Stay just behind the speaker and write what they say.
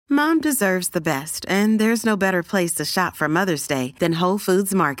Mom deserves the best, and there's no better place to shop for Mother's Day than Whole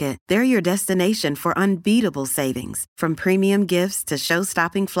Foods Market. They're your destination for unbeatable savings, from premium gifts to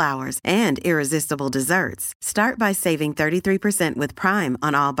show-stopping flowers and irresistible desserts. Start by saving 33% with Prime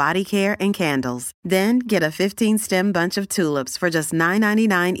on all body care and candles. Then get a 15-stem bunch of tulips for just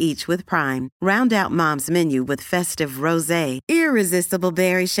 $9.99 each with Prime. Round out Mom's menu with festive rosé, irresistible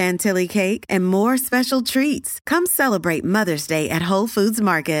berry chantilly cake, and more special treats. Come celebrate Mother's Day at Whole Foods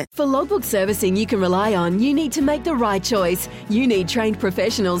Market. For logbook servicing you can rely on, you need to make the right choice. You need trained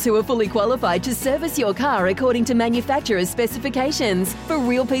professionals who are fully qualified to service your car according to manufacturer's specifications. For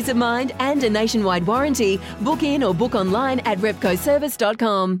real peace of mind and a nationwide warranty, book in or book online at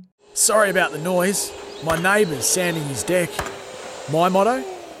repcoservice.com. Sorry about the noise. My neighbour's sanding his deck. My motto?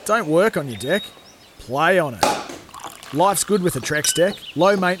 Don't work on your deck. Play on it. Life's good with a Trex deck.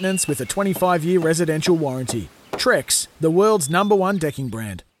 Low maintenance with a 25-year residential warranty. Trex, the world's #1 decking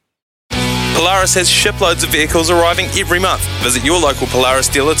brand. Polaris has shiploads of vehicles arriving every month. Visit your local Polaris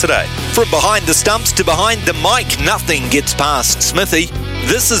dealer today. From behind the stumps to behind the mic, nothing gets past Smithy.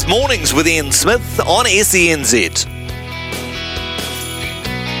 This is Mornings with Ian Smith on SENZ.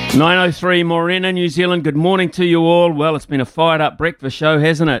 9:03 Morena, New Zealand. Good morning to you all. Well, it's been a fired-up breakfast show,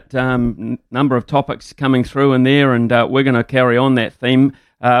 hasn't it? Number of topics coming through in there, and we're going to carry on that theme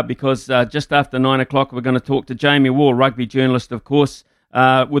because just after 9 o'clock, we're going to talk to Jamie Wall, rugby journalist, of course,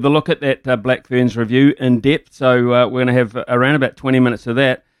 with a look at that Black Ferns review in depth. So we're going to have around about 20 minutes of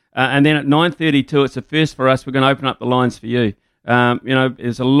that. And then at 9:32, it's a first for us. We're going to open up the lines for you.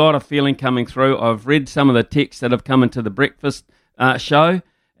 There's a lot of feeling coming through. I've read some of the texts that have come into the breakfast show.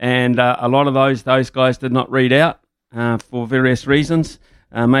 And a lot of those guys did not read out for various reasons.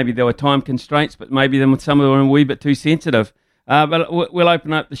 Maybe there were time constraints, but maybe some of them were a wee bit too sensitive. But we'll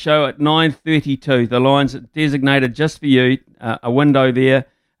open up the show at 9:32. The lines are designated just for you, a window there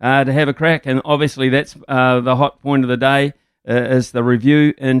to have a crack. And obviously that's the hot point of the day is the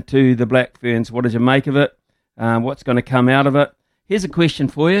review into the Black Ferns. What did you make of it? What's going to come out of it? Here's a question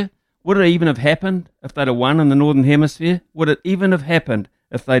for you. Would it even have happened if they'd have won in the Northern Hemisphere? Would it even have happened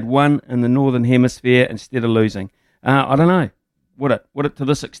if they'd won in the Northern Hemisphere instead of losing? I don't know. Would it to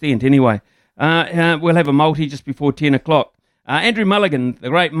this extent anyway? We'll have a multi just before 10 o'clock. Andrew Mulligan, the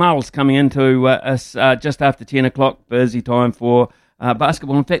great Mulls, coming into us just after 10 o'clock. Busy time for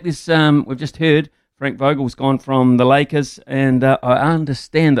basketball. In fact, we've just heard Frank Vogel's gone from the Lakers, and I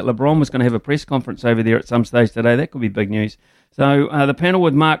understand that LeBron was going to have a press conference over there at some stage today. That could be big news. So the panel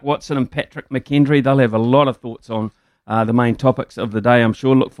with Mark Watson and Patrick McKendry, they'll have a lot of thoughts on the main topics of the day, I'm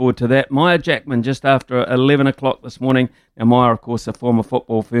sure. Look forward to that. Maya Jackman just after 11 o'clock this morning. Now, Maya, of course, a former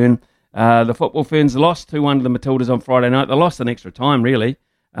football Fern. The football Ferns lost 2-1 to the Matildas on Friday night. They lost in extra time, really,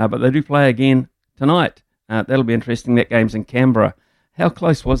 but they do play again tonight. That'll be interesting. That game's in Canberra. How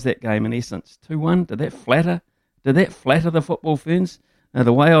close was that game in essence? 2-1? Did that flatter the football Ferns?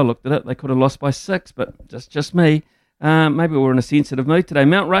 The way I looked at it, they could have lost by 6, but just me. Maybe we're in a sensitive mood today.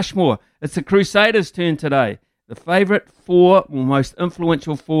 Mount Rushmore, it's the Crusaders' turn today. The favourite most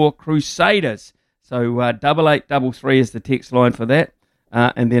influential 4 Crusaders. So 8833 is the text line for that.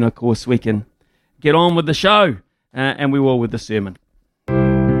 And then, of course, we can get on with the show, and we will with the sermon.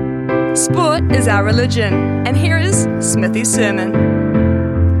 Sport is our religion, and here is Smithy's sermon.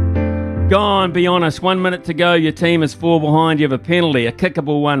 Go on, be honest. 1 minute to go. Your team is 4 behind. You have a penalty, a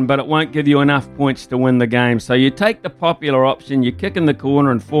kickable one, but it won't give you enough points to win the game. So you take the popular option, you kick in the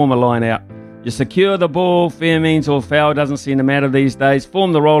corner and form a line out. You secure the ball, fair means or foul, doesn't seem to matter these days.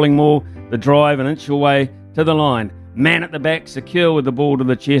 Form the rolling maul, the drive, and inch your way to the line. Man at the back, secure with the ball to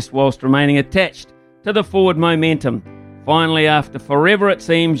the chest whilst remaining attached to the forward momentum. Finally, after forever it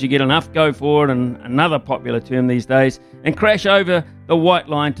seems, you get enough go forward, and another popular term these days, and crash over the white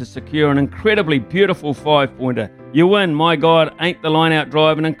line to secure an incredibly beautiful 5-pointer. You win. My God, ain't the line-out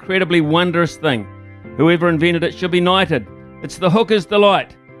drive an incredibly wondrous thing? Whoever invented it should be knighted. It's the hooker's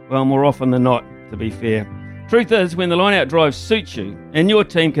delight. Well, more often than not, to be fair. Truth is, when the line-out drive suits you and your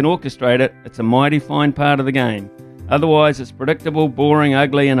team can orchestrate it, it's a mighty fine part of the game. Otherwise, it's predictable, boring,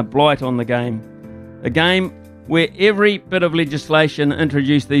 ugly, and a blight on the game. A game where every bit of legislation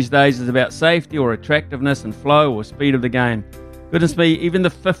introduced these days is about safety or attractiveness and flow or speed of the game. Goodness me, even the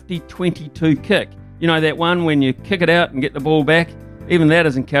 50-22 kick, you know, that one when you kick it out and get the ball back, even that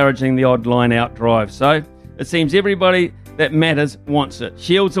is encouraging the odd line-out drive. So it seems everybody that matters wants it.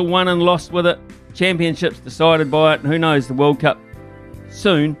 Shields are won and lost with it. Championships decided by it. And who knows, the World Cup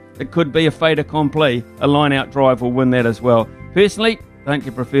soon, it could be a fait accompli. A line-out drive will win that as well. Personally, don't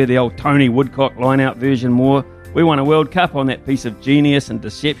you prefer the old Tony Woodcock line-out version more? We won a World Cup on that piece of genius and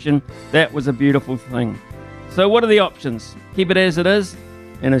deception. That was a beautiful thing. So what are the options? Keep it as it is,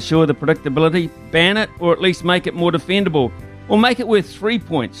 and ensure the predictability, ban it or at least make it more defendable, or make it worth 3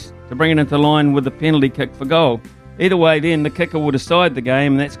 points to bring it into line with the penalty kick for goal. Either way, then the kicker will decide the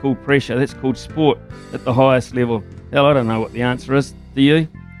game, and that's called pressure. That's called sport at the highest level. Hell, I don't know what the answer is. Do you?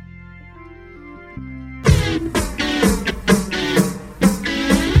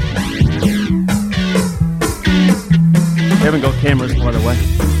 Haven't got cameras, by the way.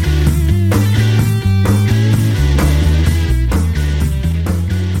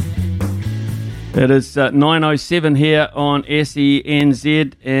 It is 9:07 here on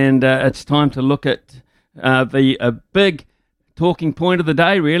SENZ, and it's time to look at the big talking point of the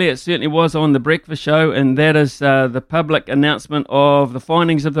day, really. It certainly was on the breakfast show, and that is the public announcement of the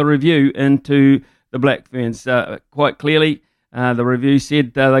findings of the review into the Black Ferns. Quite clearly, the review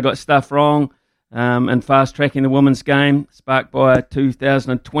said they got stuff wrong in fast-tracking the women's game, sparked by a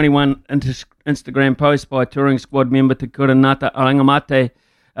 2021 Instagram post by touring squad member Te Kuranata Arangamate,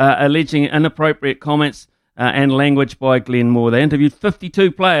 alleging inappropriate comments and language by Glenn Moore. They interviewed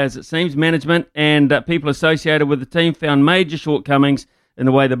 52 players. It seems management and people associated with the team found major shortcomings in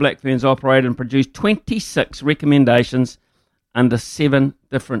the way the Black Ferns operated and produced 26 recommendations under 7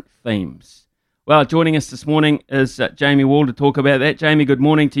 different themes. Well, joining us this morning is Jamie Wall to talk about that. Jamie, good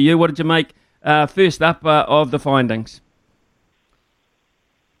morning to you. What did you make first up of the findings?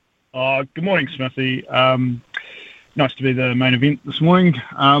 Good morning, Smithy. Nice to be the main event this morning.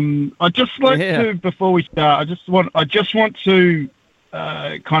 I'd just like to, before we start, I just want to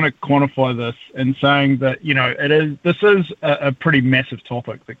kind of quantify this in saying that this is a pretty massive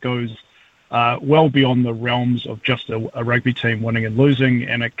topic that goes well beyond the realms of just a rugby team winning and losing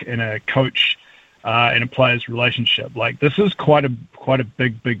and a coach and a player's relationship. Like, this is quite a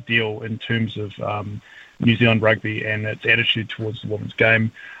big deal in terms of New Zealand rugby and its attitude towards the women's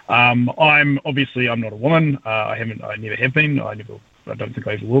game. I'm not a woman. I never have been. I don't think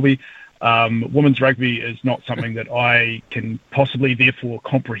I ever will be. Women's rugby is not something that I can possibly therefore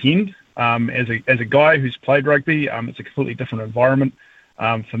comprehend. As a guy who's played rugby, it's a completely different environment.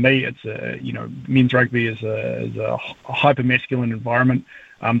 For me, it's men's rugby is a hyper masculine environment.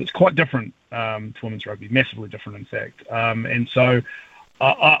 That's quite different to women's rugby, massively different, in fact. And so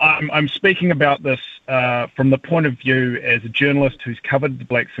I'm speaking about this from the point of view as a journalist who's covered the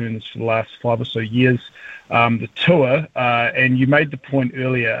Black Ferns for the last 5 or so years, the tour, and you made the point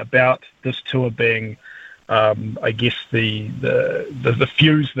earlier about this tour being, I guess, the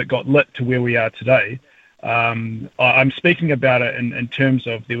fuse that got lit to where we are today. I'm speaking about it in terms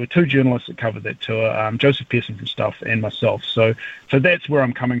of there were 2 journalists that covered that tour, Joseph Pearson from Stuff and myself. So that's where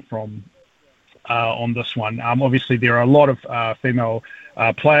I'm coming from on this one. Obviously, there are a lot of female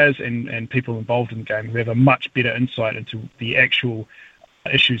players and people involved in the game who have a much better insight into the actual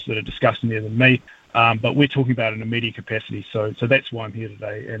issues that are discussed in there than me. But we're talking about it in a media capacity, so that's why I'm here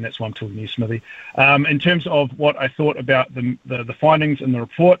today, and that's why I'm talking to you, Smithy. In terms of what I thought about the findings in the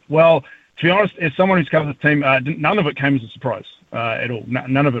report, well, to be honest, as someone who's covered the team, none of it came as a surprise at all.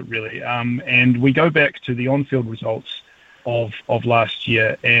 None of it really. And we go back to the on-field results of last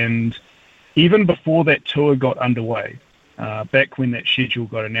year, and even before that tour got underway, back when that schedule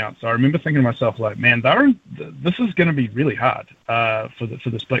got announced, I remember thinking to myself, like, man, this is going to be really hard for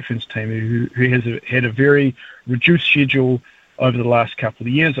this Black Ferns team who has had a very reduced schedule over the last couple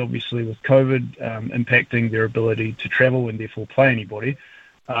of years, obviously with COVID impacting their ability to travel and therefore play anybody.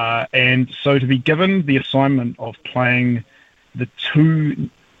 And so to be given the assignment of playing the 2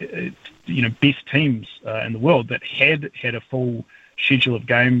 best teams in the world that had a full schedule of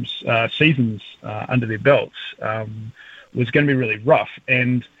games, seasons under their belts, was going to be really rough.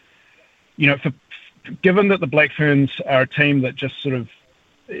 And, given that the Black Ferns are a team that just sort of,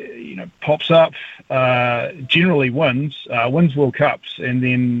 pops up, generally wins World Cups, and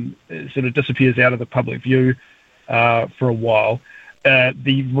then sort of disappears out of the public view for a while,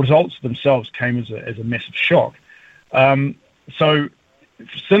 the results themselves came as a massive shock. So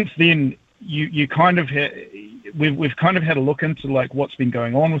since then, you kind of we've kind of had a look into like what's been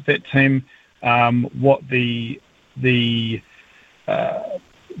going on with that team, what the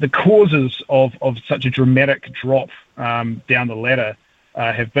causes of such a dramatic drop down the ladder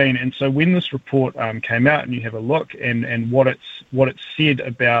have been. And so when this report came out, and you have a look and what it's said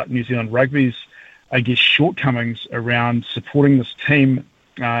about New Zealand rugby's, I guess, shortcomings around supporting this team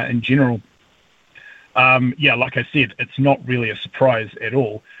in general, like I said, it's not really a surprise at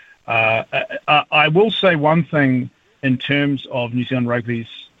all. I will say one thing in terms of New Zealand rugby's,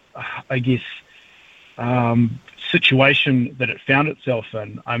 I guess, situation that it found itself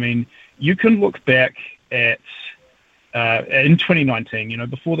in. I mean, you can look back at in 2019,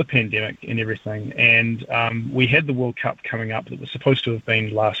 before the pandemic and everything, and we had the World Cup coming up that was supposed to have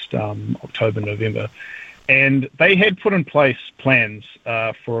been last October, November, and they had put in place plans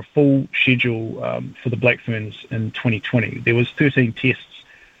for a full schedule for the Black Ferns in 2020. There was 13 tests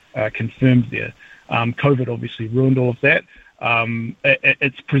confirmed there. COVID obviously ruined all of that.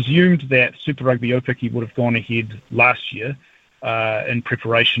 It's presumed that Super Rugby Aupiki would have gone ahead last year in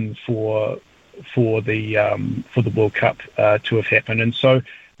preparation for the World Cup to have happened, and so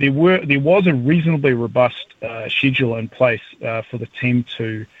there was a reasonably robust schedule in place for the team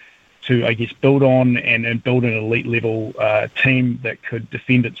to I guess build on and build an elite level team that could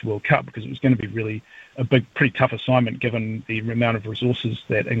defend its World Cup, because it was going to be really a pretty tough assignment given the amount of resources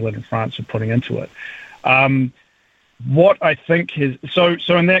that England and France are putting into it. What I think is so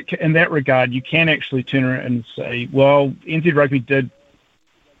in that regard, you can actually turn around and say, well, NZ Rugby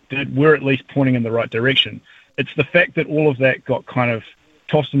we're at least pointing in the right direction. It's the fact that all of that got kind of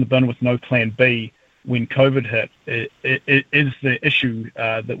tossed in the bin with no plan B when COVID hit. It is the issue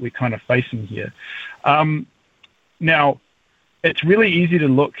that we're kind of facing here. Now, it's really easy to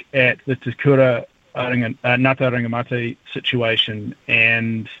look at the Te Kura Ngata Rangamate situation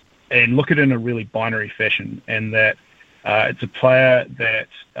and look at it in a really binary fashion, and that it's a player that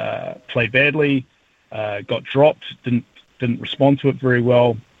played badly, got dropped, didn't respond to it very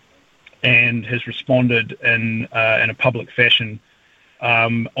well, and has responded in a public fashion.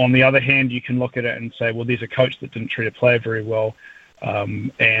 On the other hand, you can look at it and say, well, there's a coach that didn't treat a player very well,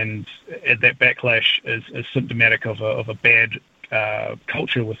 and that backlash is symptomatic of a bad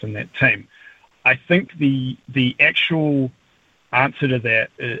culture within that team. I think the actual answer to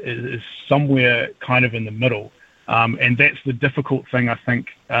that is somewhere kind of in the middle, and that's the difficult thing, I think,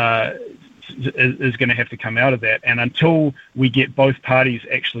 is going to have to come out of that. And until we get both parties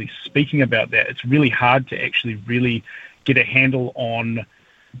actually speaking about that, it's really hard to actually really get a handle on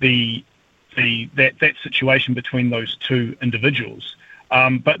that situation between those two individuals.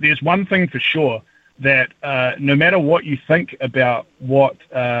 But there's one thing for sure, that no matter what you think about what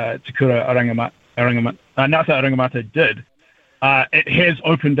Te Kura Ngata Rangamate did, it has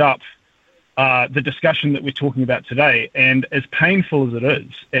opened up the discussion that we're talking about today. And as painful as it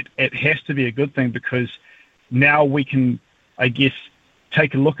is, it has to be a good thing, because now we can, I guess,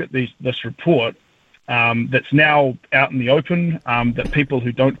 take a look at this report that's now out in the open, that people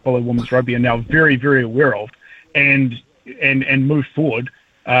who don't follow women's rugby are now very, very aware of, and move forward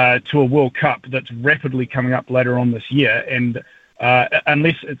to a World Cup that's rapidly coming up later on this year. And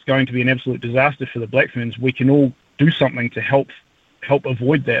unless it's going to be an absolute disaster for the Black Ferns, we can all do something to help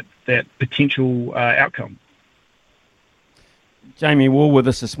avoid that potential outcome. Jamie Wall with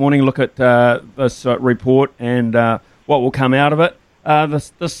us this morning. Look at this report and what will come out of it.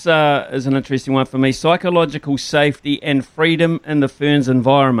 This is an interesting one for me. Psychological safety and freedom in the Ferns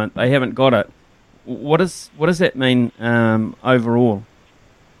environment. They haven't got it. What does that mean overall?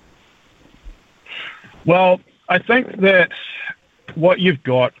 Well, I think that what you've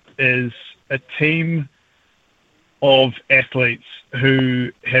got is a team of athletes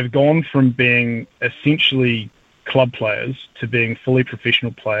who have gone from being essentially club players to being fully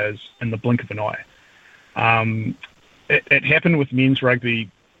professional players in the blink of an eye. It happened with men's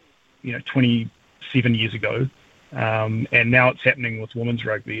rugby, 27 years ago, and now it's happening with women's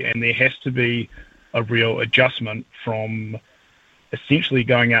rugby. And there has to be a real adjustment from essentially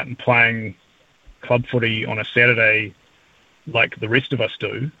going out and playing club footy on a Saturday like the rest of us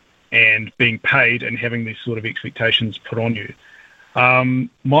do, and being paid and having these sort of expectations put on you.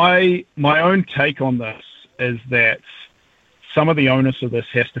 My own take on this is that some of the onus of this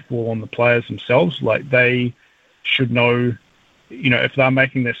has to fall on the players themselves. Like, they should know, if they're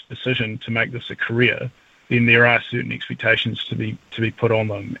making this decision to make this a career, then there are certain expectations to be put on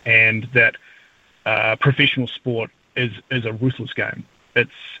them, and that professional sport is a ruthless game. It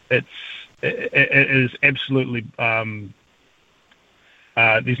is absolutely.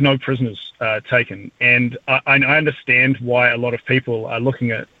 There's no prisoners taken. And I understand why a lot of people are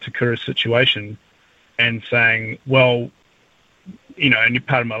looking at Te Kura's situation and saying, well, and you're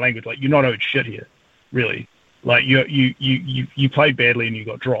part of my language, like, you're not owed shit here, really. Like, you played badly and you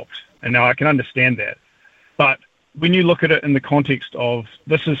got dropped. And now I can understand that. But when you look at it in the context of,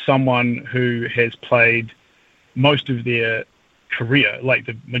 this is someone who has played most of their career, like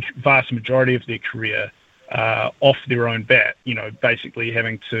the vast majority of their career, off their own bat, basically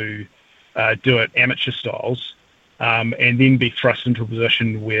having to do it amateur styles, and then be thrust into a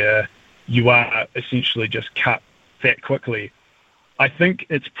position where you are essentially just cut that quickly. I think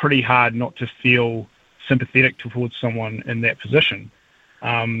it's pretty hard not to feel sympathetic towards someone in that position.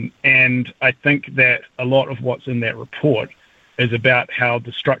 And I think that a lot of what's in that report is about how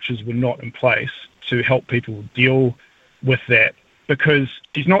the structures were not in place to help people deal with that, because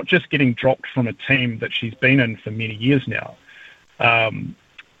she's not just getting dropped from a team that she's been in for many years now.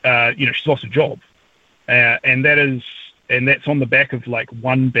 She's lost a job, and that's on the back of like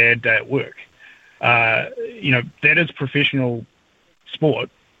one bad day at work. That is professional sport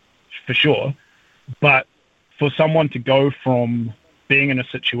for sure, but for someone to go from being in a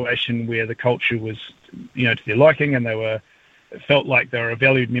situation where the culture was, to their liking and felt like they were a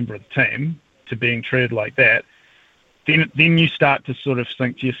valued member of the team, to being treated like that, then you start to sort of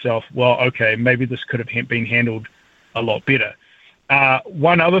think to yourself, well, okay, maybe this could have been handled a lot better.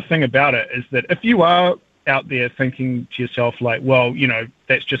 One other thing about it is that if you are out there thinking to yourself like, well,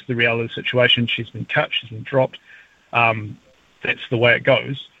 that's just the reality of the situation, she's been cut, she's been dropped, that's the way it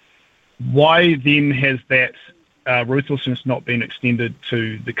goes, why then has that ruthlessness not been extended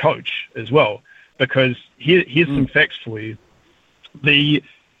to the coach as well? Because here's some facts for you. The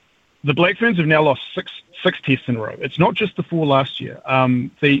Black Ferns have now lost six tests in a row. It's not just the 4 last year.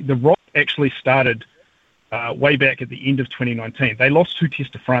 The Rock actually started way back at the end of 2019. They lost 2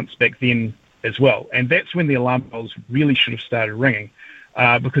 tests to France back then as well, and that's when the alarm bells really should have started ringing,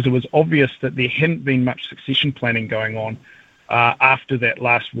 because it was obvious that there hadn't been much succession planning going on after that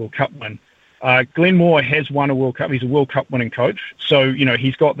last World Cup win. Glenn Moore has won a World Cup. He's a World Cup winning coach, so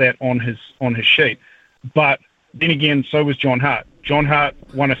he's got that on his sheet. But then again, so was John Hart. John Hart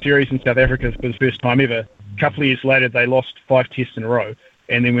won a series in South Africa for the first time ever. A couple of years later, they lost 5 tests in a row,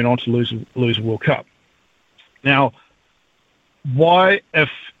 and then went on to lose a World Cup. Now, why,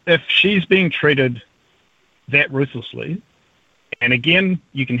 if she's being treated that ruthlessly, and again,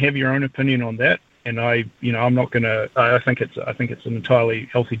 you can have your own opinion on that, and I'm not going to. I think it's an entirely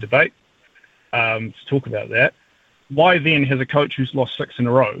healthy debate to talk about that. Why then has a coach who's lost 6 in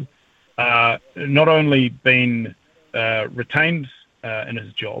a row not only been retained in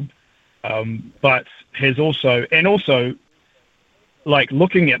his job, but has also like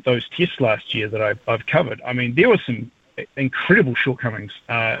looking at those tests last year that I've covered, I mean, there were some incredible shortcomings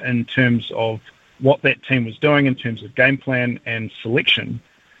in terms of what that team was doing in terms of game plan and selection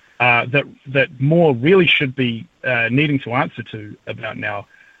that Moore really should be needing to answer to about now.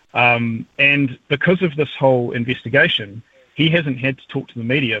 And because of this whole investigation, he hasn't had to talk to the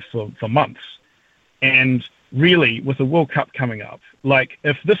media for months. And really, with the World Cup coming up, like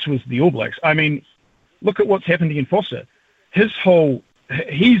if this was the All Blacks, I mean, look at what's happened to Ian Foster.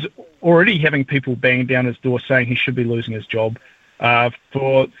 He's already having people banging down his door saying he should be losing his job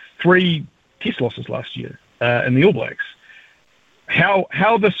for 3 test losses last year in the All Blacks. So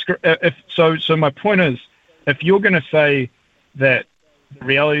my point is, if you're going to say that the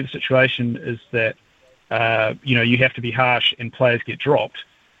reality of the situation is that you have to be harsh and players get dropped,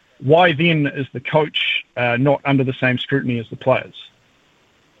 why then is the coach not under the same scrutiny as the players?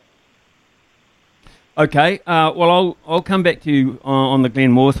 Okay, well, I'll come back to you on the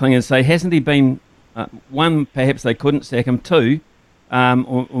Glenn Moore thing and say, hasn't he been, one, perhaps they couldn't sack him, 2,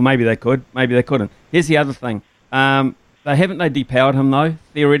 or maybe they could, maybe they couldn't. Here's the other thing. Haven't they depowered him, though,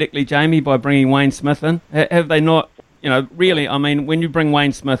 theoretically, Jamie, by bringing Wayne Smith in? Have they not, really, I mean, when you bring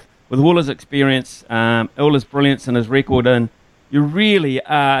Wayne Smith with all his experience, all his brilliance and his record in, you really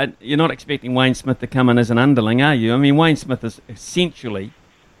you're not expecting Wayne Smith to come in as an underling, are you? I mean, Wayne Smith is essentially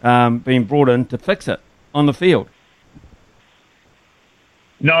being brought in to fix it on the field.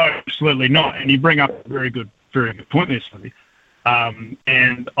 No, absolutely not. And you bring up a very good point there, Smithy.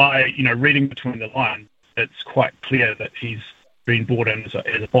 And reading between the lines, it's quite clear that he's been brought in as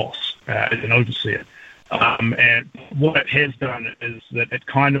a boss, as an overseer. And what it has done is that it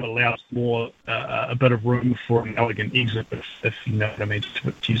kind of allows more a bit of room for an elegant exit, if you know what I mean,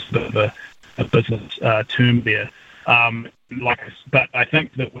 to use a bit of a business term there. But I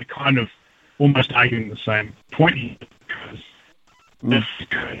think that we're kind of almost arguing the same point here, because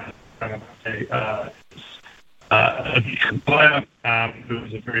a veteran player who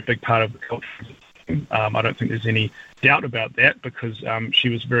is a very big part of the culture of the team. I don't think there's any doubt about that, because she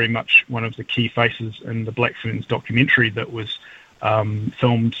was very much one of the key faces in the Black Ferns documentary that was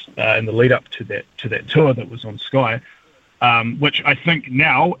filmed in the lead up to that tour that was on Sky. Which I think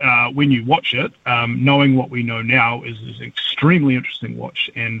now, when you watch it, knowing what we know now, is an extremely interesting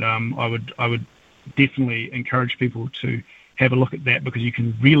watch, and I would definitely encourage people to have a look at that, because you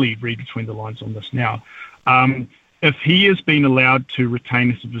can really read between the lines on this now. If he has been allowed to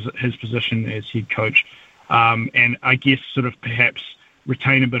retain his position as head coach, and I guess sort of perhaps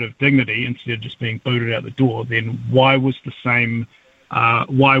retain a bit of dignity instead of just being booted out the door, then why was the same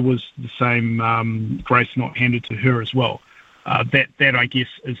grace not handed to her as well? That I guess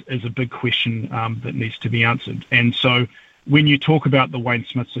is a big question that needs to be answered. And so when you talk about the Wayne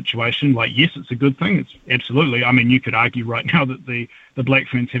Smith situation, like, yes, it's a good thing. It's absolutely. I mean, you could argue right now that the Black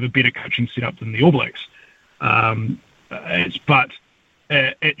Ferns have a better coaching setup than the All Blacks. But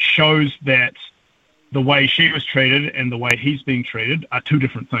it shows that the way she was treated and the way he's being treated are two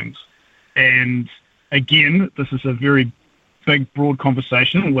different things. And again, this is a very big, broad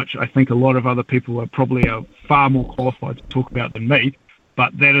conversation, which I think a lot of other people are probably far more qualified to talk about than me.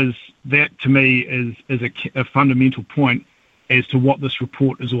 But that to me is a fundamental point as to what this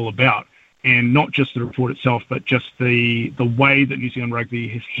report is all about. And not just the report itself, but just the way that New Zealand Rugby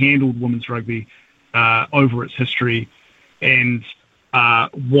has handled women's rugby over its history, and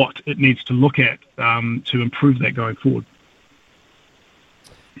what it needs to look at to improve that going forward.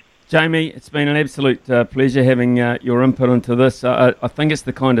 Jamie, it's been an absolute pleasure having your input into this. I think it's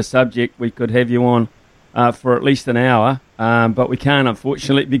the kind of subject we could have you on for at least an hour, but we can't,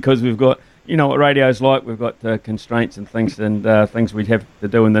 unfortunately, because we've got, you know what radio's like, we've got constraints and things we'd have to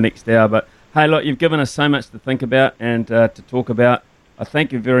do in the next hour. But hey, look, you've given us so much to think about and to talk about. I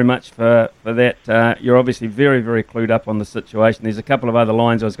thank you very much for that. You're obviously very, very clued up on the situation. There's a couple of other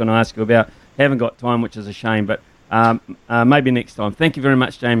lines I was going to ask you about. Haven't got time, which is a shame, but maybe next time. Thank you very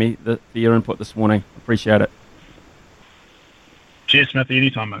much, Jamie, for your input this morning. Appreciate it. Cheers, Smithy.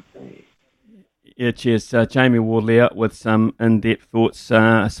 Anytime, mate. Yeah, cheers. Jamie Wardley with some in-depth thoughts.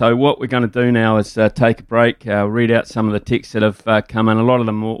 So what we're going to do now is take a break, read out some of the texts that have come in. A lot of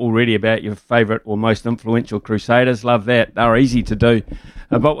them are already about your favourite or most influential Crusaders. Love that. They're easy to do.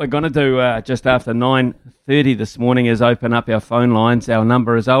 What we're going to do just after 9:30 this morning is open up our phone lines. Our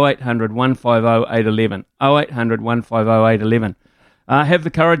number is 0800 150 811. 0800 150 811. Have the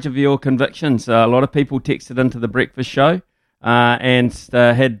courage of your convictions. A lot of people texted into the breakfast show and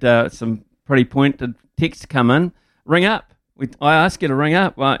had some pretty pointed texts come in. Ring up. I ask you to ring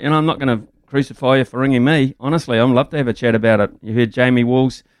up. Well, I'm not going to crucify you for ringing me. Honestly, I'd love to have a chat about it. You heard Jamie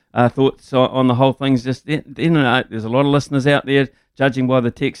Wall's thoughts on the whole thing. Just there's a lot of listeners out there, judging by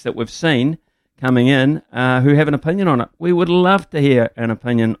the texts that we've seen coming in, who have an opinion on it. We would love to hear an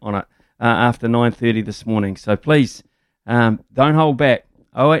opinion on it after 9:30 this morning. So please, don't hold back.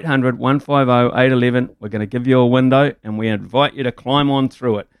 0800 150 811. We're going to give you a window, and we invite you to climb on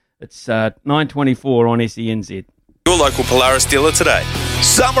through it. It's 9:24 on SENZ. Your local Polaris dealer today.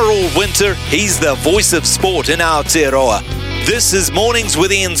 Summer or winter, he's the voice of sport in Aotearoa. This is Mornings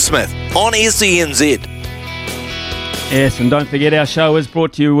with Ian Smith on SENZ. Yes, and don't forget our show is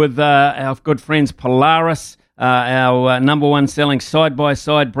brought to you with our good friends Polaris, our number one selling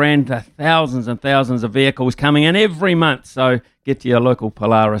side-by-side brand. Thousands and thousands of vehicles coming in every month, so get to your local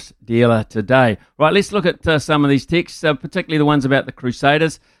Polaris dealer today. Right, let's look at some of these texts, particularly the ones about the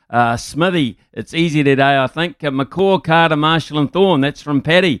Crusaders. Smithy, it's easy today, I think. McCaw, Carter, Marshall and Thorne, that's from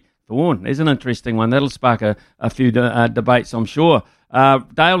Paddy. Thorne, there's an interesting one. That'll spark a few debates, I'm sure.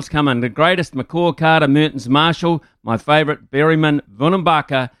 Dale's coming. The greatest, McCaw, Carter, Mertens, Marshall. My favourite, Berryman,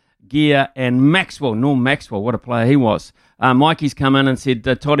 Vunambaka, Gear and Maxwell. Norm Maxwell, what a player he was. Mikey's come in and said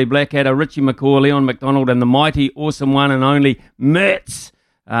Toddy Blackadder, Richie McCaw, Leon McDonald and the mighty, awesome one and only Mertz.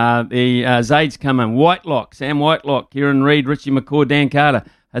 The Zaid's come in. Whitelock, Sam Whitelock, Kieran Reid, Richie McCaw, Dan Carter.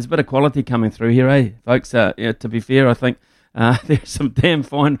 There's a bit of quality coming through here, folks? To be fair, I think there's some damn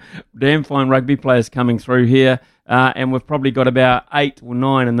fine rugby players coming through here, and we've probably got about 8 or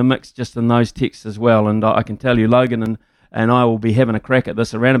 9 in the mix just in those texts as well. And I can tell you, Logan and I will be having a crack at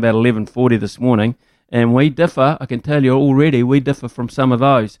this around about 11:40 this morning, and we differ. I can tell you already, we differ from some of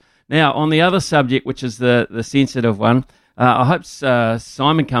those. Now, on the other subject, which is the sensitive one. I hope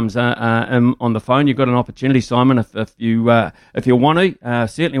Simon comes in on the phone. You've got an opportunity, Simon, if you want to.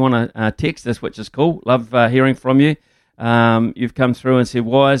 Certainly want to text us, which is cool. Love hearing from you. You've come through and said,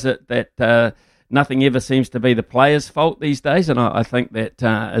 why is it that nothing ever seems to be the players' fault these days? And I think that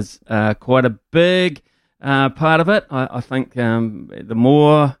is quite a big part of it. I think the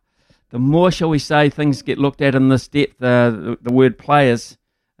more, shall we say, things get looked at in this depth, the word players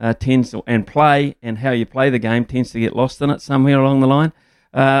tends to, and play and how you play the game tends to get lost in it somewhere along the line.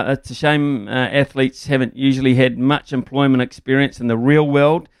 It's a shame athletes haven't usually had much employment experience in the real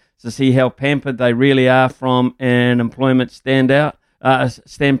world to see how pampered they really are from an employment standpoint. I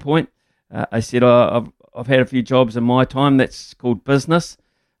said I've had a few jobs in my time. That's called business.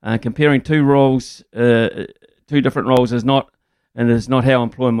 Comparing two different roles is not how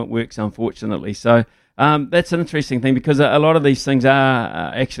employment works, unfortunately. So. That's an interesting thing because a lot of these things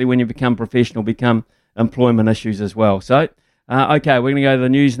are actually, when you become professional, become employment issues as well. So, okay, we're going to go to the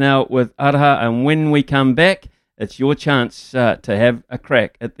news now with Araha, and when we come back, it's your chance to have a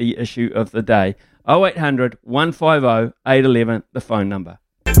crack at the issue of the day. 0800 150 811, the phone number.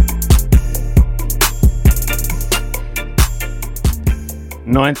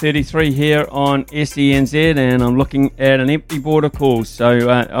 .9:33 here on SENZ, and I'm looking at an empty board of calls. So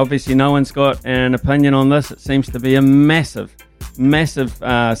obviously no one's got an opinion on this. It seems to be a massive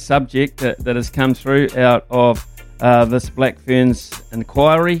subject that has come through out of this Black Ferns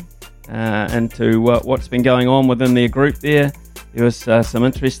inquiry into what's been going on within their group there. There was some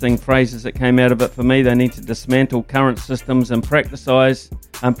interesting phrases that came out of it for me. They need to dismantle current systems and practices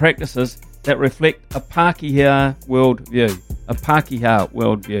that reflect a Pākehā worldview. A Pākehā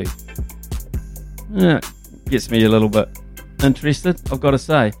worldview. Gets me a little bit interested, I've got to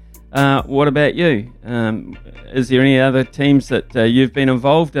say. What about you? Is there any other teams that you've been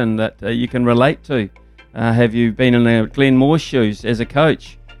involved in that you can relate to? Have you been in Glenn Moore's shoes as a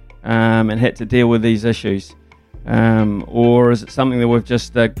coach and had to deal with these issues? Or is it something that we've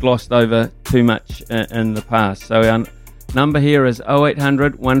just glossed over too much in the past? So our number here is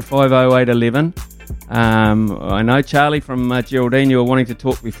 0800 150 811. I know Charlie from Geraldine, you were wanting to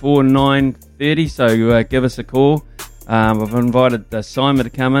talk before 9:30, so give us a call. I've invited Simon to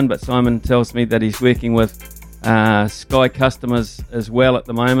come in, but Simon tells me that he's working with Sky customers as well at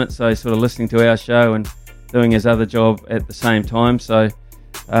the moment, so he's sort of listening to our show and doing his other job at the same time. So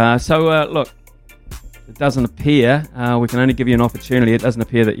look, it doesn't appear, we can only give you an opportunity, it doesn't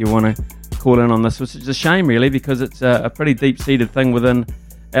appear that you want to call in on this, which is a shame really, because it's a pretty deep-seated thing within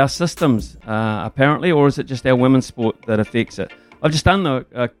our systems, apparently, or is it just our women's sport that affects it? I've just done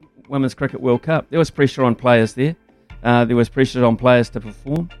the Women's Cricket World Cup. There was pressure on players there. There was pressure on players to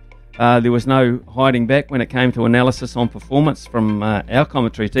perform. There was no hiding back when it came to analysis on performance from our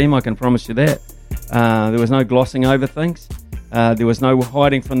commentary team, I can promise you that. There was no glossing over things. There was no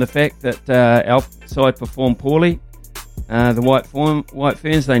hiding from the fact that our side performed poorly. The White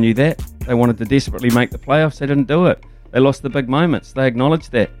Ferns, they knew that. They wanted to desperately make the playoffs. They didn't do it. They lost the big moments. They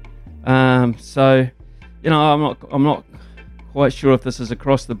acknowledged that. So, I'm not quite sure if this is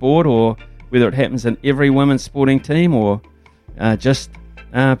across the board or whether it happens in every women's sporting team or just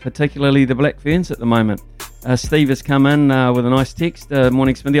particularly the Black Ferns at the moment. Steve has come in with a nice text.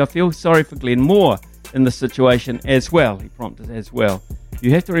 Morning, Smithy. I feel sorry for Glenn Moore in this situation as well. He prompted as well.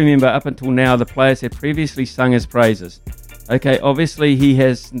 You have to remember, up until now, the players had previously sung his praises. Okay, obviously he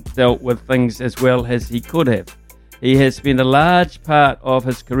has dealt with things as well as he could have. He has spent a large part of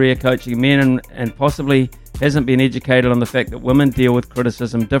his career coaching men and possibly hasn't been educated on the fact that women deal with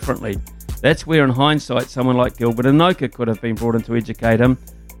criticism differently. That's where, in hindsight, someone like Gilbert Enoka could have been brought in to educate him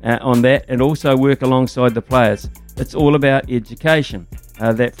on that and also work alongside the players. It's all about education.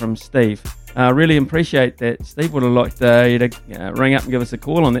 That from Steve. Really appreciate that. Steve would have liked you to ring up and give us a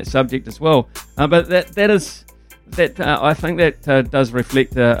call on that subject as well. But I think that does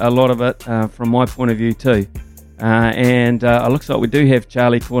reflect a lot of it from my point of view too. And it looks like we do have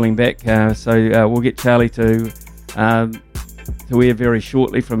Charlie calling back, so we'll get Charlie to hear very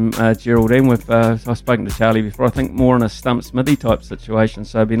shortly from Geraldine. I've spoken to Charlie before, I think more in a Stump Smithy type situation,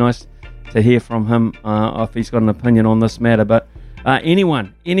 so it'd be nice to hear from him if he's got an opinion on this matter. But any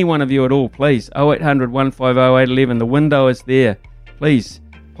one of you at all, please, 0800 150 811, the window is there. Please,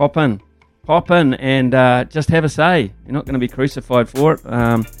 pop in and just have a say. You're not going to be crucified for it.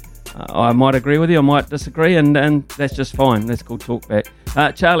 I might agree with you, I might disagree, and that's just fine. That's called talkback.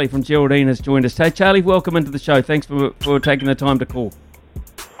 Charlie from Geraldine has joined us. Hey, Charlie, welcome into the show. Thanks for taking the time to call.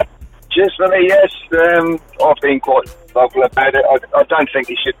 Just for me, yes. I've been quite vocal about it. I don't think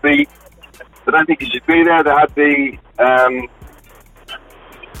he should be. I don't think he should be there. They had the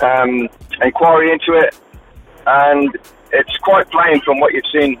inquiry into it, and it's quite plain from what you've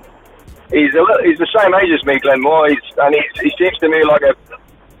seen. He's the same age as me, Glenn Moore, he seems to me like a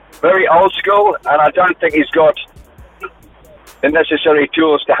very old school, and I don't think he's got the necessary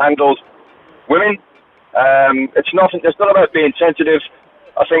tools to handle women. It's not about being sensitive.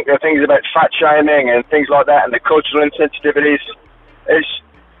 I think there are things about fat shaming and things like that, and the cultural insensitivities.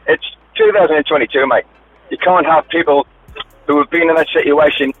 It's 2022, mate. You can't have people who have been in that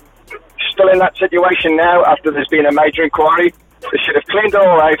situation still in that situation now after there's been a major inquiry. They should have cleaned it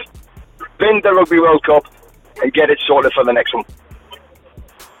all out, win the Rugby World Cup, and get it sorted for the next one.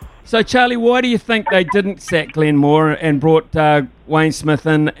 So, Charlie, why do you think they didn't sack Glenn Moore and brought Wayne Smith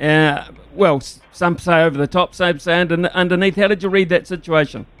in? Well, some say over the top, some say underneath. How did you read that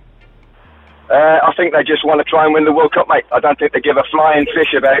situation? I think they just want to try and win the World Cup, mate. I don't think they give a flying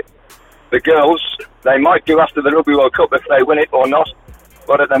fish about the girls. They might do after the Rugby World Cup if they win it or not.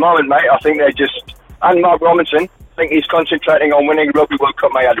 But at the moment, mate, I think they just... And Mark Robinson, I think he's concentrating on winning the Rugby World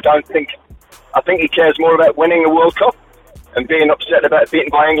Cup, mate. I think he cares more about winning the World Cup and being upset about beaten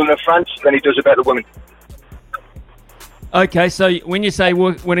by England and France than he does about the women. Okay, so when you say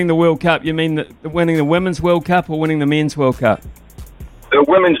winning the World Cup, you mean winning the Women's World Cup or winning the Men's World Cup? The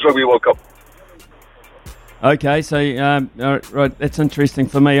Women's Rugby World Cup. Okay, so right, that's interesting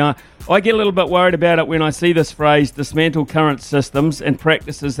for me. I get a little bit worried about it when I see this phrase, dismantle current systems and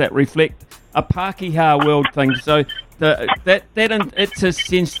practices that reflect a Pākehā world thing. So it's a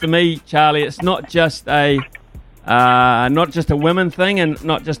sense to me, Charlie, it's not just a women thing and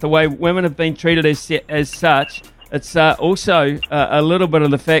not just the way women have been treated as such. It's also a little bit of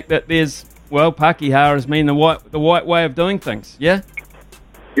the fact that there's, Pākehā has been the white way of doing things, yeah?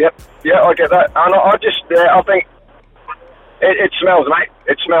 Yep, yeah, I get that. And I think it smells, mate.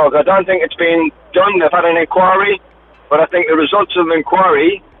 It smells. I don't think it's been done. They've had an inquiry, but I think the results of the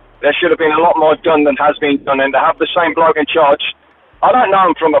inquiry, there should have been a lot more done than has been done. And to have the same bloke in charge, I don't know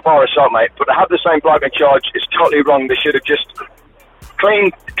him from a bar of salt, mate, but to have the same bloke in charge is totally wrong. They should have just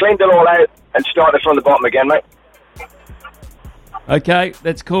cleaned it all out and started from the bottom again, mate. Okay,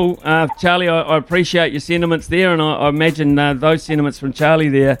 that's cool. Charlie, I appreciate your sentiments there, and I imagine those sentiments from Charlie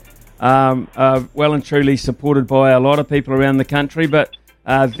there are well and truly supported by a lot of people around the country, but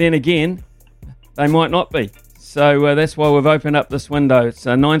then again, they might not be. So that's why we've opened up this window. It's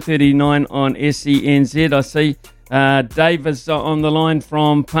 9:39 on SENZ. I see Dave is on the line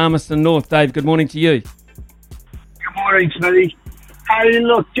from Palmerston North. Dave, good morning to you. Good morning, Smithy. Hey,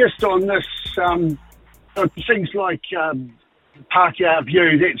 look, just on this, things like Pākehā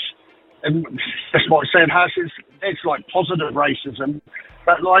view, that's what I'm saying, Hush, that's like positive racism.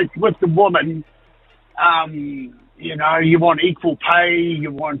 But like with the woman, you want equal pay,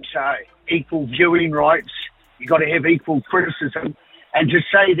 you want equal viewing rights, you got to have equal criticism. And to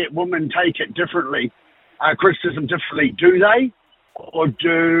say that women take it differently, criticism differently, do they? Or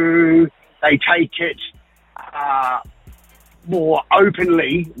do they take it more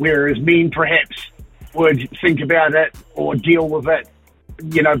openly, whereas men perhaps would think about it or deal with it,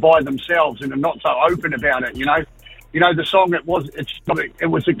 by themselves and are not so open about it, the song, it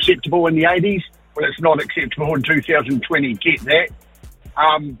was acceptable in the 80s, but it's not acceptable in 2020, get that.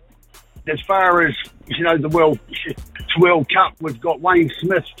 As far as, the World Cup, we've got Wayne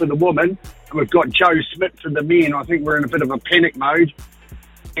Smith for the women, and we've got Joe Smith for the men. I think we're in a bit of a panic mode,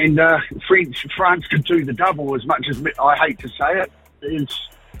 and France could do the double, as much as I hate to say it.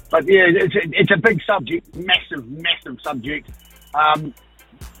 But yeah, it's a big subject, massive subject. And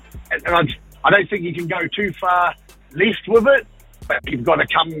I don't think you can go too far left with it, but you've got to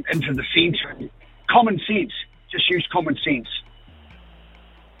come into the centre. Common sense, just use common sense.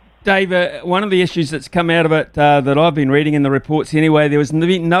 Dave, one of the issues that's come out of it that I've been reading in the reports anyway, there was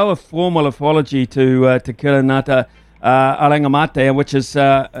no formal apology to Kiranata Arangamate, which is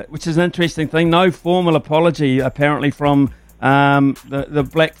an interesting thing. No formal apology apparently from the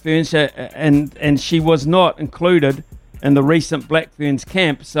Black Ferns, and she was not included in the recent Black Ferns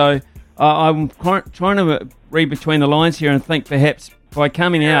camp. So I'm trying to read between the lines here and think perhaps by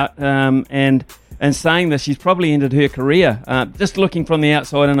coming out and saying this, she's probably ended her career. Just looking from the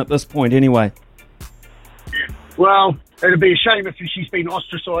outside in at this point, anyway. Well, it'd be a shame if she's been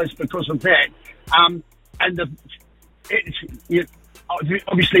ostracised because of that.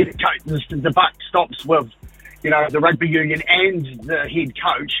 Obviously, the buck stops with the rugby union and the head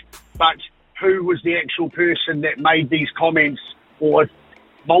coach, but who was the actual person that made these comments or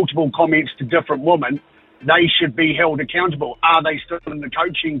multiple comments to different women? They should be held accountable. Are they still in the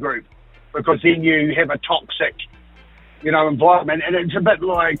coaching group? Because then you have a toxic, environment. And it's a bit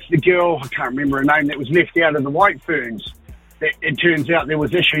like the girl, I can't remember her name, that was left out of the White Ferns. It turns out there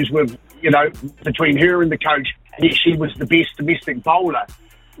was issues with, between her and the coach, and yet she was the best domestic bowler.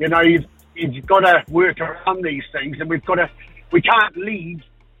 You've got to work around these things, and we can't leave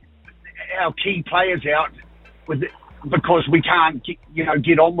our key players out because we can't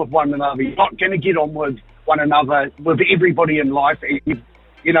get on with one another. You're not going to get on with one another, with everybody in life.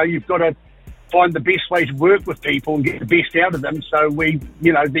 You've got to find the best way to work with people and get the best out of them. So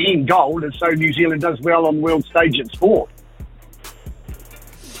the end goal is so New Zealand does well on the world stage at sport.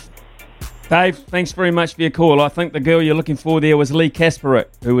 Dave, thanks very much for your call. I think the girl you're looking for there was Lee Kasparik,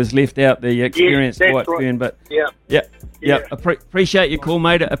 who was left out, the experienced White Fern. But appreciate your call,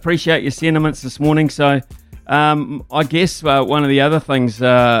 mate. Appreciate your sentiments this morning. So I guess one of the other things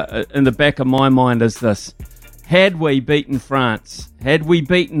in the back of my mind is this. Had we beaten France, had we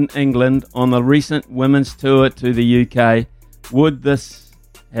beaten England on the recent women's tour to the UK, would this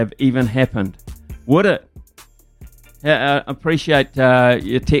have even happened? Would it? I appreciate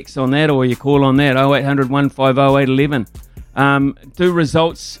your text on that or your call on that, 0800 150 811. Do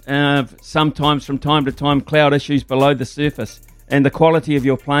results sometimes from time to time cloud issues below the surface? And the quality of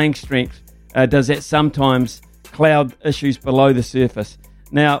your playing strength, does that sometimes cloud issues below the surface?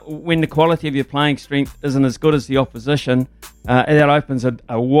 Now, when the quality of your playing strength isn't as good as the opposition, that opens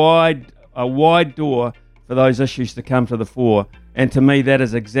a wide door for those issues to come to the fore. And to me, that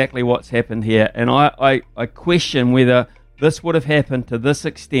is exactly what's happened here. And I question whether this would have happened to this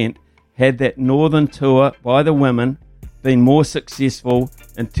extent had that Northern Tour by the women been more successful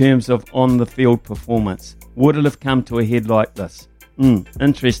in terms of on-the-field performance. Would it have come to a head like this?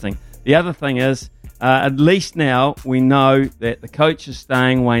 Interesting. The other thing is, at least now we know that the coach is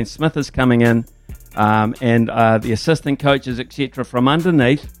staying, Wayne Smith is coming in, and the assistant coaches, etc., from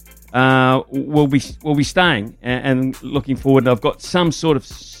underneath will be staying and looking forward. I've got some sort of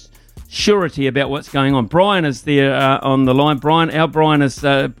surety about what's going on. Brian is there on the line. Our Brian is.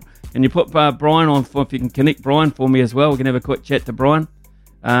 Can you put Brian on? If you can connect Brian for me as well, we can have a quick chat to Brian.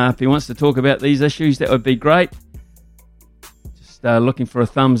 If he wants to talk about these issues, that would be great. Just looking for a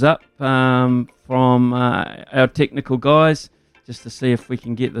thumbs up from our technical guys, just to see if we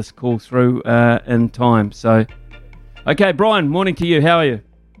can get this call through in time. So, okay, Brian, morning to you. How are you?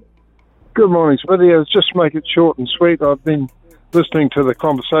 Good morning, Smithy. I'll just make it short and sweet. I've been listening to the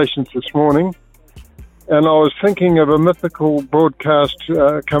conversations this morning, and I was thinking of a mythical broadcast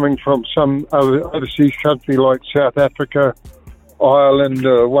coming from some overseas country like South Africa, Ireland,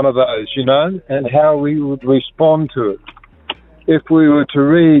 one of those, and how we would respond to it. If we were to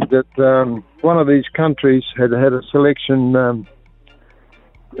read that one of these countries had a selection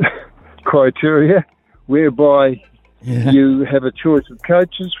criteria whereby you have a choice of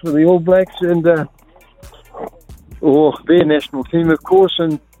coaches for the All Blacks and or their national team, of course,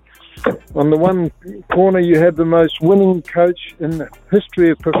 and on the one corner you have the most winning coach in the history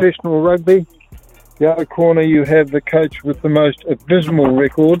of professional rugby. The other corner you have the coach with the most abysmal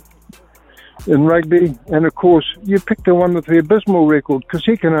record in rugby, and of course you pick the one with the abysmal record because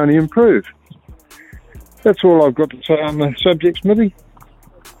he can only improve. That's all I've got to say on the subject, Smithy.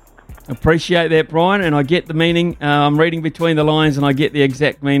 Appreciate that, Brian, and I get the meaning. I'm reading between the lines and I get the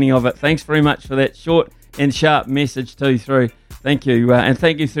exact meaning of it. Thanks very much for that short and sharp message too through. Thank you, and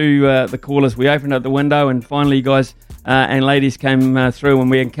thank you through the callers. We opened up the window and finally you guys and ladies came through, and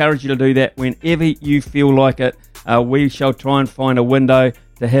we encourage you to do that whenever you feel like it. We shall try and find a window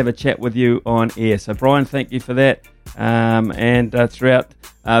to have a chat with you on air. So, Brian, thank you for that. And throughout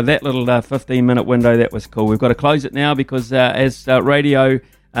that little 15-minute window, that was cool. We've got to close it now because as radio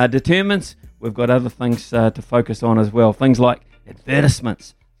determines, we've got other things to focus on as well. Things like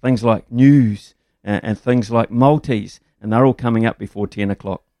advertisements, things like news, and things like multis, and they're all coming up before 10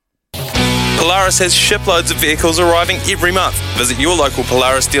 o'clock. Polaris has shiploads of vehicles arriving every month. Visit your local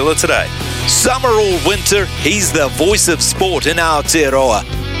Polaris dealer today. Summer or winter, he's the voice of sport in Aotearoa.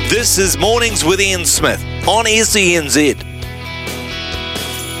 This is Mornings with Ian Smith on SENZ.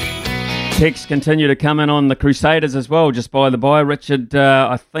 Texts continue to come in on the Crusaders as well, just by the by. Richard,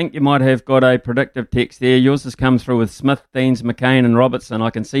 I think you might have got a predictive text there. Yours has come through with Smith, Deans, McCain and Robertson. I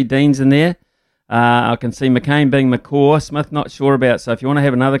can see Deans in there. I can see McCain being McCaw. Smith, not sure about. So if you want to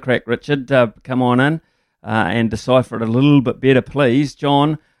have another crack, Richard, come on in and decipher it a little bit better, please.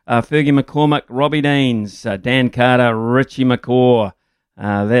 John, Fergie McCormick, Robbie Deans, Dan Carter, Richie McCaw.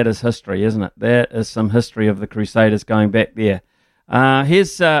 That is history, isn't it? That is some history of the Crusaders going back there.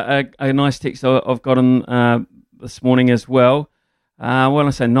 Here's a nice text I've got in this morning as well. Well, I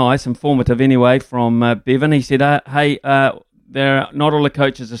say nice, informative anyway, from Bevan. He said, hey, not all the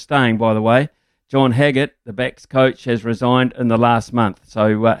coaches are staying, by the way. John Haggart, the backs coach, has resigned in the last month.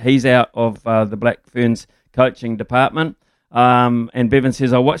 So he's out of the Black Ferns coaching department. And Bevan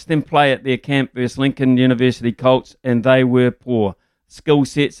says, I watched them play at their camp versus Lincoln University Colts, and they were poor. Skill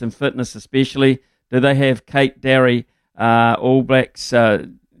sets and fitness especially. Do they have Kate Darry, All Blacks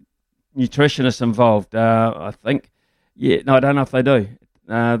nutritionists involved? I think. Yeah, no, I don't know if they do.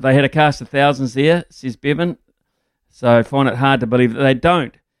 They had a cast of thousands there, says Bevan. So I find it hard to believe that they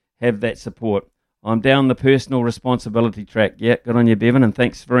don't have that support. I'm down the personal responsibility track. Yeah, good on you, Bevan, and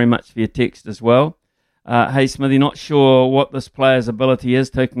thanks very much for your text as well. Hey, Smithy, not sure what this player's ability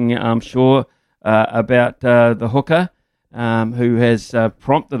is, talking, I'm sure, about the hooker, who has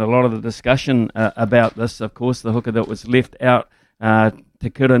prompted a lot of the discussion about this. Of course, the hooker that was left out,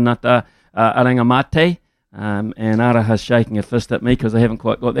 Te Kura Ngata Arangamate, and Araha's shaking a fist at me because I haven't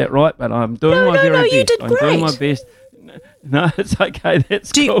quite got that right, but I'm doing my very best. You did great. I'm doing my best. No, it's okay.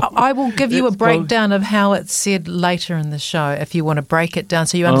 That's cool. I will give you a breakdown of how it's said later in the show if you want to break it down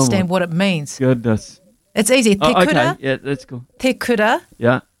so you understand what it means. Goodness. It's easy. Te Kura. Okay, yeah, that's cool. Te Kura.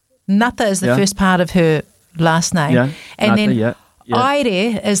 Yeah. Ngata is the first part of her last name. Yeah, and Ngata, then yeah.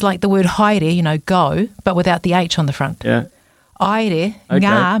 Aere is like the word haere, go, but without the H on the front. Yeah. Aere, Okay.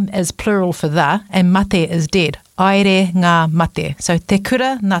 ngā is plural for the, and mate is dead. Aere ngā mate. So te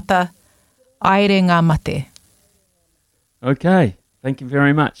kura ngata, aere ngā mate. Okay. Thank you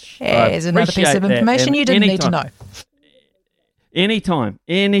very much. Here's another piece of information you didn't need to know. Anytime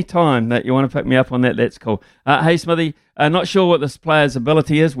that you want to pick me up on that, that's cool. Hey, Smithy, not sure what this player's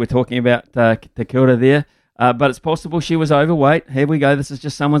ability is. We're talking about Te Kura there, but it's possible she was overweight. Here we go. This is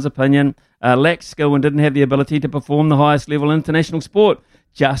just someone's opinion. Lacked skill and didn't have the ability to perform the highest level international sport.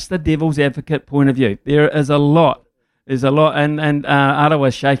 Just the devil's advocate point of view. There is a lot. There's a lot. And Ara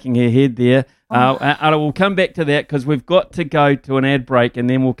was shaking her head there. Ara, we'll come back to that because we've got to go to an ad break and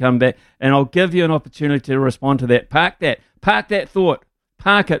then we'll come back. And I'll give you an opportunity to respond to that. Park that thought.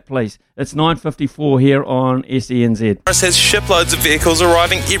 Park it, please. It's 9:54 here on SENZ. Polaris has shiploads of vehicles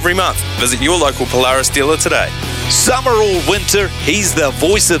arriving every month. Visit your local Polaris dealer today. Summer or winter, he's the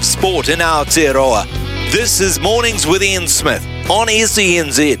voice of sport in Aotearoa. This is Mornings with Ian Smith on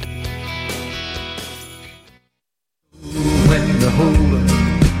SENZ. When to hold 'em,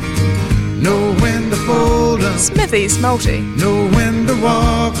 know when to fold 'em, Smithy's Multi. know when to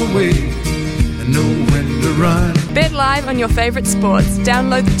walk away, and know when to run. Bet live on your favourite sports.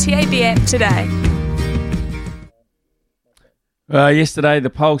 Download the TAB app today. Yesterday, the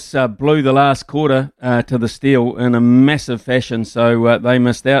Pulse blew the last quarter to the Steel in a massive fashion, so they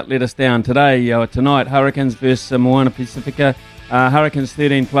missed out, let us down. Tonight, Hurricanes versus Moana Pacifica. Hurricanes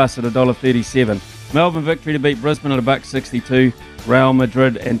 13 plus at $1.37. Melbourne victory to beat Brisbane at $1.62. Real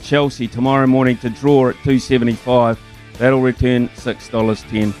Madrid and Chelsea tomorrow morning to draw at $2.75. That'll return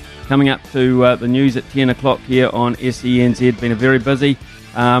 $6.10. Coming up to the news at 10 o'clock here on SENZ. Been a very busy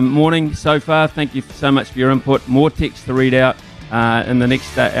morning so far. Thank you so much for your input. More text to read out in the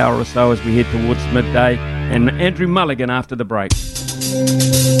next hour or so as we head towards midday. And Andrew Mulligan after the break.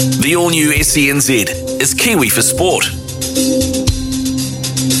 The all-new SENZ is Kiwi for sport.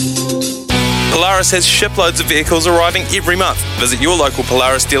 Polaris has shiploads of vehicles arriving every month. Visit your local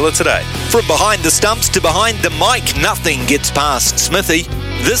Polaris dealer today. From behind the stumps to behind the mic, nothing gets past Smithy.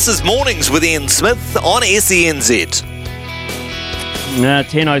 This is Mornings with Ian Smith on SENZ.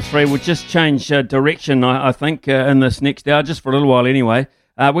 10:03. We'll just change direction, I think, in this next hour, just for a little while anyway.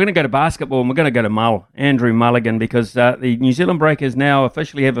 We're going to go to basketball and we're going to go to Andrew Mulligan, because the New Zealand Breakers now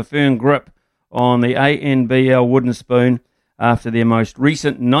officially have a firm grip on the ANBL wooden spoon after their most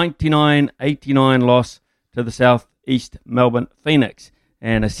recent 99-89 loss to the South East Melbourne Phoenix,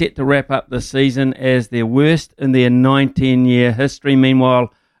 and are set to wrap up the season as their worst in their 19-year history.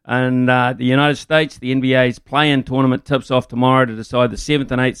 Meanwhile, in the United States, the NBA's play-in tournament tips off tomorrow to decide the 7th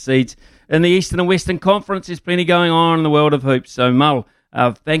and 8th seeds in the Eastern and Western Conference. There's plenty going on in the world of hoops. So, Mull,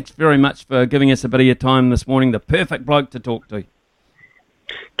 thanks very much for giving us a bit of your time this morning. The perfect bloke to talk to.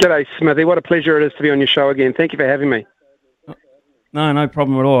 G'day, Smithy. What a pleasure it is to be on your show again. Thank you for having me. No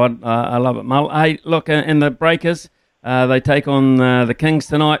problem at all. I love it, Mull. Hey, look, in the Breakers, they take on the Kings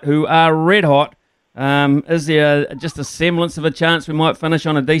tonight, who are red hot. Is there just a semblance of a chance we might finish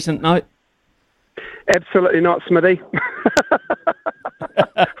on a decent note? Absolutely not, Smithy.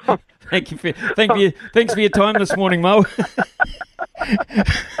 Thanks for your time this morning, Mo.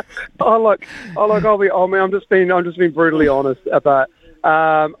 I'm just being brutally honest about.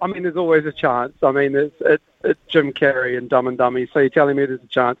 There's always a chance. It's Jim Carrey and Dumb and Dummy. So you're telling me there's a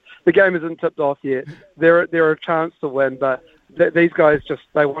chance? The game isn't tipped off yet. There are a chance to win, but these guys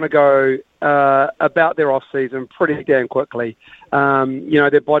they want to go about their off season pretty damn quickly.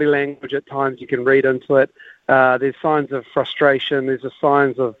 Their body language at times you can read into it. There's signs of frustration. There's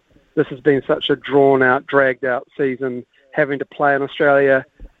signs of this has been such a drawn out, dragged out season, having to play in Australia.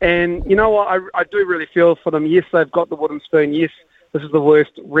 And you know what? I do really feel for them. Yes, they've got the wooden spoon. Yes, this is the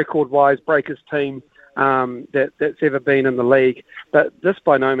worst record-wise Breakers team that's ever been in the league. But this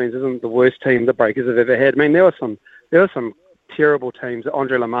by no means isn't the worst team the Breakers have ever had. I mean, there were some terrible teams that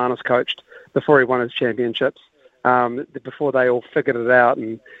Andre Lamanis coached before he won his championships, before they all figured it out.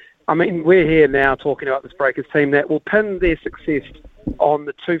 And I mean, we're here now talking about this Breakers team that will pin their success on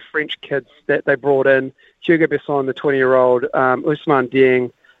the two French kids that they brought in, Hugo Besson, the 20-year-old, Ousmane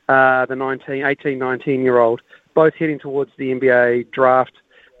Dieng, the 18, 19-year-old, both heading towards the NBA draft.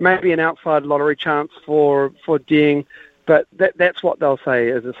 Maybe an outside lottery chance for Dieng, but that's what they'll say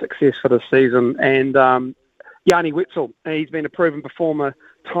is a success for this season. And Yanni Wetzel, he's been a proven performer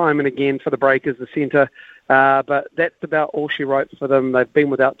time and again for the Breakers, the centre, but that's about all she wrote for them. They've been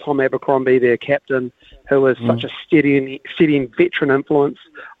without Tom Abercrombie, their captain, who is such a steady and veteran influence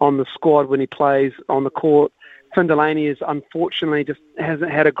on the squad when he plays on the court. Finn Delaney is unfortunately just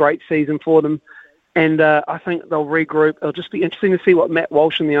hasn't had a great season for them. And I think they'll regroup. It'll just be interesting to see what Matt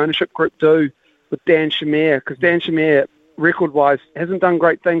Walsh and the ownership group do with Dan Shamir, because Dan Shamir, record-wise, hasn't done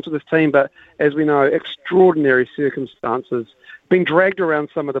great things with his team, but as we know, extraordinary circumstances. Been dragged around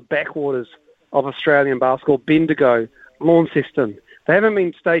some of the backwaters of Australian basketball, Bendigo, Launceston. They haven't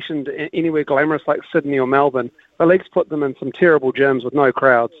been stationed anywhere glamorous like Sydney or Melbourne. The league's put them in some terrible gyms with no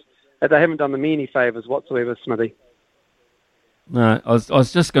crowds. They haven't done them any favours whatsoever, Smithy. No, I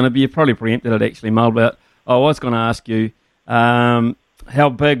was just going to be, you probably preempted it actually, Mel, but I was going to ask you how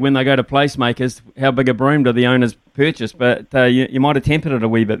big, when they go to placemakers, how big a broom do the owners purchase? But you might have tempered it a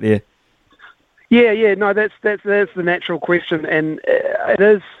wee bit there. Yeah, no, that's the natural question, and it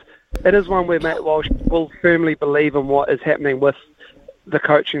is one where Matt Walsh will firmly believe in what is happening with the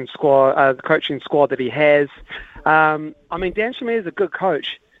coaching squad that he has. I mean, Dan Shamir is a good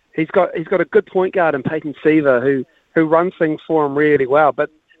coach. He's got a good point guard in Peyton Seaver who runs things for him really well. But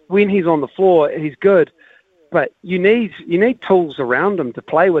when he's on the floor, he's good. But you need tools around him to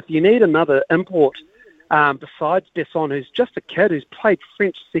play with. You need another import besides Besson, who's just a kid who's played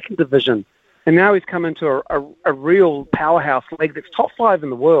French second division. And now he's come into a real powerhouse league that's top 5 in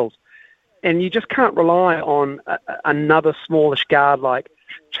the world. And you just can't rely on another smallish guard like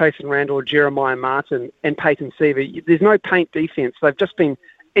Chasen Randall or Jeremiah Martin and Peyton Seaver. There's no paint defense. They've just been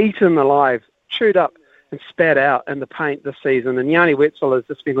eaten alive, chewed up and spat out in the paint this season. And Yanni Wetzel has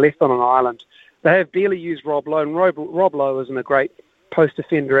just been left on an island. They have barely used Rob Lowe, and Rob Lowe isn't a great post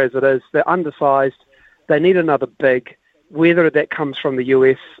defender as it is. They're undersized. They need another big, whether that comes from the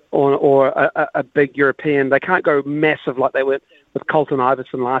US or a big European. They can't go massive like they went with Colton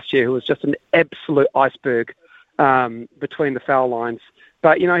Iverson last year, who was just an absolute iceberg between the foul lines.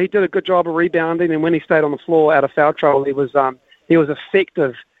 But, you know, he did a good job of rebounding, and when he stayed on the floor out of foul trouble, he was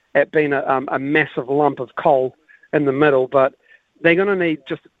effective at being a massive lump of coal in the middle. But they're going to need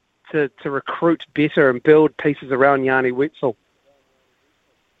just to recruit better and build pieces around Yanni Wetzel.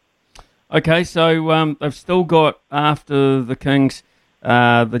 Okay, so they've still got, after the Kings,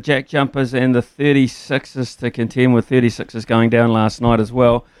 the Jack Jumpers and the 36ers to contend with. 36ers going down last night as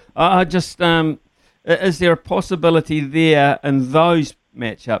well. Is there a possibility there in those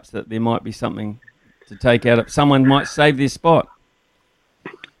matchups that there might be something to take out? Someone might save their spot?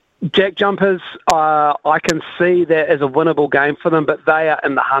 Jack Jumpers, I can see that as a winnable game for them, but they are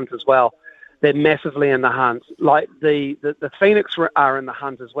in the hunt as well. They're massively in the hunt. Like the Phoenix are in the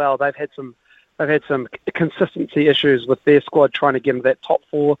hunt as well. They've had some consistency issues with their squad trying to get into that top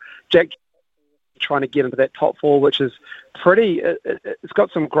 4. Jack trying to get into that top 4, which is pretty. It's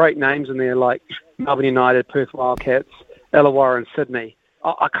got some great names in there like Melbourne United, Perth Wildcats, Illawarra, and Sydney.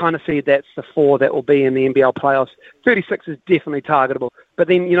 I kind of see that's the 4 that will be in the NBL playoffs. 36 is definitely targetable. But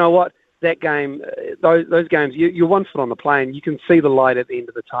then, you know what? That game, those games, you're 1 foot on the plane. You can see the light at the end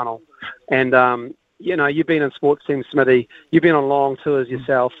of the tunnel. And, you know, you've been in sports teams, Smithy. You've been on long tours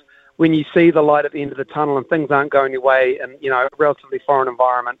yourself. When you see the light at the end of the tunnel and things aren't going your way in, you know, a relatively foreign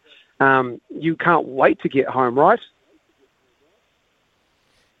environment, you can't wait to get home, right?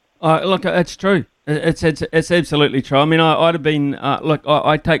 Look, it's true. It's absolutely true. I mean, I'd have been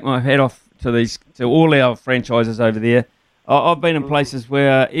I take my hat off to all our franchises over there. I've been in places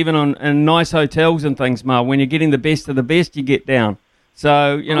where even in nice hotels and things, Mark, when you're getting the best of the best, you get down.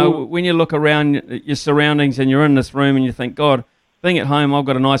 So you know when you look around your surroundings and you're in this room and you think, God, being at home, I've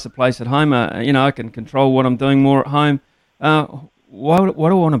got a nicer place at home. You know, I can control what I'm doing more at home. Why do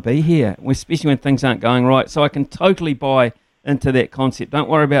I want to be here, especially when things aren't going right? So I can totally buy into that concept. Don't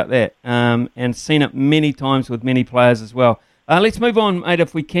worry about that. And seen it many times with many players as well. Let's move on, mate,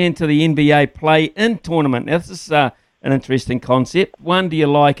 if we can, to the NBA play-in tournament. Now, this is an interesting concept. One, do you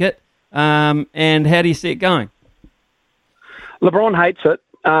like it? And how do you see it going? LeBron hates it.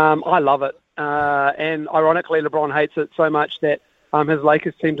 I love it. And ironically, LeBron hates it so much that his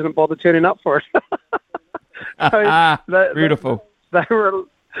Lakers team didn't bother turning up for it. Beautiful. They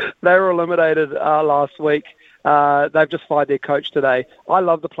were eliminated last week. They've just fired their coach today. I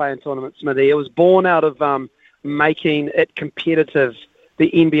love the play-in tournament, Smithy. It was born out of making it competitive,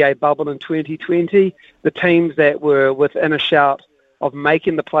 the NBA bubble in 2020. The teams that were within a shout of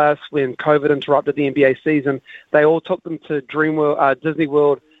making the playoffs when COVID interrupted the NBA season, they all took them to Disney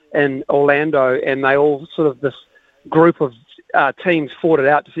World in Orlando, and they all sort of this group of teams fought it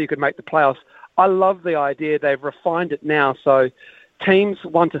out to see who could make the playoffs. I love the idea. They've refined it now, so teams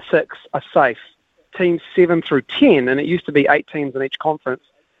 1 to 6 are safe. Teams 7 through 10, and it used to be 8 teams in each conference,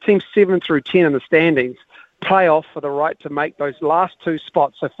 teams 7 through 10 in the standings play off for the right to make those last 2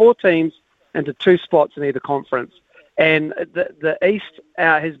 spots. So 4 teams into 2 spots in either conference. And the East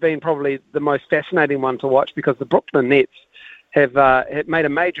has been probably the most fascinating one to watch because the Brooklyn Nets have made a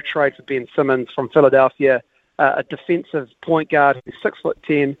major trade for Ben Simmons from Philadelphia, a defensive point guard who's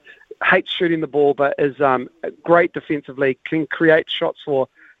 6'10", hates shooting the ball, but is great defensively, can create shots for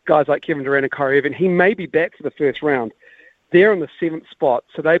guys like Kevin Durant and Kyrie Irving. He may be back for the first round. They're in the 7th spot,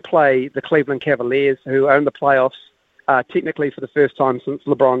 so they play the Cleveland Cavaliers, who are in the playoffs technically for the first time since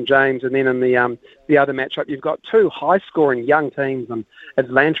LeBron James. And then in the other matchup, you've got 2 high-scoring young teams in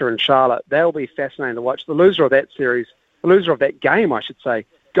Atlanta and Charlotte. They'll be fascinating to watch. The loser of that series, the loser of that game, I should say,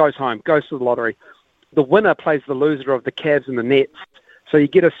 goes home, goes to the lottery. The winner plays the loser of the Cavs and the Nets, so you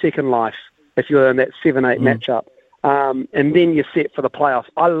get a second life if you're in that 7-8 matchup. And then you're set for the playoffs.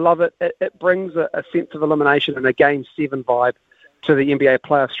 I love it. It brings a sense of elimination and a Game 7 vibe to the NBA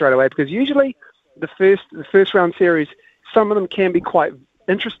playoffs straight away, because usually the first round series, some of them can be quite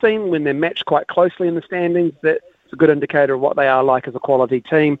interesting when they're matched quite closely in the standings. That's a good indicator of what they are like as a quality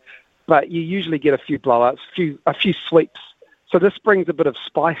team. But you usually get a few blowouts, a few sweeps. So this brings a bit of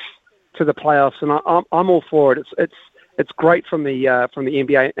spice to the playoffs, and I'm all for it. It's great from the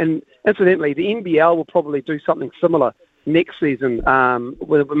NBA, and incidentally, the NBL will probably do something similar next season,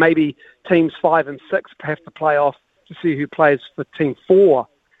 where maybe teams 5 and 6 have to play off to see who plays for team 4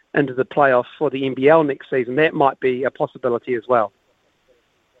 into the playoffs for the NBL next season. That might be a possibility as well.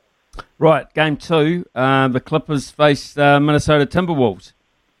 Right, Game 2, the Clippers face Minnesota Timberwolves.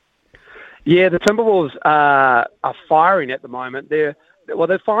 Yeah, the Timberwolves are firing at the moment. They're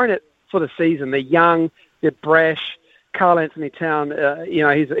firing it for the season. They're young, they're brash. Karl Anthony Towns,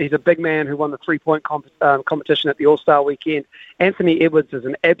 he's a big man who won the 3-point competition at the All-Star weekend. Anthony Edwards is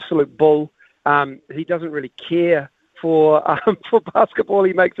an absolute bull. He doesn't really care for basketball,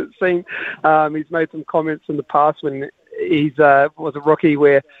 he makes it seem. He's made some comments in the past when he was a rookie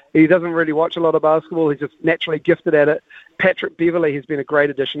where he doesn't really watch a lot of basketball. He's just naturally gifted at it. Patrick Beverley has been a great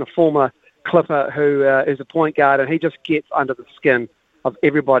addition, a former Clipper who is a point guard, and he just gets under the skin of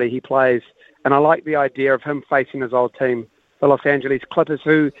everybody he plays. And I like the idea of him facing his old team, the Los Angeles Clippers,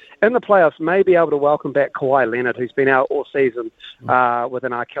 who in the playoffs may be able to welcome back Kawhi Leonard, who's been out all season with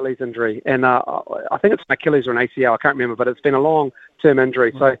an Achilles injury. And I think it's an Achilles or an ACL, I can't remember, but it's been a long-term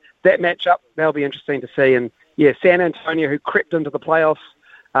injury. So that matchup, that'll be interesting to see. And, yeah, San Antonio, who crept into the playoffs,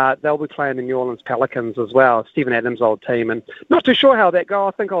 they'll be playing the New Orleans Pelicans as well, Steven Adams' old team. And not too sure how that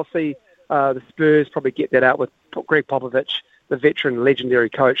goes. I think I'll see the Spurs probably get that out with Greg Popovich, the veteran, legendary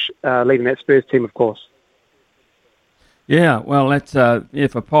coach leading that Spurs team, of course. Yeah, well, that's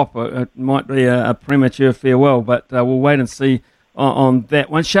for Pop, it might be a premature farewell, but we'll wait and see on that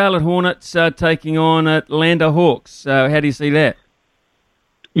one. Charlotte Hornets taking on Atlanta Hawks. How do you see that?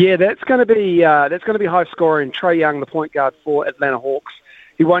 Yeah, that's going to be high scoring. Trae Young, the point guard for Atlanta Hawks,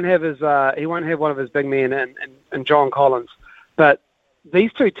 he won't have one of his big men in John Collins, but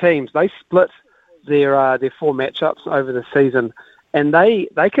these two teams, they split their 4 matchups over the season, and they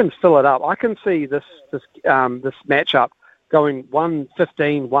can fill it up. I can see this matchup going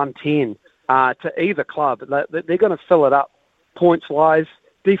 115, 110 to either club. They're going to fill it up points wise.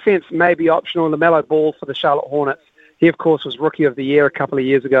 Defense may be optional. LaMelo Ball for the Charlotte Hornets. He of course was Rookie of the Year a couple of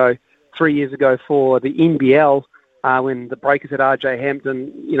years ago, 3 years ago for the NBL when the Breakers had RJ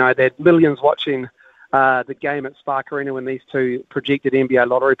Hampton. You know, they had millions watching the game at Spark Arena when these two projected NBA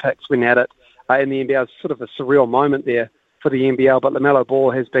lottery picks went at it. In the NBL, it's sort of a surreal moment there for the NBL, but LaMelo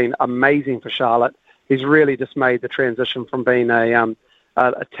Ball has been amazing for Charlotte. He's really just made the transition from being a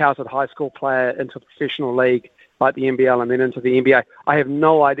touted high school player into a professional league like the NBL and then into the NBA. I have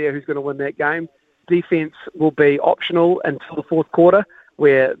no idea who's going to win that game. Defense will be optional until the fourth quarter,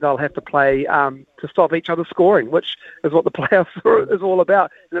 where they'll have to play to stop each other scoring, which is what the playoffs is all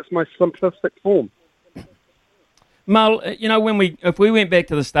about in its most simplistic form. Mull, you know, if we went back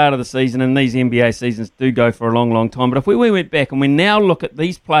to the start of the season, and these NBA seasons do go for a long, long time, but if we went back and we now look at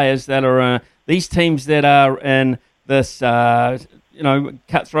these players that are, these teams that are in this,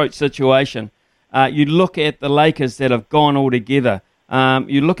 cutthroat situation, you look at the Lakers that have gone all together,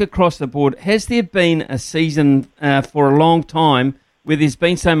 you look across the board, has there been a season for a long time where there's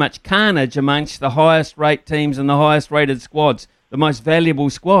been so much carnage amongst the highest rate teams and the highest rated squads, the most valuable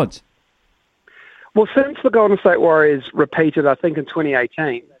squads? Well, since the Golden State Warriors repeated, I think, in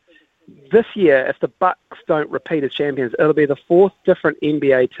 2018, this year, if the Bucks don't repeat as champions, it'll be the 4th different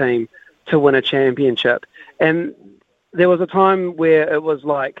NBA team to win a championship. And there was a time where it was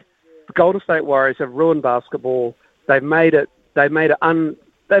like the Golden State Warriors have ruined basketball. They've made it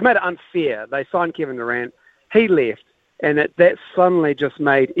unfair. They signed Kevin Durant. He left, and that suddenly just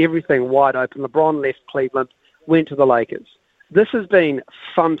made everything wide open. LeBron left Cleveland, went to the Lakers. This has been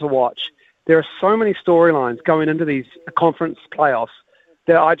fun to watch. There are so many storylines going into these conference playoffs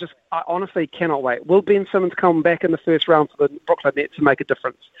that I honestly cannot wait. Will Ben Simmons come back in the first round for the Brooklyn Nets to make a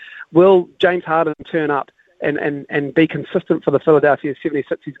difference? Will James Harden turn up and be consistent for the Philadelphia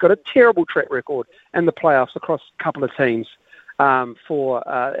 76ers? He's got a terrible track record in the playoffs across a couple of teams for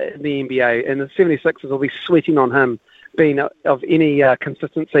the NBA, and the 76ers will be sweating on him being of any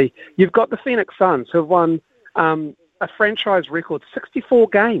consistency. You've got the Phoenix Suns, who have won a franchise record 64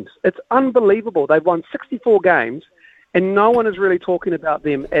 games. It's unbelievable. They've won 64 games, and no one is really talking about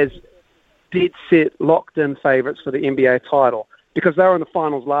them as dead set, locked-in favourites for the NBA title because they were in the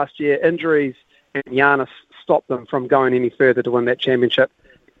finals last year. Injuries and Giannis stopped them from going any further to win that championship.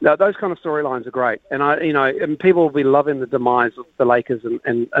 Now, those kind of storylines are great, and and people will be loving the demise of the Lakers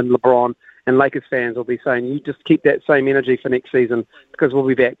and LeBron, and Lakers fans will be saying, "You just keep that same energy for next season because we'll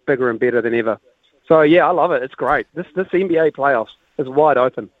be back bigger and better than ever." So yeah, I love it. It's great. This NBA playoffs is wide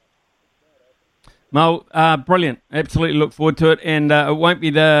open. Mo, brilliant. Absolutely look forward to it, and it won't be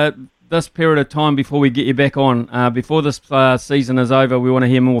this period of time before we get you back on. Before this season is over, we want to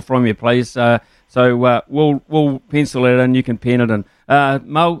hear more from you, please. So we'll pencil it in. You can pen it in.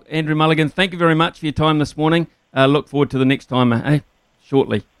 Mo, Andrew Mulligan, thank you very much for your time this morning. Look forward to the next time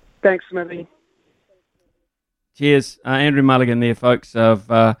shortly. Thanks, Smithy. Cheers. Andrew Mulligan there, folks,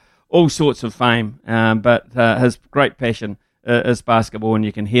 of all sorts of fame, but his great passion is basketball, and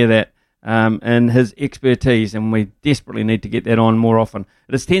you can hear that in his expertise, and we desperately need to get that on more often.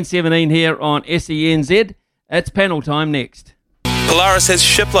 It is 10:17 here on SENZ. It's panel time next. Polaris has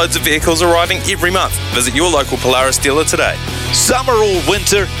shiploads of vehicles arriving every month. Visit your local Polaris dealer today. Summer or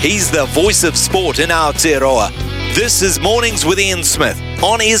winter, he's the voice of sport in Aotearoa. This is Mornings with Ian Smith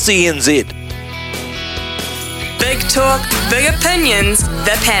on SENZ. Big talk, big opinions,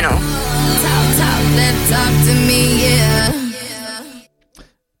 the panel. Talk to me, yeah.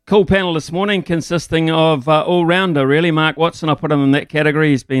 Cool panel this morning, consisting of all-rounder, really. Mark Watson, I put him in that category.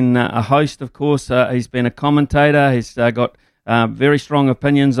 He's been a host, of course. He's been a commentator. He's got very strong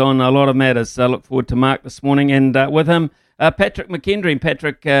opinions on a lot of matters. Look forward to Mark this morning. And with him, Patrick McKendry. And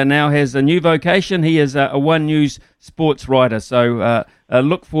Patrick now has a new vocation. He is a One News sports writer. So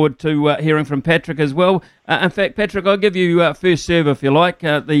look forward to hearing from Patrick as well. In fact, Patrick, I'll give you first serve if you like.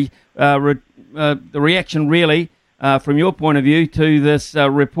 The reaction, really, from your point of view, to this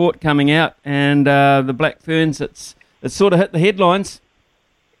report coming out and the Black Ferns. It's sort of hit the headlines.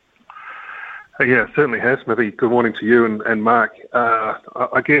 Yeah, it certainly has, Smithy. Good morning to you and Mark.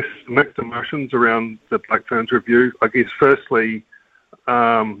 I guess mixed emotions around the Black Ferns review. I guess firstly,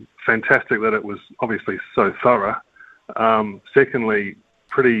 fantastic that it was obviously so thorough. Secondly,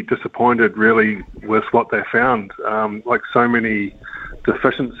 pretty disappointed really with what they found. Like so many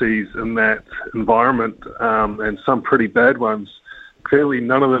deficiencies in that environment, and some pretty bad ones. Clearly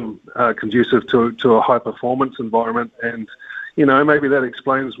none of them are conducive to a high performance environment, and maybe that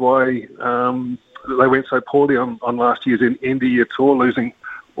explains why they went so poorly on last year's end of year tour, losing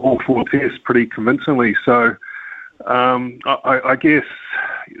all 4 tests pretty convincingly. So I guess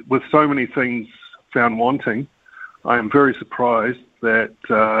with so many things found wanting, I am very surprised that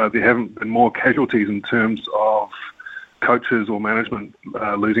there haven't been more casualties in terms of coaches or management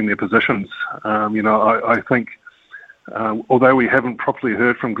losing their positions. I think although we haven't properly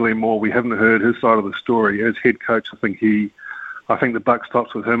heard from Glenn Moore, we haven't heard his side of the story. As head coach, I think the buck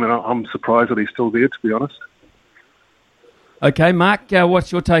stops with him, and I'm surprised that he's still there, to be honest. Okay, Mark,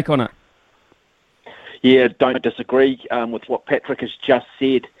 what's your take on it? Yeah, don't disagree with what Patrick has just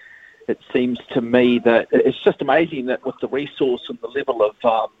said. It seems to me that it's just amazing that with the resource and the level of,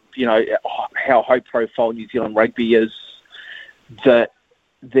 how high profile New Zealand rugby is, that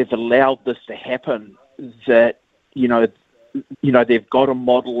they've allowed this to happen, that, they've got a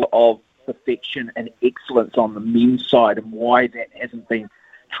model of perfection and excellence on the men's side, and why that hasn't been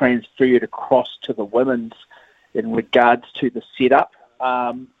transferred across to the women's in regards to the setup.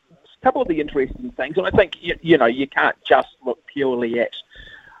 A couple of the interesting things, and I think, you can't just look purely at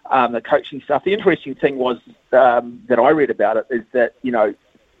the coaching stuff. The interesting thing was that I read about it is that,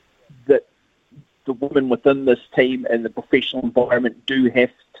 that the women within this team and the professional environment do have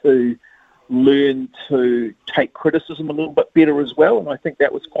to learn to take criticism a little bit better as well, and I think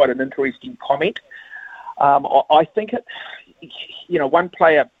that was quite an interesting comment. I think one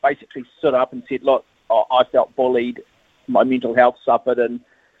player basically stood up and said, look, I felt bullied, my mental health suffered, and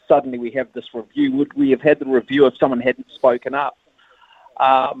suddenly we have this review. Would we have had the review if someone hadn't spoken up?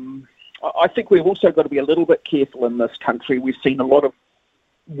 I think we've also got to be a little bit careful in this country. We've seen a lot of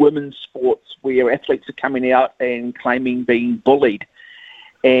women's sports where athletes are coming out and claiming being bullied,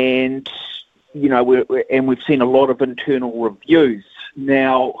 and we've seen a lot of internal reviews.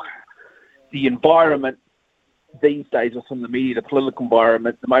 Now, the environment these days within the media, the political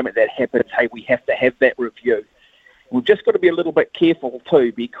environment, the moment that happens, hey, we have to have that review. We've just got to be a little bit careful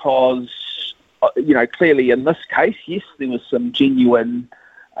too, because, clearly in this case, yes, there was some genuine,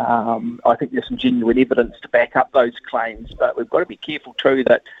 I think there's some genuine evidence to back up those claims, but we've got to be careful too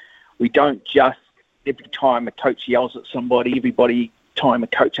that we don't just, every time a coach yells at somebody, time a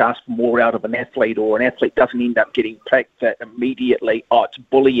coach asks for more out of an athlete, or an athlete doesn't end up getting picked, that immediately, it's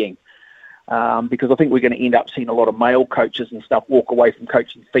bullying. Because I think we're going to end up seeing a lot of male coaches and stuff walk away from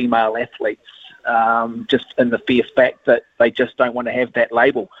coaching female athletes, just in the fear fact that they just don't want to have that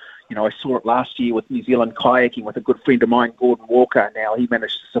label. I saw it last year with New Zealand kayaking with a good friend of mine, Gordon Walker. Now he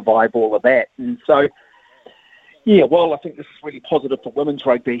managed to survive all of that. And so, while I think this is really positive for women's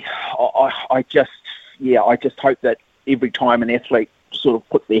rugby, I just hope that every time an athlete sort of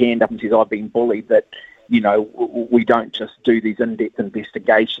puts their hand up and says, I've been bullied, that, we don't just do these in-depth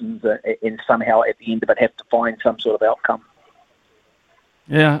investigations and somehow at the end of it have to find some sort of outcome.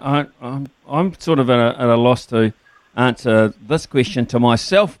 Yeah, I'm sort of at a loss to answer this question to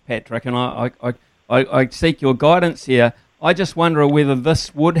myself, Patrick, and I seek your guidance here. I just wonder whether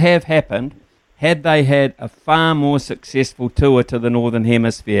this would have happened had they had a far more successful tour to the Northern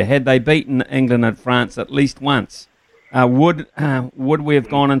Hemisphere, had they beaten England and France at least once. Would we have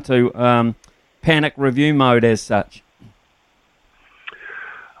gone into panic review mode as such?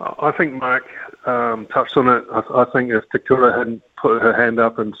 I think Mark touched on it. I think if Te Kura hadn't put her hand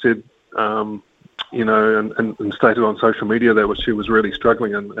up and said, and stated on social media that she was really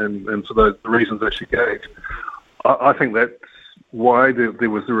struggling and for the reasons that she gave, I think that's why there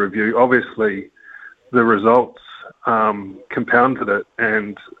was the review. Obviously, the results compounded it,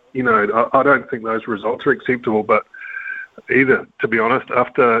 and I don't think those results are acceptable, but either, to be honest,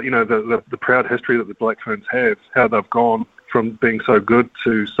 after the proud history that the Black Ferns have, how they've gone from being so good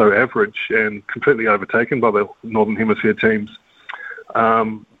to so average and completely overtaken by the Northern Hemisphere teams.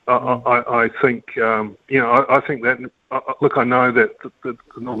 I think that. Look, I know that the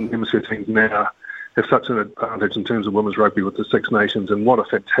Northern Hemisphere teams now have such an advantage in terms of women's rugby with the Six Nations, and what a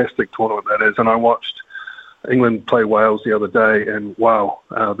fantastic tournament that is. And I watched England play Wales the other day, and wow,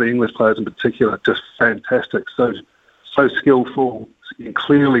 the English players in particular, just fantastic. So skillful and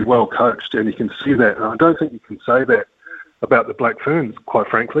clearly well coached, and you can see that. And I don't think you can say that about the Black Ferns, quite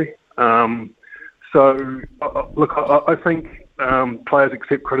frankly. Look, I think players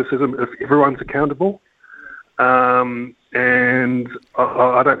accept criticism if everyone's accountable, and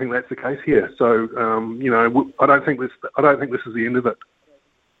I don't think that's the case here. So I don't think this is the end of it.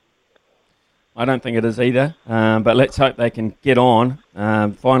 I don't think it is either. But let's hope they can get on,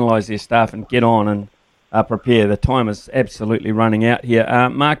 finalise their staff, and get on and prepare. The time is absolutely running out here.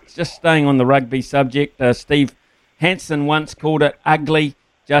 Mark, just staying on the rugby subject, Steve Hansen once called it ugly.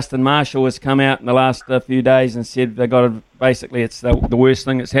 Justin Marshall has come out in the last few days and said they got to, basically it's the worst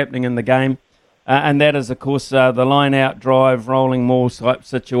thing that's happening in the game. And that is, of course, the line-out drive, rolling maul type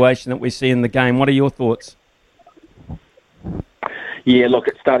situation that we see in the game. What are your thoughts? Yeah, look,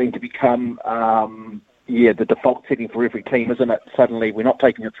 it's starting to become the default setting for every team, isn't it? Suddenly we're not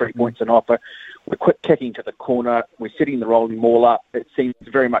taking the 3 points and offer. We're quick kicking to the corner. We're setting the rolling maul up. It seems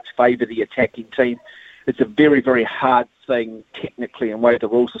to very much favour the attacking team. It's a very, very hard thing technically and way the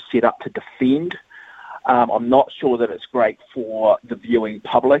rules are set up to defend. I'm not sure that it's great for the viewing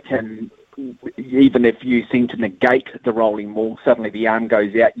public, and even if you seem to negate the rolling maul, suddenly the arm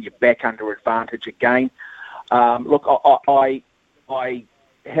goes out and you're back under advantage again. Look, I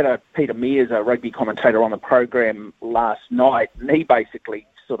had Peter Mears, a rugby commentator, on the program last night, and he basically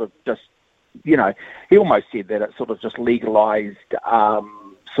sort of just, he almost said that it sort of just legalised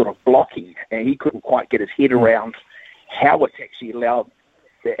sort of blocking, and he couldn't quite get his head around how it's actually allowed,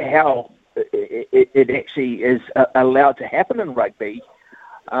 how it actually is allowed to happen in rugby.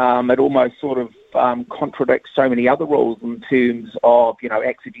 It almost sort of contradicts so many other rules in terms of,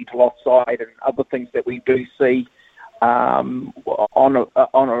 accidental offside and other things that we do see on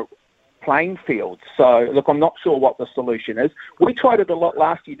a playing field. So, look, I'm not sure what the solution is. We tried it a lot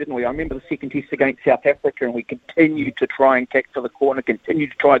last year, didn't we? I remember the second test against South Africa, and we continued to try and kick to the corner,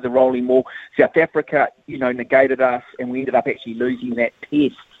 continued to try the rolling maul. South Africa, negated us, and we ended up actually losing that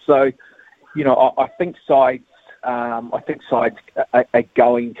test. So, I think sides are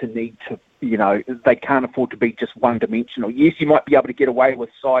going to need to, they can't afford to be just one-dimensional. Yes, you might be able to get away with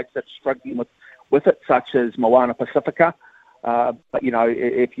sides that are struggling with it, such as Moana Pacifica. But,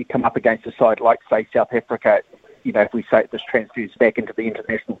 if you come up against a side like, say, South Africa, if we say this transfers back into the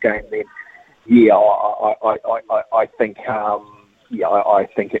international game, then, I think,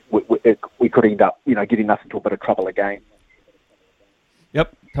 we could end up, getting us into a bit of trouble again.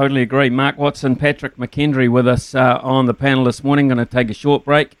 Yep, totally agree. Mark Watson, Patrick McKendry with us on the panel this morning. Going to take a short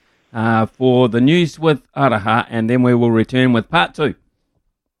break for the news with Araha, and then we will return with part 2.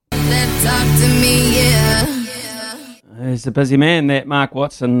 Talk to me, yeah. He's a busy man, that Mark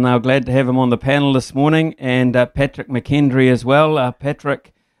Watson. Glad to have him on the panel this morning, and Patrick McKendry as well.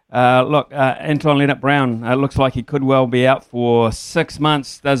 Patrick, Anton Leonard-Brown looks like he could well be out for 6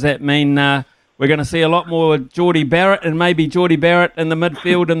 months. Does that mean we're going to see a lot more Geordie Barrett, and maybe Geordie Barrett in the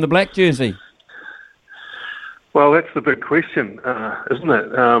midfield in the black jersey? Well, that's the big question, isn't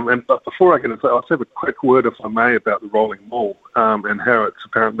it? But before I get into that, I'll have a quick word, if I may, about the rolling maul and how it's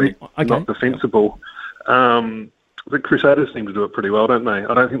apparently not defensible. The Crusaders seem to do it pretty well, don't they?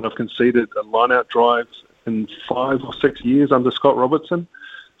 I don't think they've conceded a line-out drive in 5 or 6 years under Scott Robertson.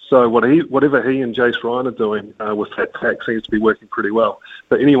 So whatever he and Jace Ryan are doing with that pack seems to be working pretty well.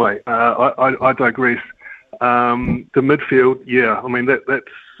 But anyway, I digress. The midfield, I mean, that's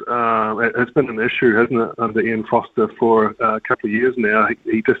it's been an issue, hasn't it, under Ian Foster for a couple of years now.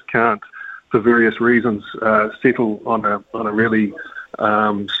 He just can't, for various reasons, settle on a really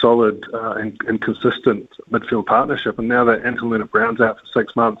solid and consistent midfield partnership. And now that Anton Leonard-Brown's out for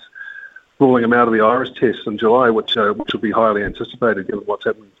 6 months, ruling him out of the Irish Test in July, which will be highly anticipated given what's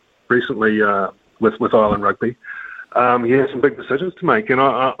happened recently with Ireland rugby. He has some big decisions to make, and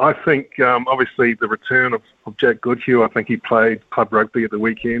I think obviously the return of Jack Goodhue, I think he played club rugby at the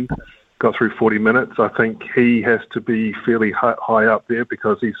weekend, got through 40 minutes. I think he has to be fairly high up there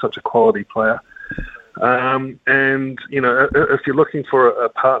because he's such a quality player. And, you know, if you're looking for a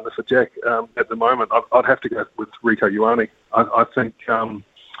partner for Jack at the moment, I'd have to go with Rieko Ioane. I think,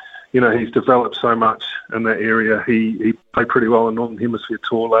 you know, he's developed so much in that area. He played pretty well in Northern Hemisphere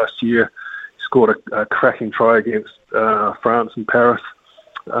Tour last year. He scored a cracking try against France in Paris.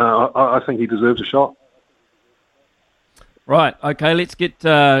 I think he deserves a shot. Right, okay, let's get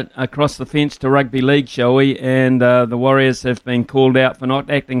across the fence to rugby league, shall we? And the Warriors have been called out for not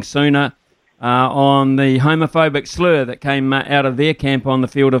acting sooner on the homophobic slur that came out of their camp on the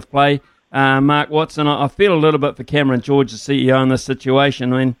field of play. Mark Watson, I feel a little bit for Cameron George, the CEO, in this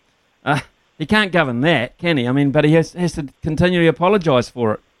situation. I mean, he can't govern that, can he? I mean, but he has to continually apologise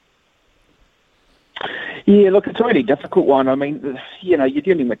for it. Yeah, look, it's a really difficult one. I mean, you know, you're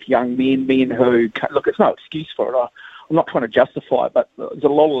dealing with young men who, look, it's no excuse for it. I'm not trying to justify it, but there's a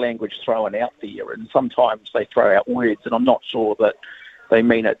lot of language thrown out there, and sometimes they throw out words, and I'm not sure that they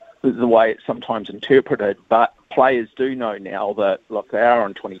mean it the way it's sometimes interpreted. But players do know now that, look, they are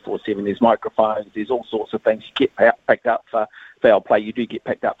on 24/7. There's microphones, there's all sorts of things. You get picked up for foul play, you do get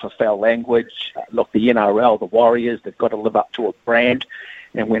picked up for foul language. Look, the NRL, the Warriors, they've got to live up to a brand,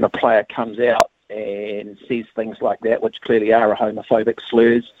 and when a player comes out and says things like that, which clearly are homophobic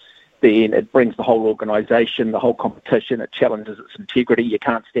slurs, then it brings the whole organisation, the whole competition, it challenges its integrity. You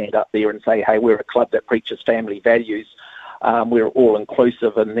can't stand up there and say, hey, we're a club that preaches family values, we're all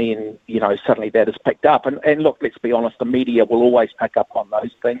inclusive, and then, you know, suddenly that is picked up. And look, let's be honest, the media will always pick up on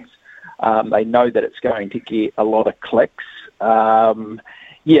those things. They know that it's going to get a lot of clicks.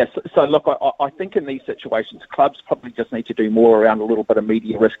 Yes, so look, I think in these situations, clubs probably just need to do more around a little bit of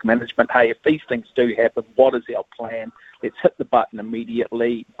media risk management. Hey, if these things do happen, what is our plan? Let's hit the button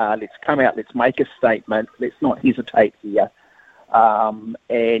immediately. Let's come out. Let's make a statement. Let's not hesitate here.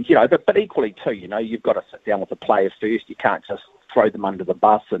 And, you know, but equally too, you know, you've got to sit down with the players first. You can't just throw them under the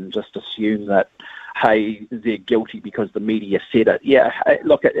bus and just assume that, hey, they're guilty because the media said it. Yeah,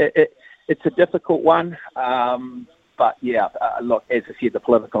 look, it's a difficult one. But, yeah, look, as I said, the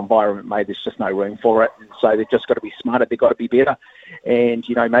political environment, mate, there's just no room for it. And so they've just got to be smarter. They've got to be better. And,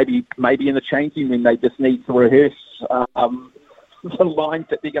 you know, maybe in the changing room, they just need to rehearse the lines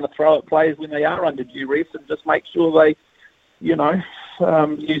that they're going to throw at players when they are under duress, and just make sure they, you know,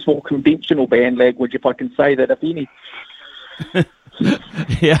 use more conventional band language, if I can say that, if any.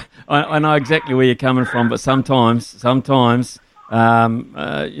 Yeah, I know exactly where you're coming from, but sometimes, you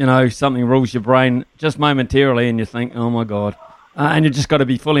know, something rules your brain just momentarily, and you think, oh my God. And you've just got to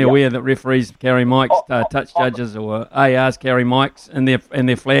be fully aware that referees carry mics, touch judges or ARs carry mics and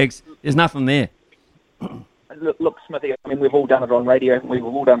their flags. There's nothing there. Look, Smithy, I mean, we've all done it on radio. We've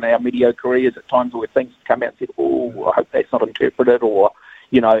all done our media careers at times where things come out and said, oh, I hope that's not interpreted, or,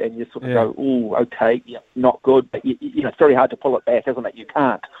 you know, and you sort of go, oh, okay, yeah, not good. But, you know, it's very hard to pull it back, isn't it? You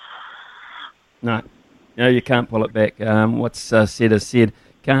can't. No, you can't pull it back. What's said is said.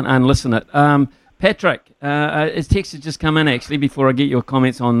 Can't unlisten it. Patrick, his text has just come in, actually, before I get your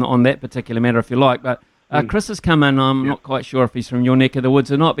comments on that particular matter, if you like. But Chris has come in. I'm not quite sure if he's from your neck of the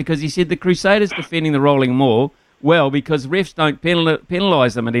woods or not, because he said the Crusaders defending the rolling maul well because refs don't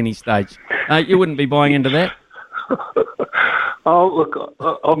penalise them at any stage. You wouldn't be buying into that? Oh, look,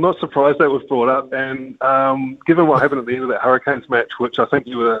 I'm not surprised that was brought up. And given what happened at the end of that Hurricanes match, which I think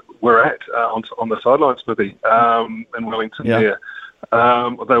you were at on the sideline, Smithy, in Wellington there,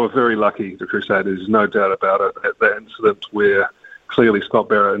 they were very lucky, the Crusaders, no doubt about it, at that incident where clearly Scott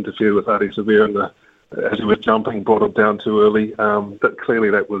Barrett interfered with Ardie Savea as he was jumping, brought him down too early. But clearly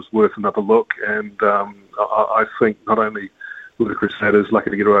that was worth another look. And I think not only were the Crusaders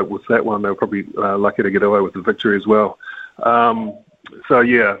lucky to get away with that one, they were probably lucky to get away with the victory as well. But I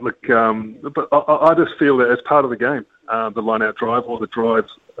just feel that as part of the game, the line-out drive or the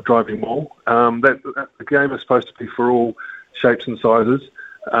driving maul, that the game is supposed to be for all shapes and sizes,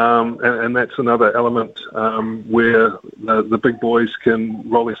 and that's another element where the big boys can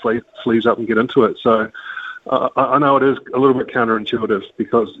roll their sleeves up and get into it. So I know it is a little bit counterintuitive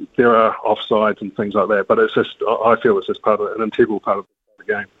because there are offsides and things like that, but it's just I feel it's just an integral part of the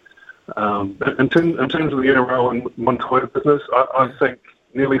game. In terms of the NRL and Montoya business, I think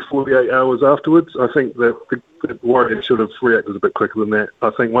nearly 48 hours afterwards, I think that the Warriors should have reacted a bit quicker than that. I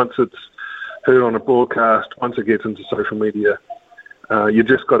think once it's heard on a broadcast, once it gets into social media, you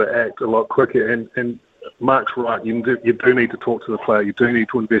just got to act a lot quicker. And Mark's right, you do need to talk to the player, you do need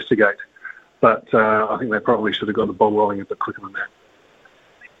to investigate. But I think they probably should have got the ball rolling a bit quicker than that.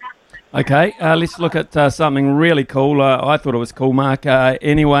 Okay, let's look at something really cool. I thought it was cool, Mark,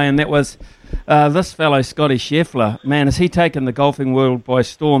 anyway, and that was this fellow, Scotty Scheffler. Man, has he taken the golfing world by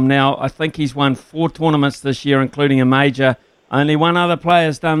storm now? I think he's won 4 tournaments this year, including a major. Only one other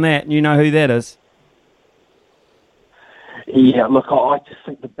player's done that, and you know who that is. Yeah, look, I just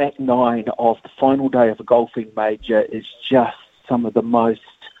think the back nine of the final day of a golfing major is just some of the most...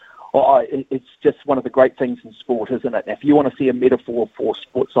 it's just one of the great things in sport, isn't it? Now, if you want to see a metaphor for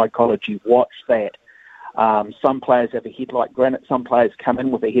sports psychology, watch that. Some players have a head like granite. Some players come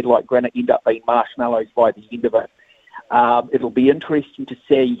in with a head like granite, end up being marshmallows by the end of it. It'll be interesting to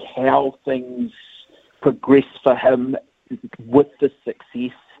see how things progress for him with the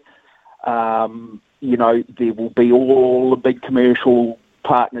success. There will be all the big commercial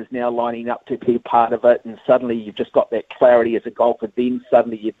partners now lining up to be part of it, and suddenly you've just got that clarity as a golfer. Then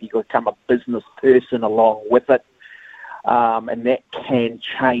suddenly you become a business person along with it, and that can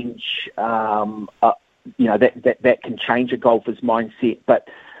change. That can change a golfer's mindset. But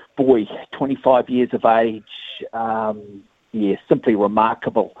boy, 25 years of age, simply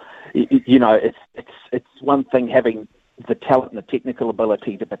remarkable. It's one thing having the talent and the technical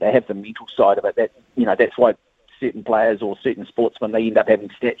ability, but they have the mental side of it. That's why certain players or certain sportsmen, they end up having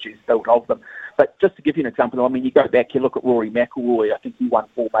statues built of them. But just to give you an example, I mean, you go back, you look at Rory McIlroy, I think he won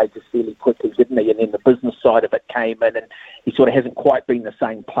 4 majors fairly quickly, didn't he? And then the business side of it came in, and he sort of hasn't quite been the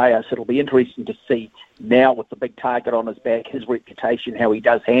same player. So it'll be interesting to see now with the big target on his back, his reputation, how he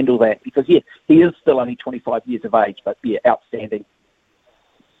does handle that. Because, he is still only 25 years of age, but, outstanding.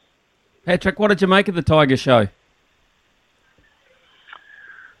 Patrick, what did you make of the Tiger show?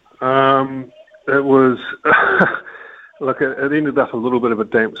 It was, look, it ended up a little bit of a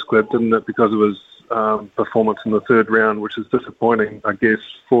damp squib, didn't it, because of his performance in the third round, which is disappointing, I guess,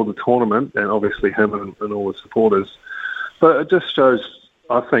 for the tournament and obviously him and all the supporters. But it just shows,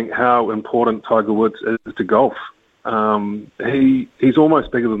 I think, how important Tiger Woods is to golf. He's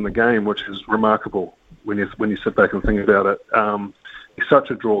almost bigger than the game, which is remarkable when you sit back and think about it. He's such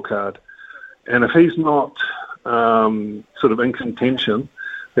a draw card. And if he's not sort of in contention,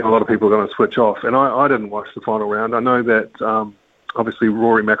 then a lot of people are going to switch off. And I didn't watch the final round. I know that obviously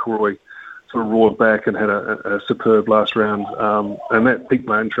Rory McIlroy sort of roared back and had a superb last round, and that piqued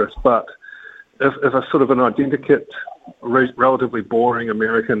my interest. But if a sort of an identikit, relatively boring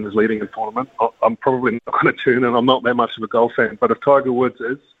American is leading a tournament, I'm probably not going to tune in. I'm not that much of a golf fan. But if Tiger Woods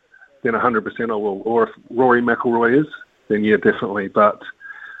is, then 100% I will. Or if Rory McIlroy is, then yeah, definitely. But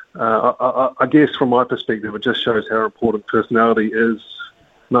I guess from my perspective, it just shows how important personality is,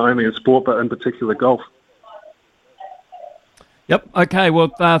 not only in sport, but in particular golf. Yep. Okay. Well,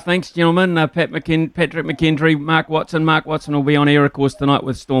 thanks, gentlemen. Patrick McKendry, Mark Watson. Mark Watson will be on air, of course, tonight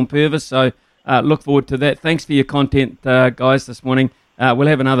with Storm Purvis. So look forward to that. Thanks for your content, guys, this morning. We'll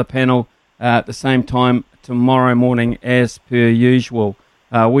have another panel at the same time tomorrow morning as per usual.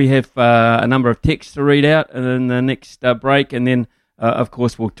 We have a number of texts to read out in the next break, and then, of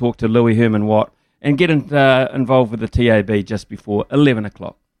course, we'll talk to Louis Herman Watt and get involved with the TAB just before 11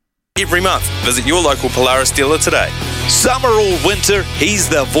 o'clock. Every month, visit your local Polaris dealer today. Summer or winter, he's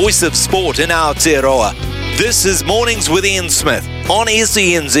the voice of sport in Aotearoa. This is Mornings with Ian Smith on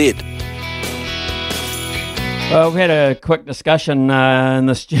SENZ. Well, we had a quick discussion in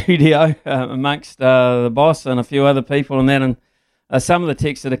the studio amongst the boss and a few other people and that, and some of the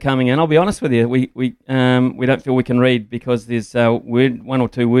texts that are coming in, I'll be honest with you, we don't feel we can read because there's one or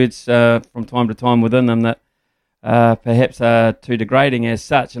two words from time to time within them that perhaps are too degrading as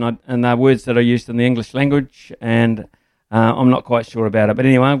such, and they're words that are used in the English language, and I'm not quite sure about it. But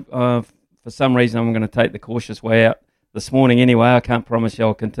anyway, for some reason, I'm going to take the cautious way out this morning anyway. I can't promise you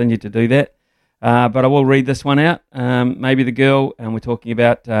I'll continue to do that. But I will read this one out. Maybe the girl, and we're talking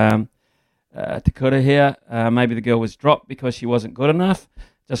about Te Kura here, maybe the girl was dropped because she wasn't good enough,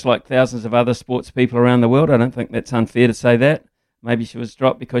 just like thousands of other sports people around the world. I don't think that's unfair to say that. Maybe she was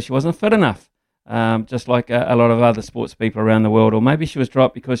dropped because she wasn't fit enough, just like a lot of other sports people around the world. Or maybe she was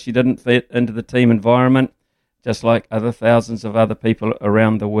dropped because she didn't fit into the team environment, just like other thousands of other people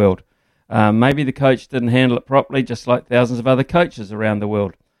around the world. Maybe the coach didn't handle it properly, just like thousands of other coaches around the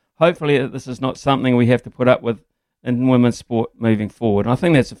world. Hopefully this is not something we have to put up with in women's sport moving forward. And I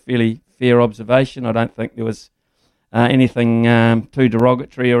think that's a fairly fair observation. I don't think there was anything too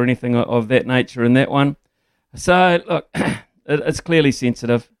derogatory or anything of that nature in that one. So, look, it's clearly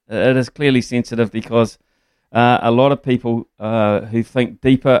sensitive. It is clearly sensitive because a lot of people who think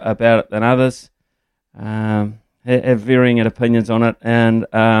deeper about it than others have varying opinions on it. And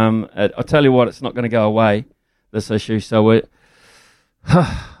I'll tell you what, it's not going to go away, this issue. So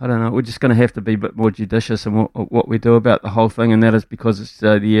I don't know, we're just going to have to be a bit more judicious in what we do about the whole thing, and that is because it's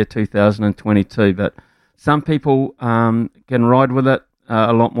the year 2022. But some people can ride with it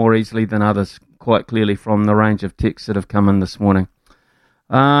a lot more easily than others, quite clearly from the range of texts that have come in this morning.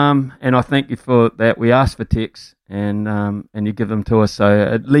 And I thank you for that. We ask for texts, and you give them to us, so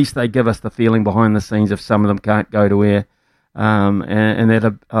at least they give us the feeling behind the scenes if some of them can't go to air. And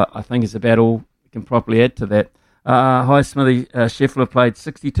that, I think, is about all we can properly add to that. Hi, Smithy. Scheffler played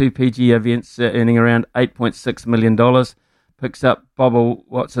 62 PGA events, earning around $8.6 million. Picks up Bobble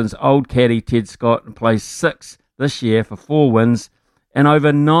Watson's old caddy, Ted Scott, and plays 6 this year for 4 wins and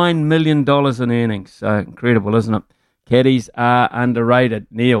over $9 million in earnings. So incredible, isn't it? Caddies are underrated.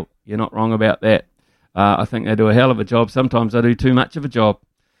 Neil, you're not wrong about that. I think they do a hell of a job. Sometimes they do too much of a job.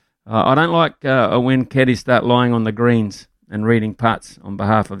 I don't like when caddies start lying on the greens and reading putts on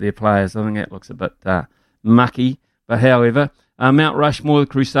behalf of their players. I think that looks a bit mucky, but however, Mount Rushmore, the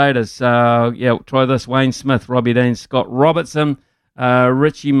Crusaders, try this: Wayne Smith, Robbie Dean, Scott Robertson,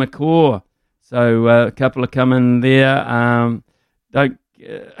 Richie McCaw. So a couple are coming there.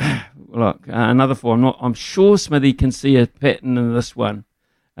 Another 4. I'm sure Smithy can see a pattern in this one.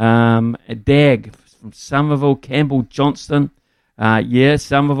 A Dag from Somerville, Campbell Johnston,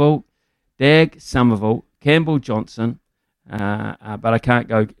 Somerville, Dag, Somerville, Campbell Johnson, but I can't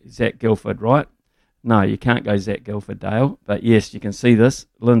go Zach Guilford, right? No, you can't go Zach Guilford, Dale. But yes, you can see this.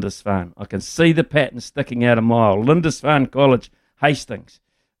 Lindisfarne. I can see the pattern sticking out a mile. Lindisfarne College, Hastings.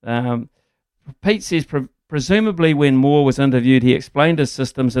 Pete says, presumably when Moore was interviewed, he explained his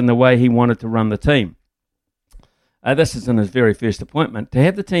systems and the way he wanted to run the team. This is in his very first appointment. To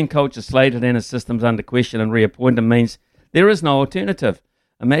have the team culture slated and his systems under question and reappoint him means there is no alternative.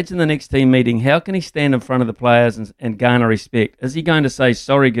 Imagine the next team meeting. How can he stand in front of the players and garner respect? Is he going to say,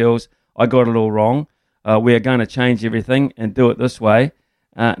 sorry, girls, I got it all wrong. We are going to change everything and do it this way.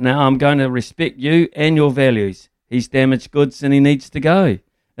 Now I'm going to respect you and your values. He's damaged goods and he needs to go.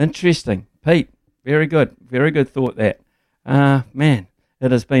 Interesting. Pete, very good. Very good thought that. Man,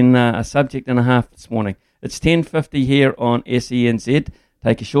 it has been a subject and a half this morning. It's 10:50 here on SENZ.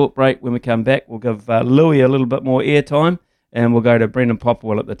 Take a short break. When we come back, we'll give Louis a little bit more airtime and we'll go to Brendan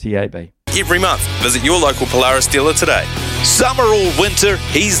Popwell at the TAB. Every month, visit your local Polaris dealer today. Summer or winter,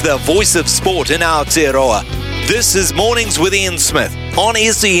 he's the voice of sport in Aotearoa. This is Mornings with Ian Smith on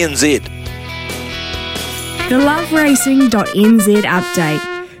SENZ. The loveracing.nz update.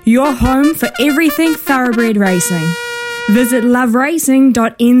 Your home for everything thoroughbred racing. Visit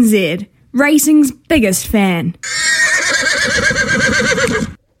loveracing.nz. Racing's biggest fan.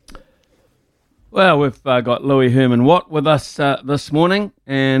 Well, we've got Louis Herman Watt with us this morning,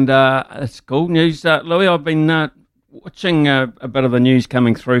 and it's cool news. Louis, I've been watching a bit of the news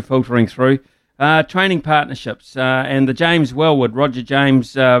coming through, filtering through. Training partnerships and the James Wellwood, Roger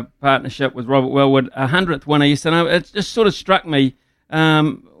James partnership with Robert Wellwood, 100th winner yesterday. It just sort of struck me.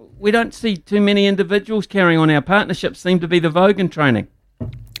 We don't see too many individuals carrying on our partnerships. Seem to be the vogue in training.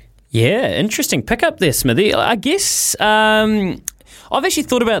 Yeah, interesting pickup there, Smithy. I guess I've actually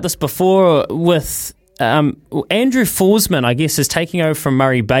thought about this before with Andrew Forsman, I guess, is taking over from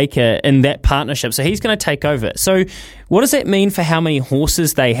Murray Baker in that partnership. So he's going to take over. So what does that mean for how many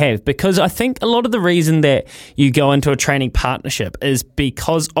horses they have? Because I think a lot of the reason that you go into a training partnership is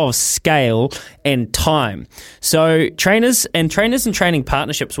because of scale and time. So trainers and training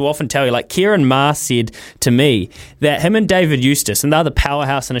partnerships will often tell you, like Kieran Maher said to me, that him and David Eustace, and they're the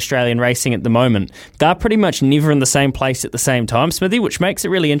powerhouse in Australian racing at the moment, they're pretty much never in the same place at the same time, Smithy, which makes it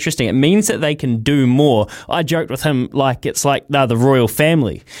really interesting. It means that they can do more. I joked with him like it's like they're the royal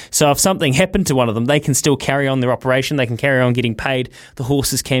family. So if something happened to one of them, they can still carry on their operation. They can carry on getting paid. The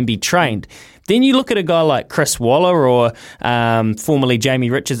horses can be trained. Then you look at a guy like Chris Waller or formerly Jamie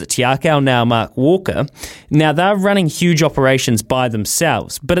Richards at Te Akau, now Mark Walker. Now, they're running huge operations by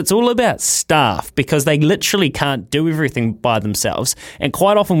themselves, but it's all about staff because they literally can't do everything by themselves. And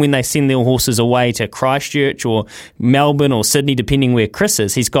quite often when they send their horses away to Christchurch or Melbourne or Sydney, depending where Chris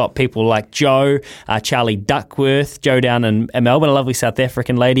is, he's got people like Joe, Charlie Duckworth, Joe down in Melbourne, a lovely South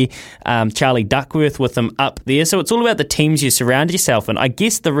African lady, Charlie Duckworth with them up there. So it's all about the teams you surround yourself in. I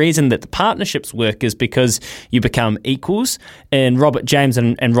guess the reason that the partnerships work is because you become equals. And Robert James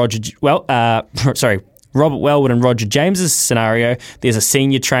and Robert Wellwood and Roger James's scenario, there's a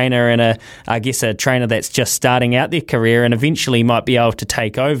senior trainer and a trainer that's just starting out their career and eventually might be able to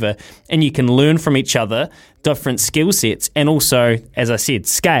take over. And you can learn from each other, different skill sets, and also, as I said,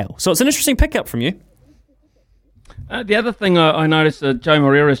 scale. So it's an interesting pickup from you. The other thing I noticed, Joe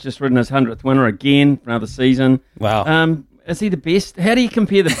Moreira's just ridden his 100th winner again for another season. Wow. Is he the best? How do you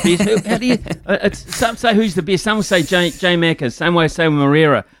compare the best? How do you? Some say who's the best. Some will say J Mackers. Some way say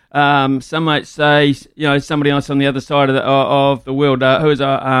Moreira. Some might say somebody else on the other side of the world.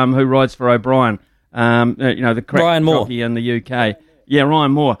 Who rides for O'Brien? The crack Ryan Moore jockey in the UK. Yeah,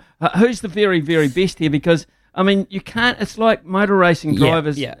 Ryan Moore. Who's the very, very best here? Because I mean, you can't. It's like motor racing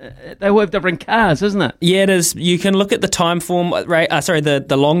drivers. Yeah. They all have different cars, isn't it? Yeah, it is. You can look at the time form.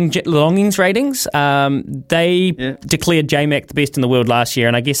 The longings ratings. They declared J-Mac the best in the world last year,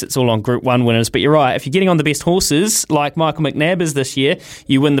 and I guess it's all on Group 1 winners. But you're right. If you're getting on the best horses, like Michael McNabb is this year,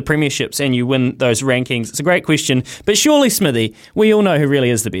 you win the premierships and you win those rankings. It's a great question. But surely, Smithy, we all know who really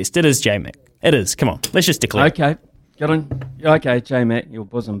is the best. It is J-Mac. It is. Come on. Let's just declare. Okay. Got on. Okay, J-Mac, your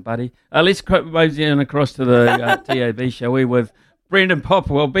bosom buddy. Let's move down across to the TAB, shall we, with Brendan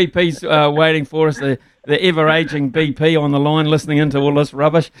Popwell. BP's waiting for us, the ever-aging BP on the line, listening into all this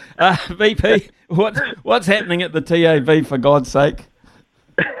rubbish. BP, what's happening at the TAB, for God's sake?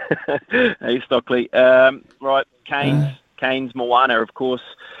 Hey, Stockley. Right, Canes Moana, of course,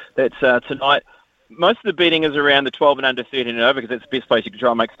 that's tonight. Most of the betting is around the 12 and under, 13 and over, because that's the best place you can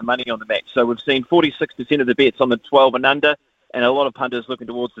try and make some money on the match. So we've seen 46% of the bets on the 12 and under, and a lot of punters looking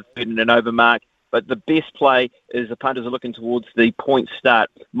towards the 13 and over mark. But the best play is the punters are looking towards the point start,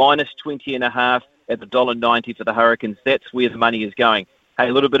 minus 20.5 at the $1.90 for the Hurricanes. That's where the money is going. Hey,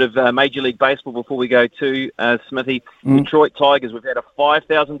 a little bit of Major League Baseball before we go to Smithy. Detroit Tigers, we've had a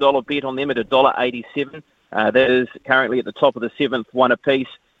 $5,000 bet on them at $1.87. That is currently at the top of the seventh, one apiece.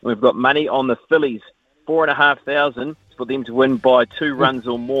 We've got money on the Phillies, $4,500 for them to win by 2 runs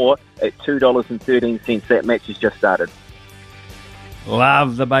or more at $2.13. That match has just started.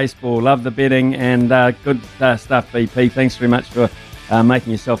 Love the baseball, love the betting, and good stuff, BP. Thanks very much for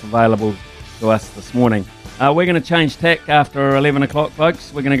making yourself available to us this morning. We're going to change tack after 11 o'clock,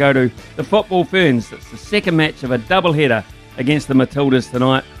 folks. We're going to go to the Football Ferns. It's the second match of a doubleheader against the Matildas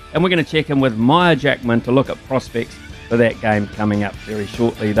tonight, and we're going to check in with Maya Jackman to look at prospects for that game coming up very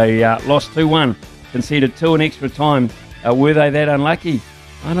shortly. They lost 2-1, conceded 2 in extra time. Were they that unlucky?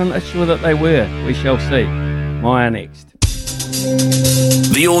 I'm not sure that they were. We shall see. Maya next.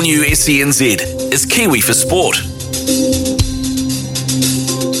 The all-new SENZ is Kiwi for sport.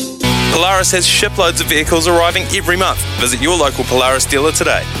 Polaris has shiploads of vehicles arriving every month. Visit your local Polaris dealer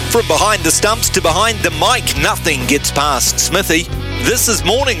today. From behind the stumps to behind the mic, nothing gets past Smithy. This is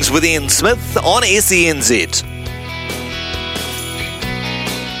Mornings with Ian Smith on SENZ.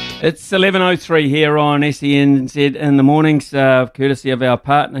 It's 11:03 here on SENZ in the mornings, courtesy of our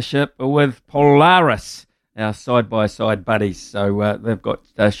partnership with Polaris, our side-by-side buddies. So they've got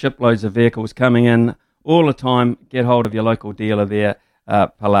shiploads of vehicles coming in all the time. Get hold of your local dealer there,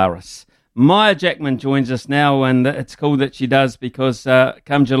 Polaris. Maya Jackman joins us now, and it's cool that she does because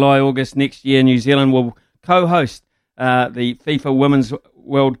come July, August next year, New Zealand will co-host the FIFA Women's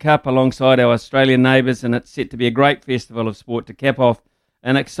World Cup alongside our Australian neighbours, and it's set to be a great festival of sport to cap off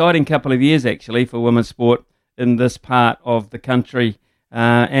an exciting couple of years, actually, for women's sport in this part of the country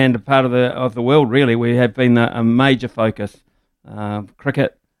and a part of the world, really. We have been a major focus.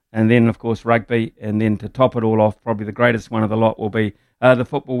 Cricket and then, of course, rugby, and then to top it all off, probably the greatest one of the lot will be the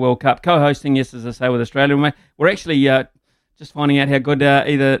Football World Cup. Co-hosting, yes, as I say, with Australia. We're actually just finding out how good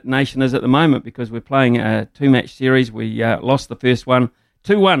either nation is at the moment, because we're playing a 2-match series. We lost the first one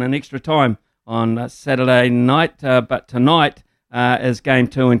 2-1 in extra time on Saturday night, but tonight is Game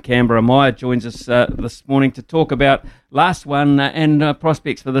 2 in Canberra. Maya joins us this morning to talk about last one and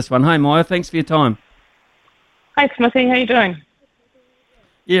prospects for this one. Hey, Maya, thanks for your time. Hi, Smithy. How you doing?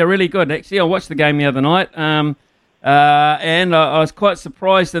 Yeah, really good. Actually, I watched the game the other night, and I was quite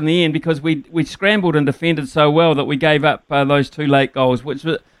surprised in the end, because we scrambled and defended so well that we gave up those 2 late goals, which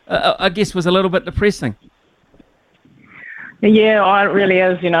I guess was a little bit depressing. Yeah, it really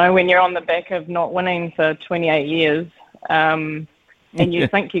is. When you're on the back of not winning for 28 years, and you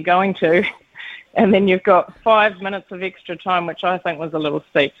think you're going to, and then you've got 5 minutes of extra time, which I think was a little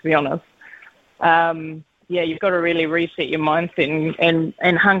steep, to be honest. You've got to really reset your mindset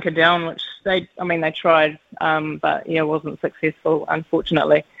and hunker down, which they tried, but it wasn't successful,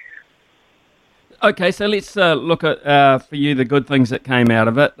 unfortunately. Okay, so let's look at, for you, the good things that came out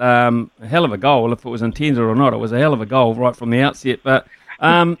of it. A hell of a goal, if it was intended or not. It was a hell of a goal right from the outset. But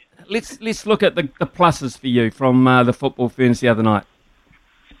let's look at the pluses for you from the Football Ferns the other night.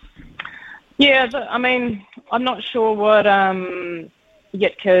 Yeah, I'm not sure what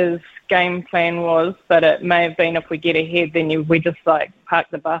Yitka's game plan was, but it may have been, if we get ahead, then we just park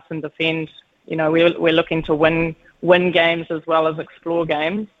the bus and defend. We're looking to win games as well as explore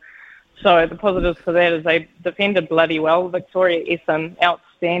games. So the positives for that is they defended bloody well. Victoria Essen,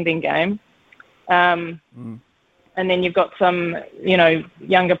 outstanding game. And then you've got some,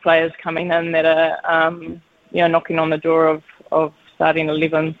 younger players coming in that are, knocking on the door of starting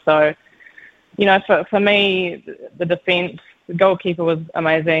 11. So, for me, the defence, the goalkeeper was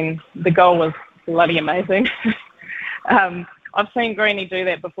amazing. The goal was bloody amazing. I've seen Greenie do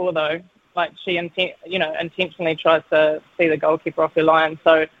that before, though. She, intentionally tries to see the goalkeeper off her line.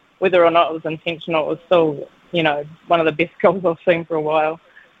 So whether or not it was intentional, it was still, one of the best goals I've seen for a while.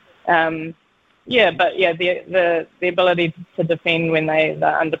 The ability to defend when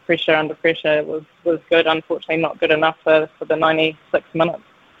they're under pressure was good. Unfortunately, not good enough for the 96 minutes.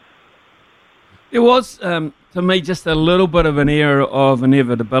 There was, to me, just a little bit of an air of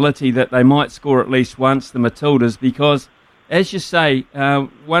inevitability that they might score at least once, the Matildas, because, as you say,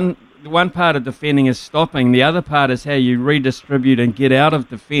 one part of defending is stopping. The other part is how you redistribute and get out of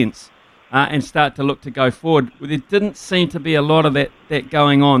defence and start to look to go forward. There didn't seem to be a lot of that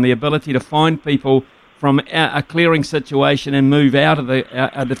going on, the ability to find people from a clearing situation and move out of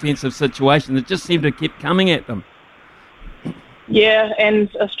a defensive situation. It just seemed to keep coming at them. Yeah,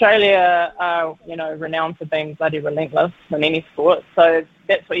 and Australia are, renowned for being bloody relentless in any sport. So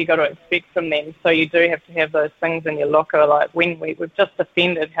that's what you got to expect from them. So you do have to have those things in your locker, like when we've just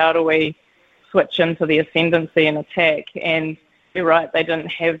defended, how do we switch into the ascendancy and attack? And you're right, they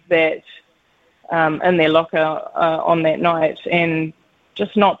didn't have that in their locker on that night. And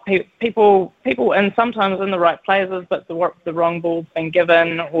just not people, and sometimes in the right places, but the wrong ball's been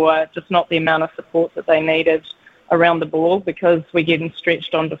given, or just not the amount of support that they needed around the ball, because we're getting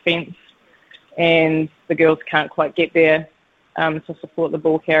stretched on defence and the girls can't quite get there to support the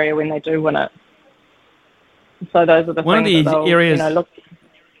ball carrier when they do win it. So those are the one things of the areas. One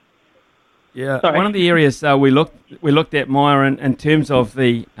of the areas we looked at, Maya, in terms of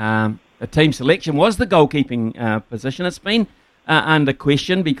the team selection was the goalkeeping position. It's been under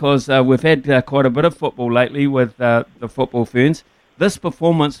question because we've had quite a bit of football lately with the Football Ferns. This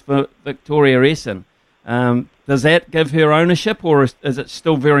performance for Victoria Essen, does that give her ownership, or is it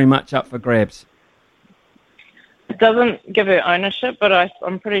still very much up for grabs? It doesn't give her ownership, but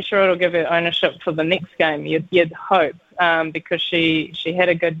I'm pretty sure it'll give her ownership for the next game. You'd hope, because she had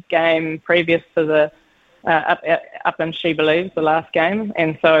a good game previous to the up in She Believes, the last game,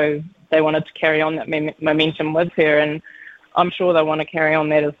 and so they wanted to carry on that momentum with her, and I'm sure they want to carry on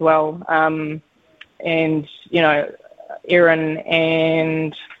that as well. And Erin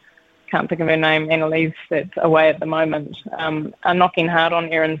and can't think of her name, Annalise, that's away at the moment, are knocking hard on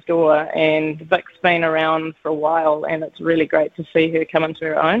Erin's door, and Vic's been around for a while, and it's really great to see her come into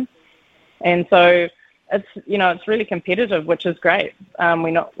her own. And so it's really competitive, which is great.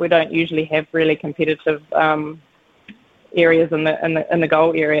 We don't usually have really competitive areas in the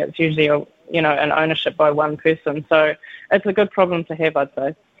goal area. It's usually an ownership by one person. So it's a good problem to have, I'd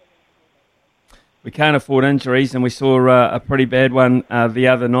say. We can't afford injuries, and we saw a pretty bad one the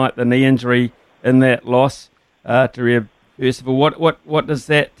other night, the knee injury in that loss to Ria Percival. What does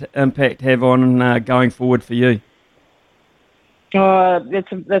that impact have on going forward for you? Oh,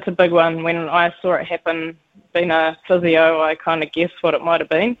 that's a big one. When I saw it happen, being a physio, I kind of guessed what it might have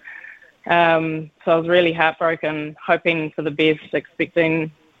been. So I was really heartbroken, hoping for the best,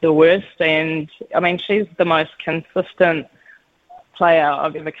 expecting the worst. And I mean, she's the most consistent player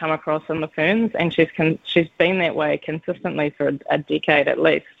I've ever come across in the Ferns, and she's been that way consistently for a decade at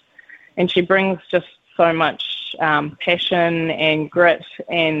least. And she brings just so much passion and grit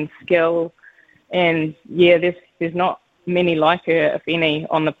and skill. And yeah, there's not many like her, if any,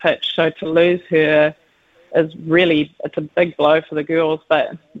 on the pitch. So to lose her is really, it's a big blow for the girls,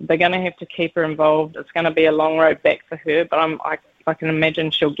 but they're going to have to keep her involved. It's going to be a long road back for her, but I can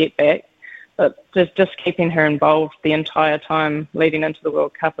imagine she'll get back. But just keeping her involved the entire time leading into the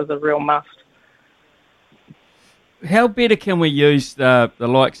World Cup is a real must. How better can we use the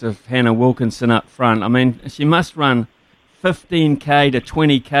likes of Hannah Wilkinson up front? I mean, she must run 15k to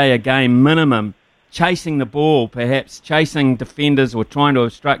 20k a game minimum, chasing the ball, perhaps chasing defenders or trying to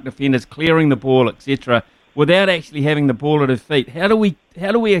obstruct defenders, clearing the ball, etc., without actually having the ball at her feet. How do we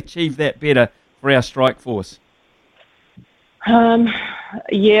achieve that better for our strike force?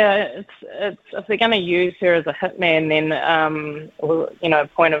 Yeah, it's if they're going to use her as a hitman, then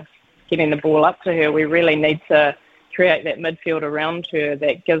point of getting the ball up to her, we really need to create that midfield around her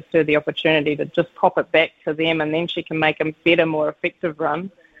that gives her the opportunity to just pop it back to them, and then she can make a better, more effective run.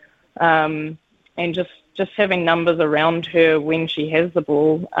 And just having numbers around her when she has the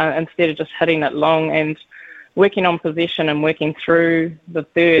ball instead of just hitting it long, and working on possession and working through the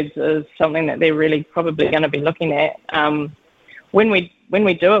thirds is something that they're really probably going to be looking at. When we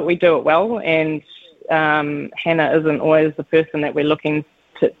do it well, and Hannah isn't always the person that we're looking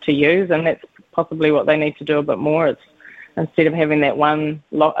to use, and that's possibly what they need to do a bit more. It's instead of having that one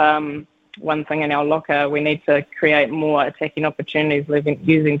thing in our locker, we need to create more attacking opportunities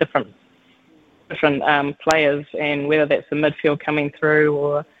using different players, and whether that's the midfield coming through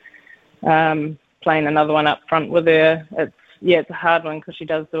or playing another one up front with her. It's a hard one because she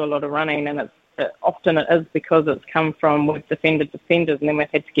does do a lot of running, and often it is because it's come from we've defenders, and then we've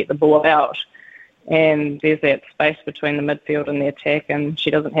had to get the ball out, and there's that space between the midfield and the attack, and she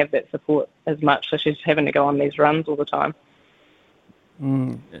doesn't have that support as much, so she's having to go on these runs all the time.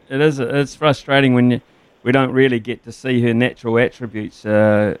 It's frustrating when we don't really get to see her natural attributes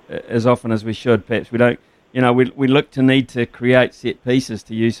as often as we should. Perhaps we don't. We look to need to create set pieces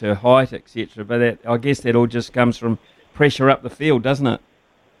to use her height, etc. But I guess that all just comes from pressure up the field, doesn't it?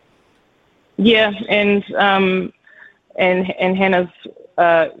 Yeah, and Hannah's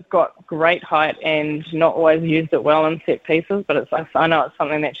got great height and not always used it well in set pieces, but I know it's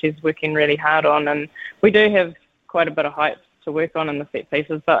something that she's working really hard on, and we do have quite a bit of height to work on in the set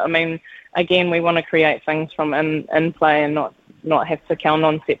pieces. But I mean, again, we want to create things from in play and not have to count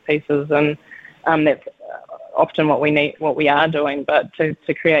on set pieces, and that's often what we are doing. But to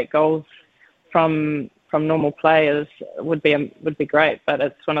create goals from normal players would be great, but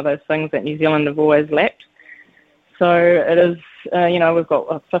it's one of those things that New Zealand have always lacked. So it is, we've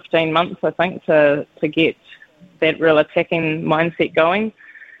got 15 months, I think, to get that real attacking mindset going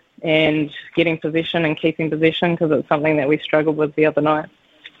and getting possession and keeping possession, because it's something that we struggled with the other night.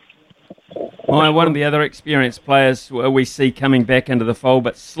 One of the other experienced players we see coming back into the fold,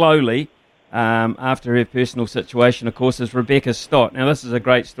 but slowly, after her personal situation, of course, is Rebecca Stott. Now, this is a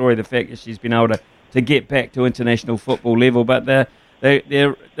great story, the fact that she's been able to get back to international football level, but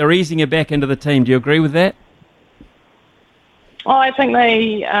they're easing her back into the team. Do you agree with that? Oh, I think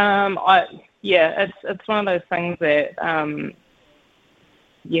it's one of those things that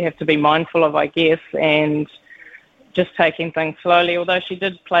you have to be mindful of, I guess, and just taking things slowly, although she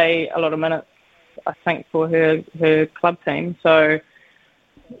did play a lot of minutes, I think, for her club team. So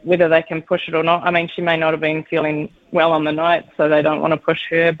whether they can push it or not, I mean, she may not have been feeling well on the night, so they don't want to push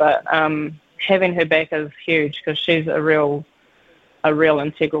her, but having her back is huge because she's a real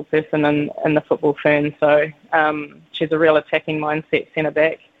integral person in the football Fern. So she's a real attacking mindset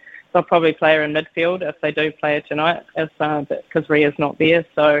centre-back. They'll probably play her in midfield if they do play her tonight, because Ria's not there,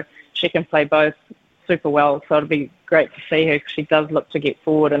 so she can play both super well. So it'll be great to see her because she does look to get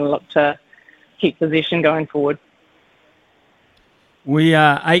forward and look to keep possession going forward. We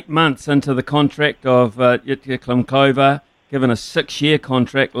are 8 months into the contract of Jitka Klimkova, given a 6-year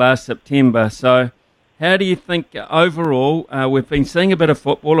contract last September. So how do you think overall, we've been seeing a bit of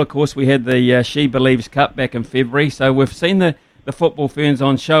football. Of course, we had the She Believes Cup back in February, so we've seen the football Ferns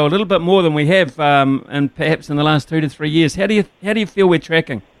on show a little bit more than we have and perhaps in the last 2 to 3 years. How do you feel we're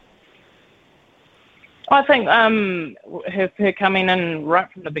tracking? I think her coming in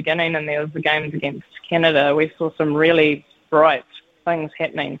right from the beginning, and there was the games against Canada, we saw some really bright things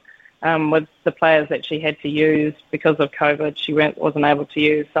happening. with the players that she had to use because of COVID. She wasn't able to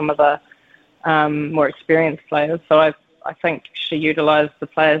use some of the more experienced players. So I think she utilised the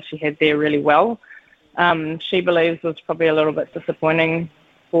players she had there really well. She believes was probably a little bit disappointing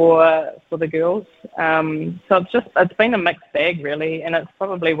for the girls. So it's been a mixed bag really, and it's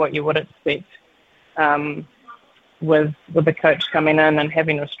probably what you would expect with the coach coming in and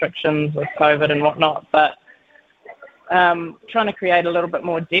having restrictions with COVID and whatnot. But trying to create a little bit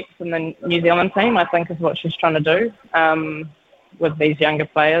more depth in the New Zealand team, I think, is what she's trying to do with these younger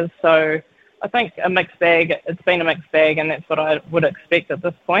players. So I think a mixed bag. It's been a mixed bag, and that's what I would expect at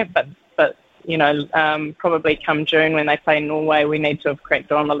this point. But you know, probably come June when they play Norway, we need to have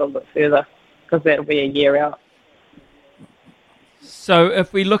cracked on a little bit further because that'll be a year out. So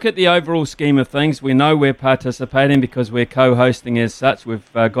if we look at the overall scheme of things, we know we're participating because we're co-hosting as such.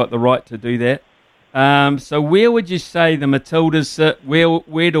 We've got the right to do that. So where would you say the Matildas sit?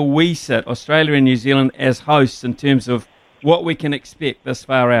 Where do we sit, Australia and New Zealand, as hosts in terms of what we can expect this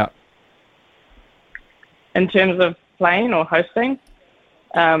far out? In terms of playing or hosting?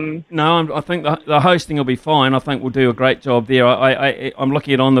 No, I think the hosting will be fine. I think we'll do a great job there. I'm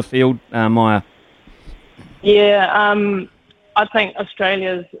looking at on the field, Maya. Yeah, I think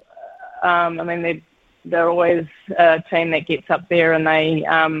Australia's. I mean, they're always a team that gets up there and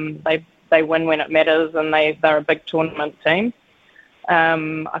they win when it matters, and they're a big tournament team.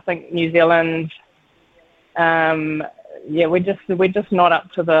 I think New Zealand. Yeah, we're just not up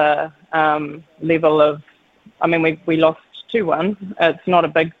to the level of. I mean, we lost 2-1. It's not a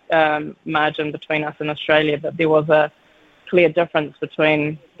big margin between us and Australia, but there was a clear difference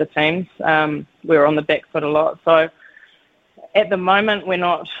between the teams. We were on the back foot a lot. So at the moment, we're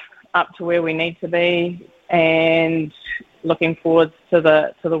not up to where we need to be, and looking forward to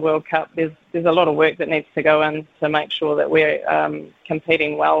the World Cup, there's a lot of work that needs to go in to make sure that we're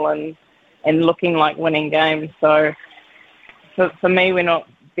competing well and looking like winning games. So for me, we're not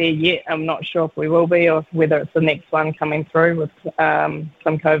there yet. I'm not sure if we will be, or whether it's the next one coming through with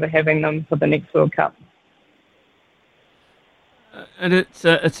Klimkova having them for the next World Cup. And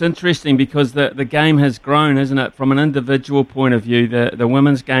it's interesting because the game has grown, isn't it? From an individual point of view, the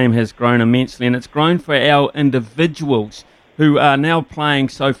women's game has grown immensely, and it's grown for our individuals who are now playing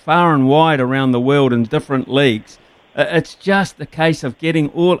so far and wide around the world in different leagues. It's just a case of getting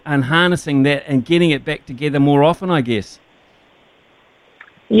all and harnessing that and getting it back together more often, I guess.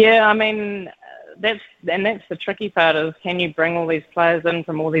 Yeah, I mean, that's the tricky part is, can you bring all these players in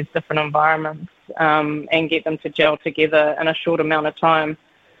from all these different environments and get them to gel together in a short amount of time?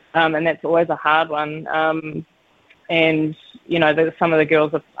 And that's always a hard one. And, you know, some of the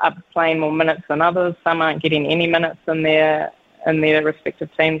girls are playing more minutes than others. Some aren't getting any minutes in their respective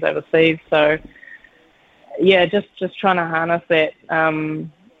teams overseas. So, yeah, just trying to harness that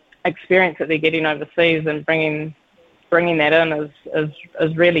experience that they're getting overseas and bringing that in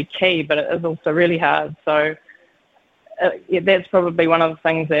is really key, but it is also really hard. So that's probably one of the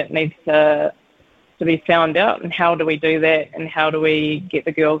things that needs to be found out, and how do we do that, and how do we get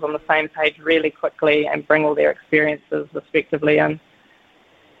the girls on the same page really quickly and bring all their experiences respectively in.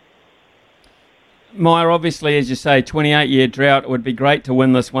 Maya, obviously, as you say, 28-year drought. It would be great to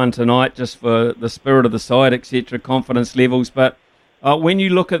win this one tonight just for the spirit of the side, etc., confidence levels. But when you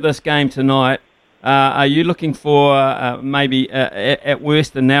look at this game tonight, are you looking for maybe at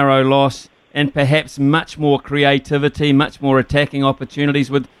worst a narrow loss and perhaps much more creativity, much more attacking opportunities?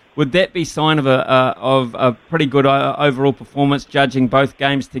 Would that be sign of a pretty good overall performance, judging both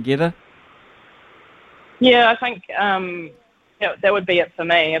games together? Yeah, I think that would be it for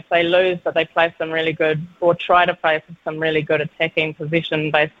me. If they lose, but they play some really good, or try to play some really good attacking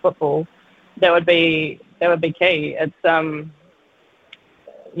possession-based football, that would be key. It's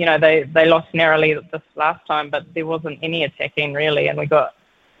you know, they lost narrowly this last time, but there wasn't any attacking really, and we got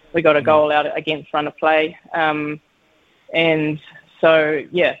a goal out against run of play. And so,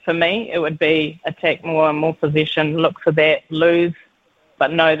 yeah, for me, it would be attack more and more possession, look for that, lose,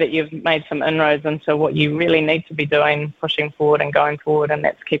 but know that you've made some inroads into what you really need to be doing, pushing forward and going forward, and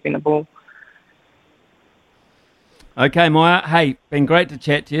that's keeping the ball. Okay, Maya. Hey, been great to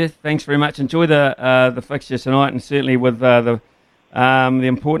chat to you. Thanks very much. Enjoy the fixture tonight, and certainly with the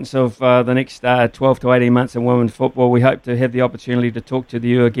importance of the next 12 to 18 months in women's football. We hope to have the opportunity to talk to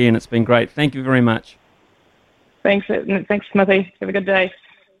you again. It's been great. Thank you very much. Thanks, Smithy. Have a good day.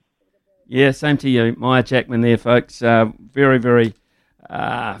 Yeah, same to you. Maya Jackman there, folks. Very, very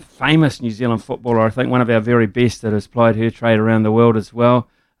famous New Zealand footballer. I think one of our very best that has plied her trade around the world as well,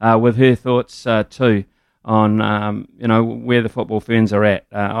 with her thoughts too on where the football ferns are at.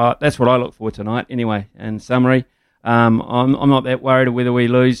 That's what I look for tonight. Anyway, in summary, I'm not that worried whether we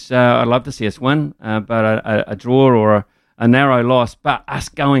lose. I'd love to see us win, but a draw or a narrow loss. But us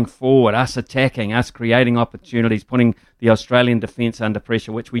going forward, us attacking, us creating opportunities, putting the Australian defence under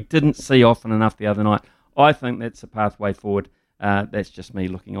pressure, which we didn't see often enough the other night. I think that's the pathway forward. That's just me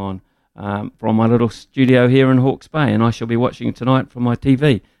looking on from my little studio here in Hawke's Bay, and I shall be watching tonight from my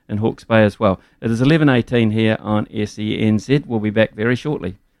TV in Hawke's Bay as well. It is 11:18 here on SENZ. We'll be back very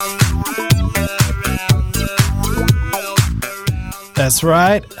shortly. That's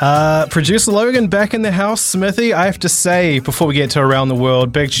right. Producer Logan back in the house. Smithy, I have to say, before we get to Around the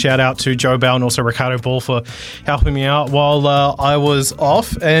World, big shout out to Joe Bell and also Ricardo Ball for helping me out while I was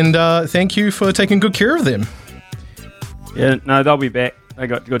off. And thank you for taking good care of them. Yeah, no, they'll be back. They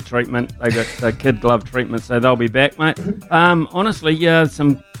got good treatment. They got kid glove treatment, so they'll be back, mate. Honestly,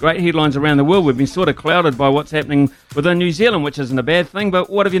 some great headlines around the world. We've been sort of clouded by what's happening within New Zealand, which isn't a bad thing, but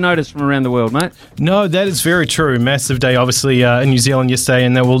what have you noticed from around the world, mate? No, that is very true. Massive day, obviously, in New Zealand yesterday,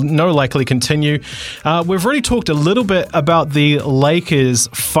 and that will no likely continue. We've already talked a little bit about the Lakers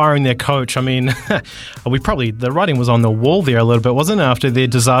firing their coach. I mean, the writing was on the wall there a little bit, wasn't it, after their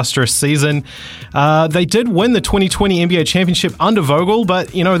disastrous season? They did win the 2020 NBA championship under Vogel,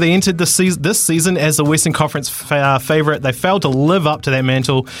 but, you know, they entered this season as the Western Conference favourite. They failed to live up to that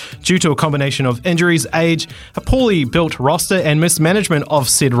mantle due to a combination of injuries, age, a poorly built roster, and mismanagement of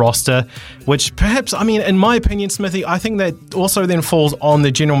said roster, which perhaps, I mean, in my opinion, Smithy, I think that also then falls on the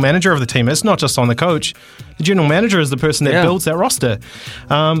general manager of the team. It's not just on the coach. The general manager is the person that builds that roster.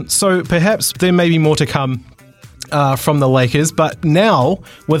 So perhaps there may be more to come from the Lakers, but now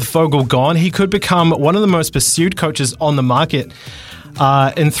with Vogel gone, he could become one of the most pursued coaches on the market.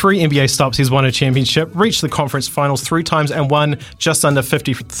 In 3 NBA stops, he's won a championship, reached the conference finals 3 times, and won just under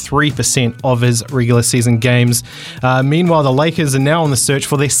 53% of his regular season games. Meanwhile, the Lakers are now on the search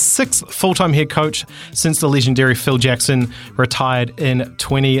for their 6th full-time head coach since the legendary Phil Jackson retired in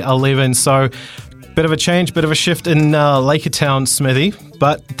 2011. So, bit of a change, bit of a shift in Laker Town, Smithy.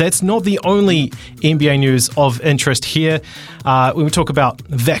 But that's not the only NBA news of interest here. When we talk about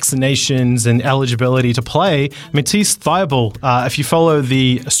vaccinations and eligibility to play, Matisse Thybulle, if you follow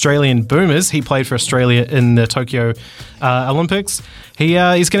the Australian Boomers, he played for Australia in the Tokyo Olympics. He's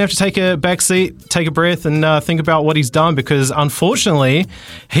going to have to take a back seat, take a breath, and think about what he's done, because unfortunately,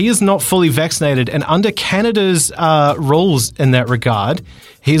 he is not fully vaccinated. And under Canada's rules in that regard,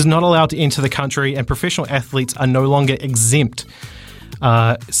 he is not allowed to enter the country, and professional athletes are no longer exempt.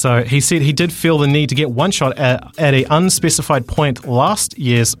 So he said he did feel the need to get one shot at an unspecified point last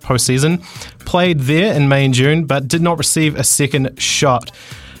year's postseason, played there in May and June, but did not receive a second shot.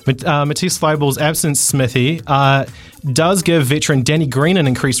 Matisse Thybulle's absence, Smithy, does give veteran Danny Green an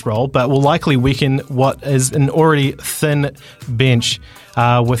increased role, but will likely weaken what is an already thin bench.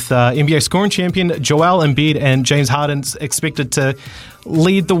 With NBA scoring champion Joel Embiid and James Harden expected to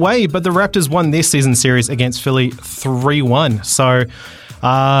lead the way, but the Raptors won their season series against Philly 3-1. So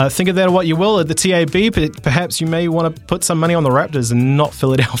think of that what you will at the TAB, but perhaps you may want to put some money on the Raptors and not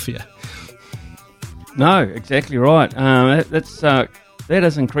Philadelphia. No, exactly right. That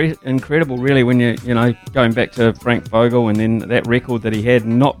is incredible, really, when you going back to Frank Vogel and then that record that he had,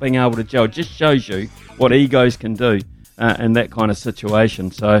 not being able to gel, just shows you what egos can do in that kind of situation.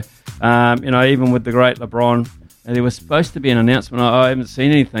 So, even with the great LeBron, there was supposed to be an announcement. I haven't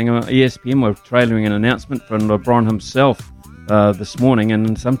seen anything. ESPN were trailing an announcement from LeBron himself this morning,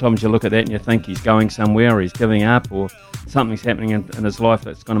 and sometimes you look at that and you think he's going somewhere, or he's giving up, or something's happening in his life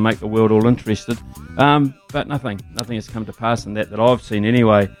that's going to make the world all interested. But nothing has come to pass in that I've seen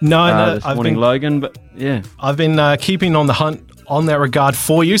anyway. No, this morning, Logan. But yeah, I've been keeping on the hunt on that regard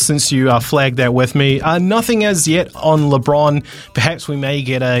for you since you flagged that with me. Nothing as yet on LeBron. Perhaps we may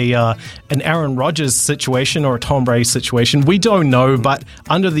get an Aaron Rodgers situation or a Tom Brady situation. We don't know, but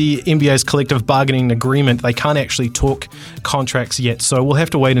under the NBA's collective bargaining agreement, they can't actually talk contracts yet. So we'll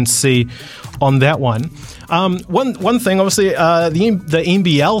have to wait and see on that one. One thing, obviously, the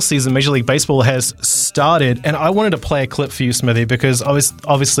NBL season, Major League Baseball, has started, and I wanted to play a clip for you, Smithy, because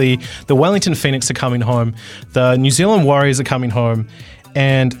obviously the Wellington Phoenix are coming home, the New Zealand Warriors are coming home,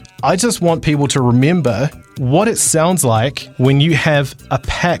 and I just want people to remember what it sounds like when you have a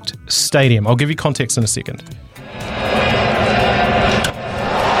packed stadium. I'll give you context in a second. Driven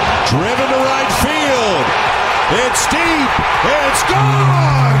to right field. It's deep. It's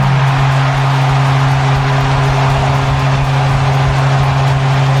gone.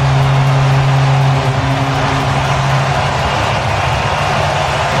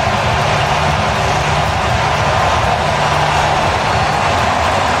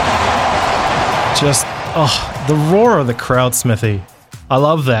 Just, the roar of the crowd, Smithy. I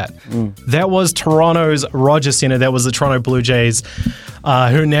love that. That was Toronto's Rogers Centre. That was the Toronto Blue Jays.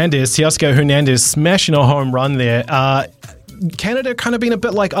 Teoscar Hernandez smashing a home run there. Canada kind of been a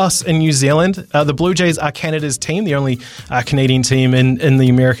bit like us in New Zealand. The Blue Jays are Canada's team, the only Canadian team in the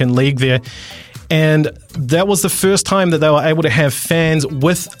American League there. And that was the first time that they were able to have fans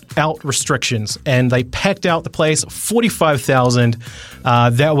without restrictions. And they packed out the place, 45,000.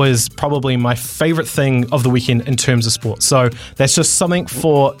 That was probably my favourite thing of the weekend in terms of sport. So that's just something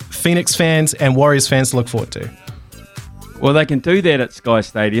for Phoenix fans and Warriors fans to look forward to. Well, they can do that at Sky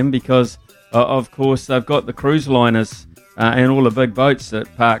Stadium because, of course, they've got the cruise liners and all the big boats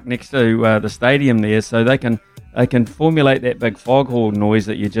that park next to the stadium there, so they can formulate that big foghorn noise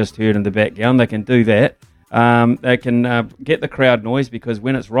that you just heard in the background. They can do that. They can get the crowd noise because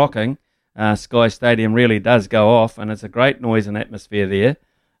when it's rocking, Sky Stadium really does go off, and it's a great noise and atmosphere there.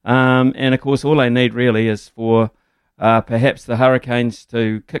 And, of course, all they need really is for perhaps the Hurricanes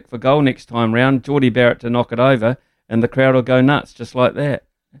to kick for goal next time round, Geordie Barrett to knock it over, and the crowd will go nuts just like that.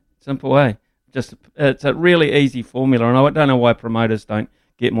 Simple way. It's a really easy formula, and I don't know why promoters don't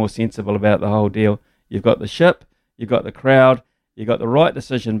get more sensible about the whole deal. You've got the ship, you've got the crowd, you've got the right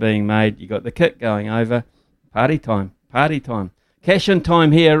decision being made, you've got the kick going over. Party time. Cash in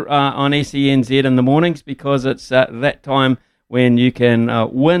time here on SENZ in the mornings because it's that time when you can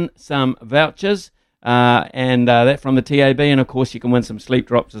win some vouchers and that from the TAB, and of course you can win some sleep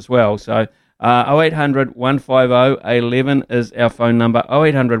drops as well. So 0800 150 811 is our phone number.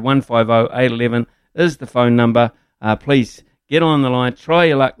 0800 150 811 is the phone number. Please get on the line, try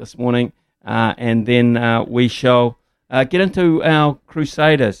your luck this morning. And then we shall get into our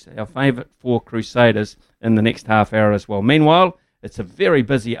Crusaders, our favourite four Crusaders, in the next half hour as well. Meanwhile, it's a very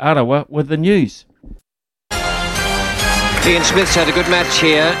busy Arawa with the news. Ian Smith's had a good match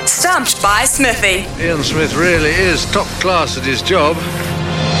here. Stumped by Smithy. Ian Smith really is top class at his job.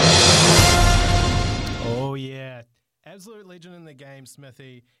 Oh, yeah. Absolute legend in the game,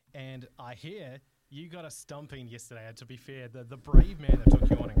 Smithy. And I hear you got a stumping yesterday. To be fair, the brave man that took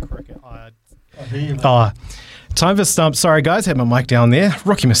you on in cricket. Time for stump. Sorry, guys, had my mic down there.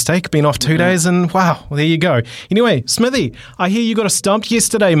 Rookie mistake. Been off 2 days, and wow, well, there you go. Anyway, Smithy, I hear you got a stumped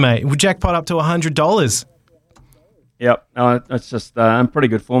yesterday, mate. We jackpot up to $100. Yep, it's just in pretty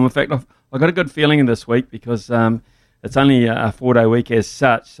good form. In fact, I've got a good feeling in this week because it's only a 4-day week as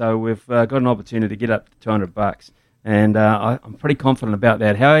such, so we've got an opportunity to get up to $200. And I'm pretty confident about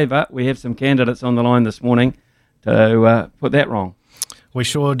that. However, we have some candidates on the line this morning to put that wrong. We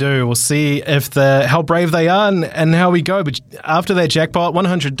sure do. We'll see if how brave they are and how we go. But after that jackpot,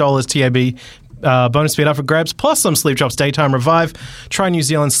 $100 TAB bonus bet up for grabs, plus some Sleep Drops Daytime Revive. Try New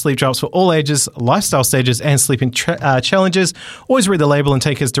Zealand Sleep Drops for all ages, lifestyle stages, and sleeping challenges. Always read the label and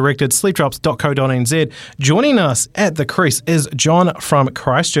take as directed. Sleepdrops.co.nz. Joining us at the crease is John from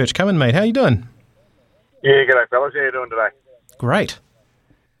Christchurch. Come in, mate. How you doing? Yeah, g'day, fellas. How you doing today?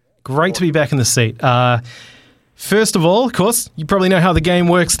 Great to be back in the seat. First of all, of course, you probably know how the game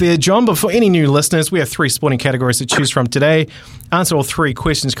works there, John, but for any new listeners, we have 3 sporting categories to choose from today. Answer all 3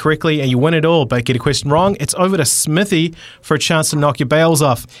 questions correctly and you win it all, but get a question wrong, it's over to Smithy for a chance to knock your bails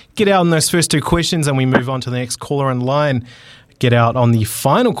off. Get out on those first 2 questions and we move on to the next caller in line. Get out on the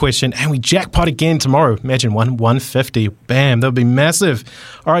final question and we jackpot again tomorrow. Imagine 150. Bam, that would be massive.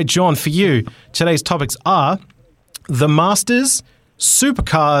 All right, John, for you, today's topics are the Masters,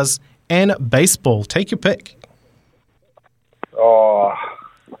 supercars, and baseball. Take your pick. Oh,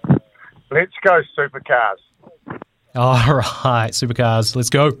 let's go supercars. All right, supercars. Let's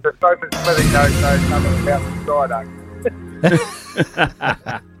go. The Smithy knows nothing about the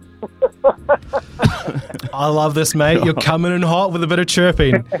I love this, mate. You're coming in hot with a bit of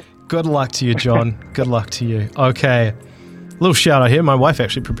chirping. Good luck to you, John. Good luck to you. Okay. Little shout out here. My wife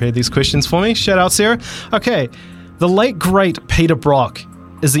actually prepared these questions for me. Shout out, Sarah. Okay. The late, great Peter Brock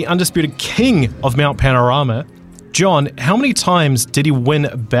is the undisputed king of Mount Panorama. John, how many times did he win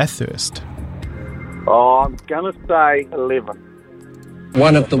Bathurst? Oh, I'm going to say 11.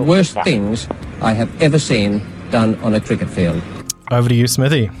 One of the worst things I have ever seen done on a cricket field. Over to you,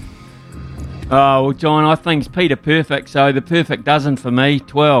 Smithy. Oh, well, John, I think it's Peter Perfect, so the perfect dozen for me,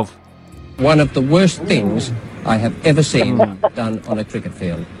 12. One of the worst things I have ever seen done on a cricket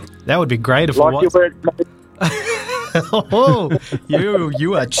field. That would be great if it was. Oh,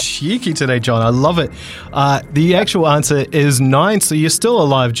 you are cheeky today, John. I love it. The actual answer is 9, so you're still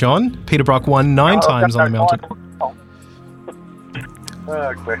alive, John. Peter Brock won 9 times on the mountain.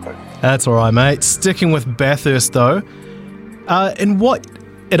 That's all right, mate. Sticking with Bathurst, though.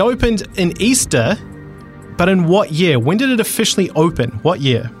 It opened in Easter, but in what year? When did it officially open? What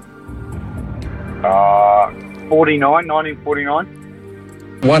year? 1949.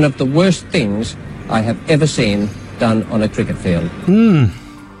 One of the worst things I have ever seen done on a cricket field.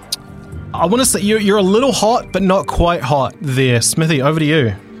 I want to say you're a little hot, but not quite hot there. Smithy, over to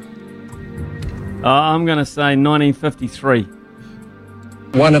you. I'm going to say 1953.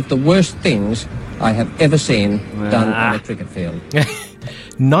 One of the worst things I have ever seen done on a cricket field.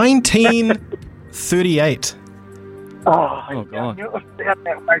 1938. Oh, God.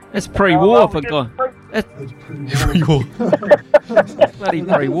 That's pre-war, for God. That's pre-war. Bloody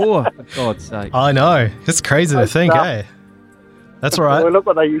pre-war, for God's sake. I know. It's crazy to think, eh? That's all right. Well, look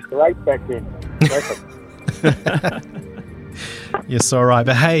what they used to rate back then. You're so right.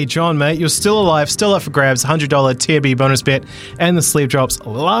 But hey, John, mate, you're still alive, still up for grabs. $100 TRB bonus bet and the sleeve drops.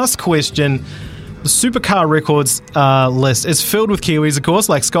 Last question. The Supercar Records list is filled with Kiwis, of course,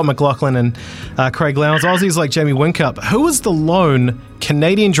 like Scott McLaughlin and Craig Lowndes. Aussies like Jamie Whincup. Who is the lone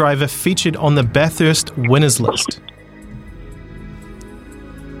Canadian driver featured on the Bathurst winners list?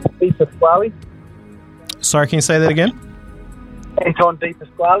 De Pasquale. Sorry, can you say that again? Anton De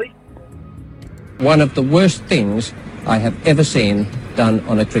Pasquale. One of the worst things I have ever seen done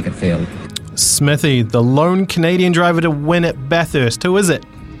on a cricket field. Smithy, the lone Canadian driver to win at Bathurst. Who is it?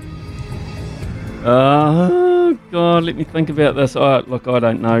 Oh, God, let me think about this. Look, I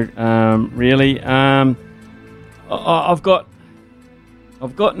don't know, really. I've got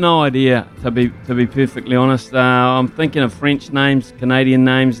no idea, to be perfectly honest. I'm thinking of French names, Canadian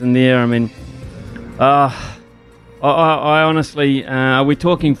names in there. I mean, I honestly, are we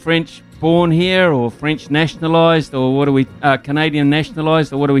talking French born here or French nationalised, or what are we, Canadian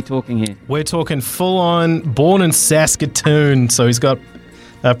nationalised, or what are we talking here? We're talking full-on born in Saskatoon, so he's got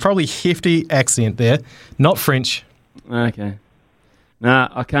probably hefty accent there, not French. Okay. No,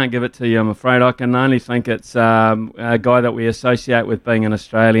 I can't give it to you, I'm afraid. I can only think it's a guy that we associate with being an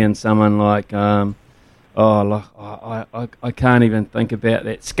Australian, someone like, I can't even think about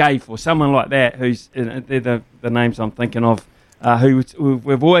that. Scaife or someone like that, who's, they're the names I'm thinking of, who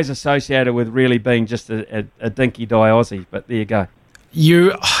we've always associated with really being just a dinky-die Aussie, but there you go.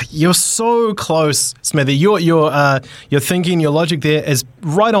 You're so close, Smithy. Your thinking, your logic there is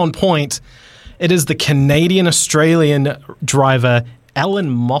right on point. It is the Canadian-Australian driver Alan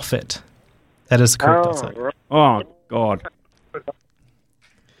Moffat. That is correct. Oh God!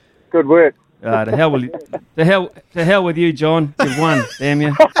 Good work. To hell with you, John. You've won. Damn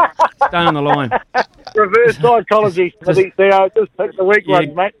you! Stay on the line. Reverse psychology. Just pick the weak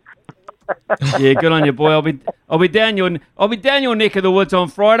one, mate. Yeah, good on you, boy. I'll be down your neck of the woods on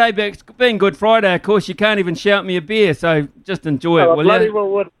Friday. But it's been Good Friday, of course. You can't even shout me a beer, so just enjoy it, will you?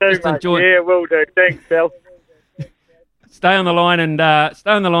 Will do, just mate. enjoy it. Yeah, will do. Thanks, Bill. Stay on the line,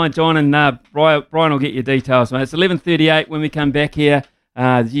 John, and Brian will get your details, mate. It's 11:38 when we come back here.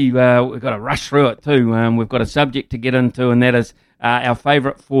 We've got to rush through it too. We've got a subject to get into, and that is our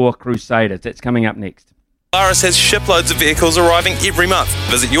favourite four Crusaders. That's coming up next. Polaris has shiploads of vehicles arriving every month.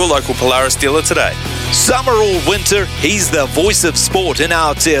 Visit your local Polaris dealer today. Summer or winter, he's the voice of sport in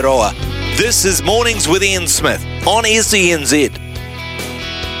Aotearoa. This is Mornings with Ian Smith on SENZ.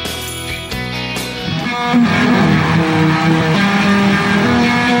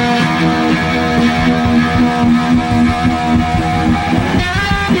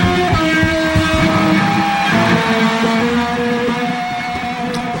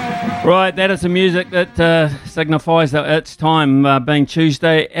 Right, that is the music that signifies that it's time, being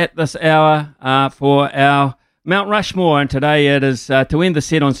Tuesday at this hour, for our Mount Rushmore. And today it is, to end the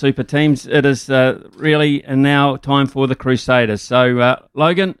set on Super Teams, it is really now time for the Crusaders. So,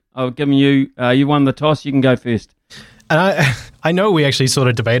 Logan, I've given you, you won the toss, you can go first. And I know we actually sort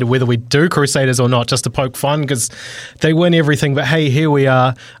of debated whether we do Crusaders or not, just to poke fun, because they win everything. But hey, here we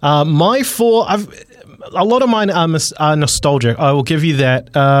are. My four, a lot of mine are nostalgic. I will give you that.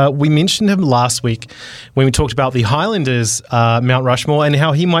 We mentioned him last week when we talked about the Highlanders Mount Rushmore and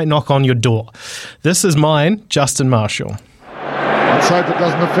how he might knock on your door. This is mine, Justin Marshall. Let's hope it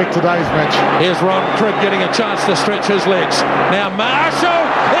doesn't affect today's match. Here's Ron Cribb getting a chance to stretch his legs. Now Marshall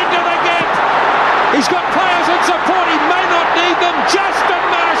into the gap. He's got players in support. He may not need them. Justin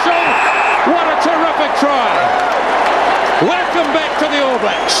Marshall. What a terrific try. Welcome back to the All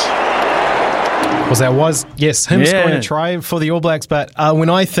Blacks. Yes, him scoring a try for the All Blacks. But when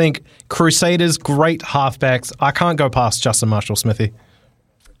I think Crusaders, great halfbacks, I can't go past Justin Marshall, Smithy.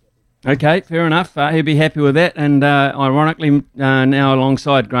 Okay, fair enough. He'll be happy with that. And ironically, now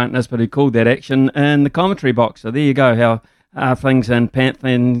alongside Grant Nisbet, who called that action in the commentary box. So there you go, how things in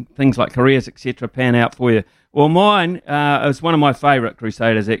things like careers, etc., pan out for you. Well, mine is one of my favourite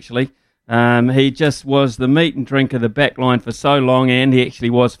Crusaders, actually. He just was the meat and drink of the back line for so long, and he actually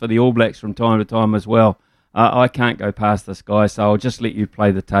was for the All Blacks from time to time as well. I can't go past this guy, so I'll just let you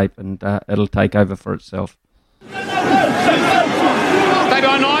play the tape and it'll take over for itself. Stay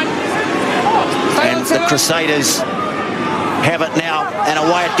behind 9. And the Crusaders have it now, and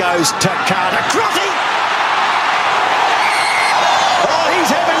away it goes to Carter. Crotty! Oh, he's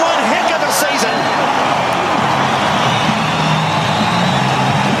having one heck of a season.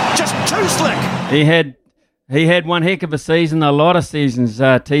 Just too slick. He had one heck of a season, a lot of seasons,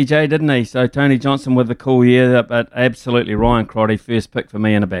 TJ, didn't he? So Tony Johnson with the cool year, but absolutely Ryan Crotty, first pick for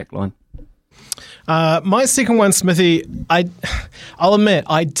me in the back line. My second one, Smithy, I'll admit,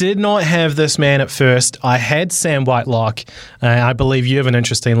 I did not have this man at first. I had Sam Whitelock. I believe you have an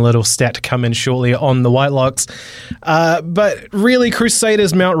interesting little stat to come in shortly on the Whitelocks. But really,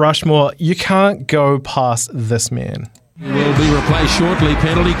 Crusaders, Mount Rushmore, you can't go past this man. He will be replaced shortly.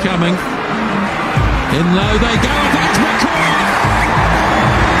 Penalty coming. In low they go. That's McCaw.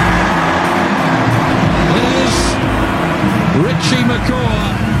 There's Richie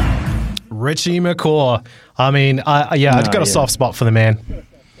McCaw. Richie McCaw. I mean, I've got a soft spot for the man.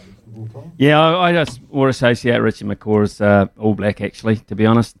 Yeah, I just more associate Richie McCaw as All Black, actually, to be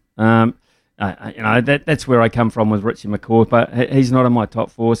honest. That's where I come from with Richie McCaw, but he's not in my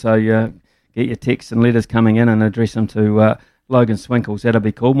top 4, so get your texts and letters coming in and address them to Logan Swinkles. That'll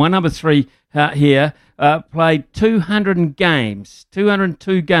be cool. My number 3 here played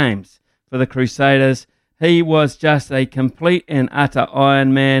 202 games for the Crusaders. He was just a complete and utter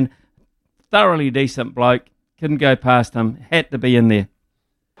Iron Man. Thoroughly decent bloke. Couldn't go past him. Had to be in there.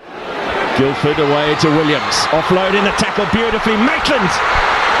 Guildford away to Williams. Offload in the tackle beautifully. Maitland.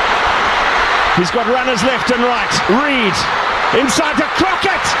 He's got runners left and right. Reed. Inside to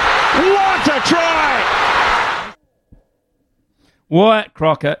Crockett. What a try! Wyatt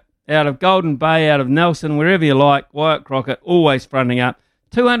Crockett, out of Golden Bay, out of Nelson, wherever you like. Wyatt Crockett, always fronting up.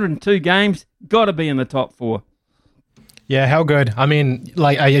 202 games. Got to be in the top 4. Yeah, how good. I mean,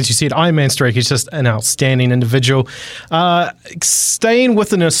 like as you said, Iron Man streak is just an outstanding individual. Staying with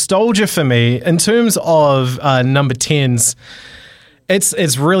the nostalgia for me, in terms of number 10s,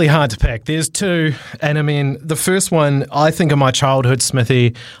 it's really hard to pick. There's 2, and I mean, the first one, I think of my childhood,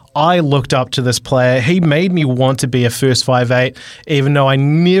 Smithy. I looked up to this player. He made me want to be a first 5'8", even though I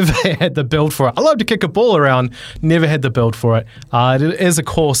never had the build for it. I love to kick a ball around, never had the build for it. It is, of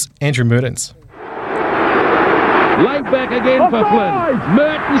course, Andrew Mertens. Laid back again for Flynn.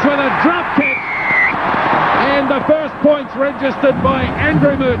 Mertens with a drop kick. And the first points registered by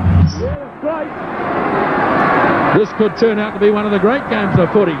Andrew Mertens. This could turn out to be one of the great games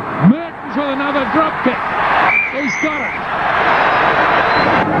of footy. Mertens with another drop kick. He's got it.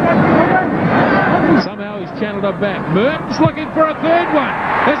 Somehow he's channeled it back. Mertens looking for a third one.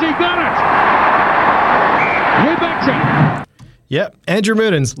 Has he got it? You betcha. Yep, Andrew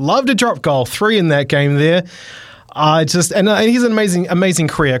Mertens. Loved a drop goal. 3 in that game there. And he's an amazing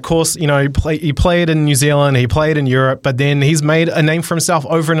career. Of course, you know, he played in New Zealand, he played in Europe, but then he's made a name for himself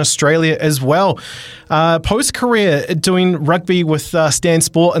over in Australia as well. Post-career, doing rugby with Stan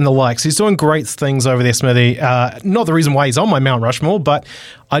Sport and the likes. He's doing great things over there, Smithy. Not the reason why he's on my Mount Rushmore, but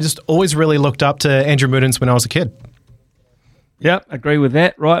I just always really looked up to Andrew Mertens when I was a kid. Yep, agree with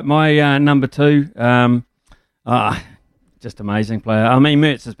that. Right, my number 2, just amazing player. I mean,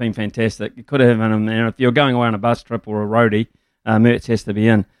 Mertz has been fantastic. You could have him there. If you're going away on a bus trip or a roadie, Mertz has to be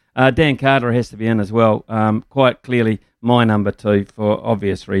in. Dan Carter has to be in as well. Quite clearly my number 2 for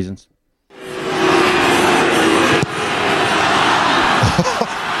obvious reasons.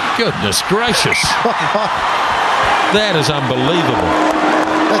 Goodness gracious. That is unbelievable.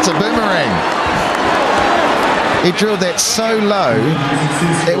 That's a boomerang. He drilled that so low,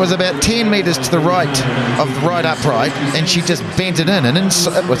 it was about 10 metres to the right of the right upright, and she just bent it in.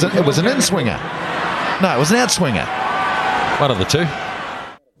 It was an in-swinger. No, it was an out-swinger. One of the 2.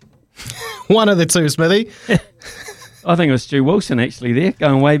 One of the 2, Smithy. I think it was Stu Wilson actually there,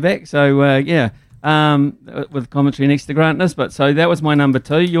 going way back. So, with commentary next to Grant Nisbet. So that was my number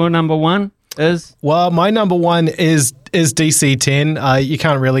 2. Your number 1 is? Well, my number 1 is DC10. You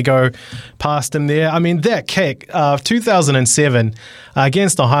can't really go past him there. I mean, that kick of 2007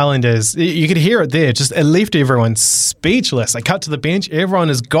 against the Highlanders, you could hear it there. Just it left everyone speechless. They cut to the bench. Everyone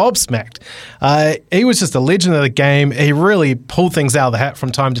is gobsmacked. He was just a legend of the game. He really pulled things out of the hat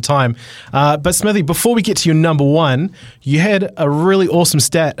from time to time. But Smithy, before we get to your number 1, you had a really awesome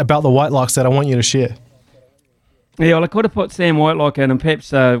stat about the Whitelocks that I want you to share. Yeah, well, I could have put Sam Whitelock in, and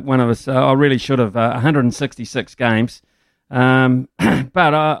perhaps one of us, I really should have, 166 games. But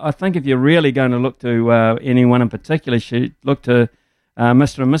I think if you're really going to look to anyone in particular, you should look to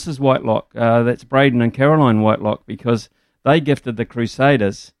Mr. and Mrs. Whitelock. That's Braden and Caroline Whitelock, because they gifted the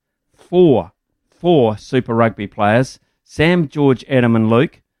Crusaders four 4 Super Rugby players, Sam, George, Adam and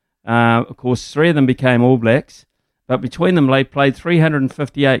Luke. Of course, 3 of them became All Blacks, but between them they played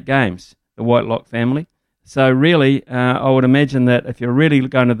 358 games, the Whitelock family. So really, I would imagine that if you're really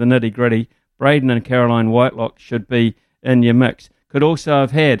going to the nitty-gritty, Braden and Caroline Whitelock should be in your mix. Could also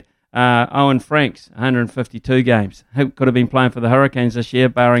have had Owen Franks, 152 games. Who could have been playing for the Hurricanes this year,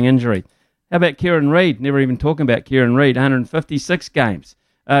 barring injury. How about Kieran Reid? Never even talking about Kieran Reid, 156 games.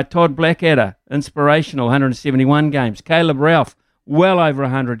 Todd Blackadder, inspirational, 171 games. Caleb Ralph, well over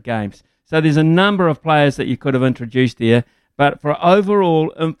 100 games. So there's a number of players that you could have introduced there. But for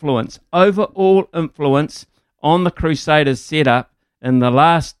overall influence on the Crusaders setup in the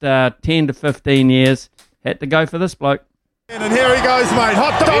last 10 to 15 years, had to go for this bloke. And here he goes, mate.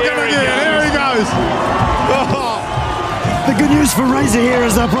 Hot dog him again. Here he goes. Oh. The good news for Razor here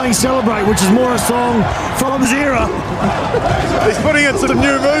is they're playing Celebrate, which is more a song from his era. He's putting in some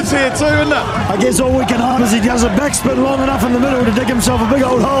new moves here too, isn't it? I guess all we can hope is he does a backspin long enough in the middle to dig himself a big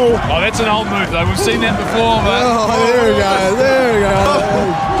old hole. Oh, that's an old move though. We've seen that before, but... Oh, there we go. There we go.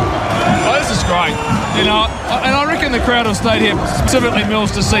 Oh, this is great. You know, and I reckon the crowd will stay here specifically Mills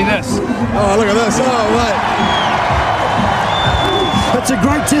to see this. Oh, look at this. Oh, mate. It's a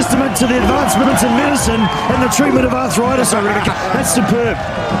great testament to the advancements in medicine and the treatment of arthritis, I reckon. That's superb.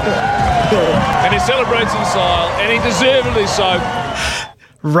 And he celebrates in style, and he deservedly so.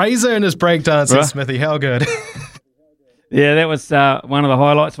 Razor and his breakdancing, Right. Smithy, how good. Yeah, that was one of the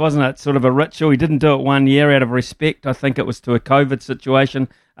highlights, wasn't it? Sort of a ritual. He didn't do it 1 year out of respect. I think it was to a COVID situation.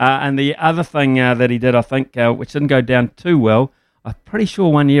 And the other thing that he did, I think, which didn't go down too well, I'm pretty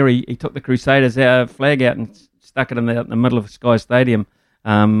sure 1 year he took the Crusaders flag out and stuck it in the middle of Sky Stadium.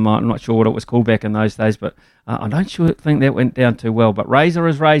 I'm not sure what it was called back in those days, but I don't think that went down too well. But Razor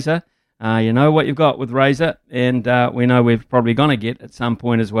is Razor. You know what you've got with Razor, and we know we're probably going to get at some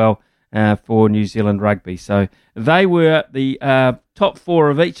point as well for New Zealand rugby. So they were the top 4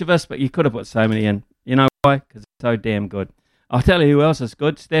 of each of us, but you could have put so many in. You know why? Because it's so damn good. I'll tell you who else is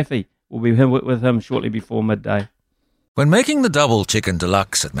good. Staffy. We'll be with him shortly before midday. When making the double chicken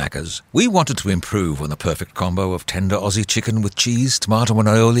deluxe at Macca's, we wanted to improve on the perfect combo of tender Aussie chicken with cheese, tomato and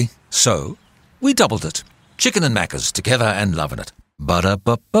aioli. So, we doubled it. Chicken and Macca's, together and loving it.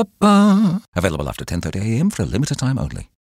 Ba-da-ba-ba-ba. Available after 10:30 a.m. for a limited time only.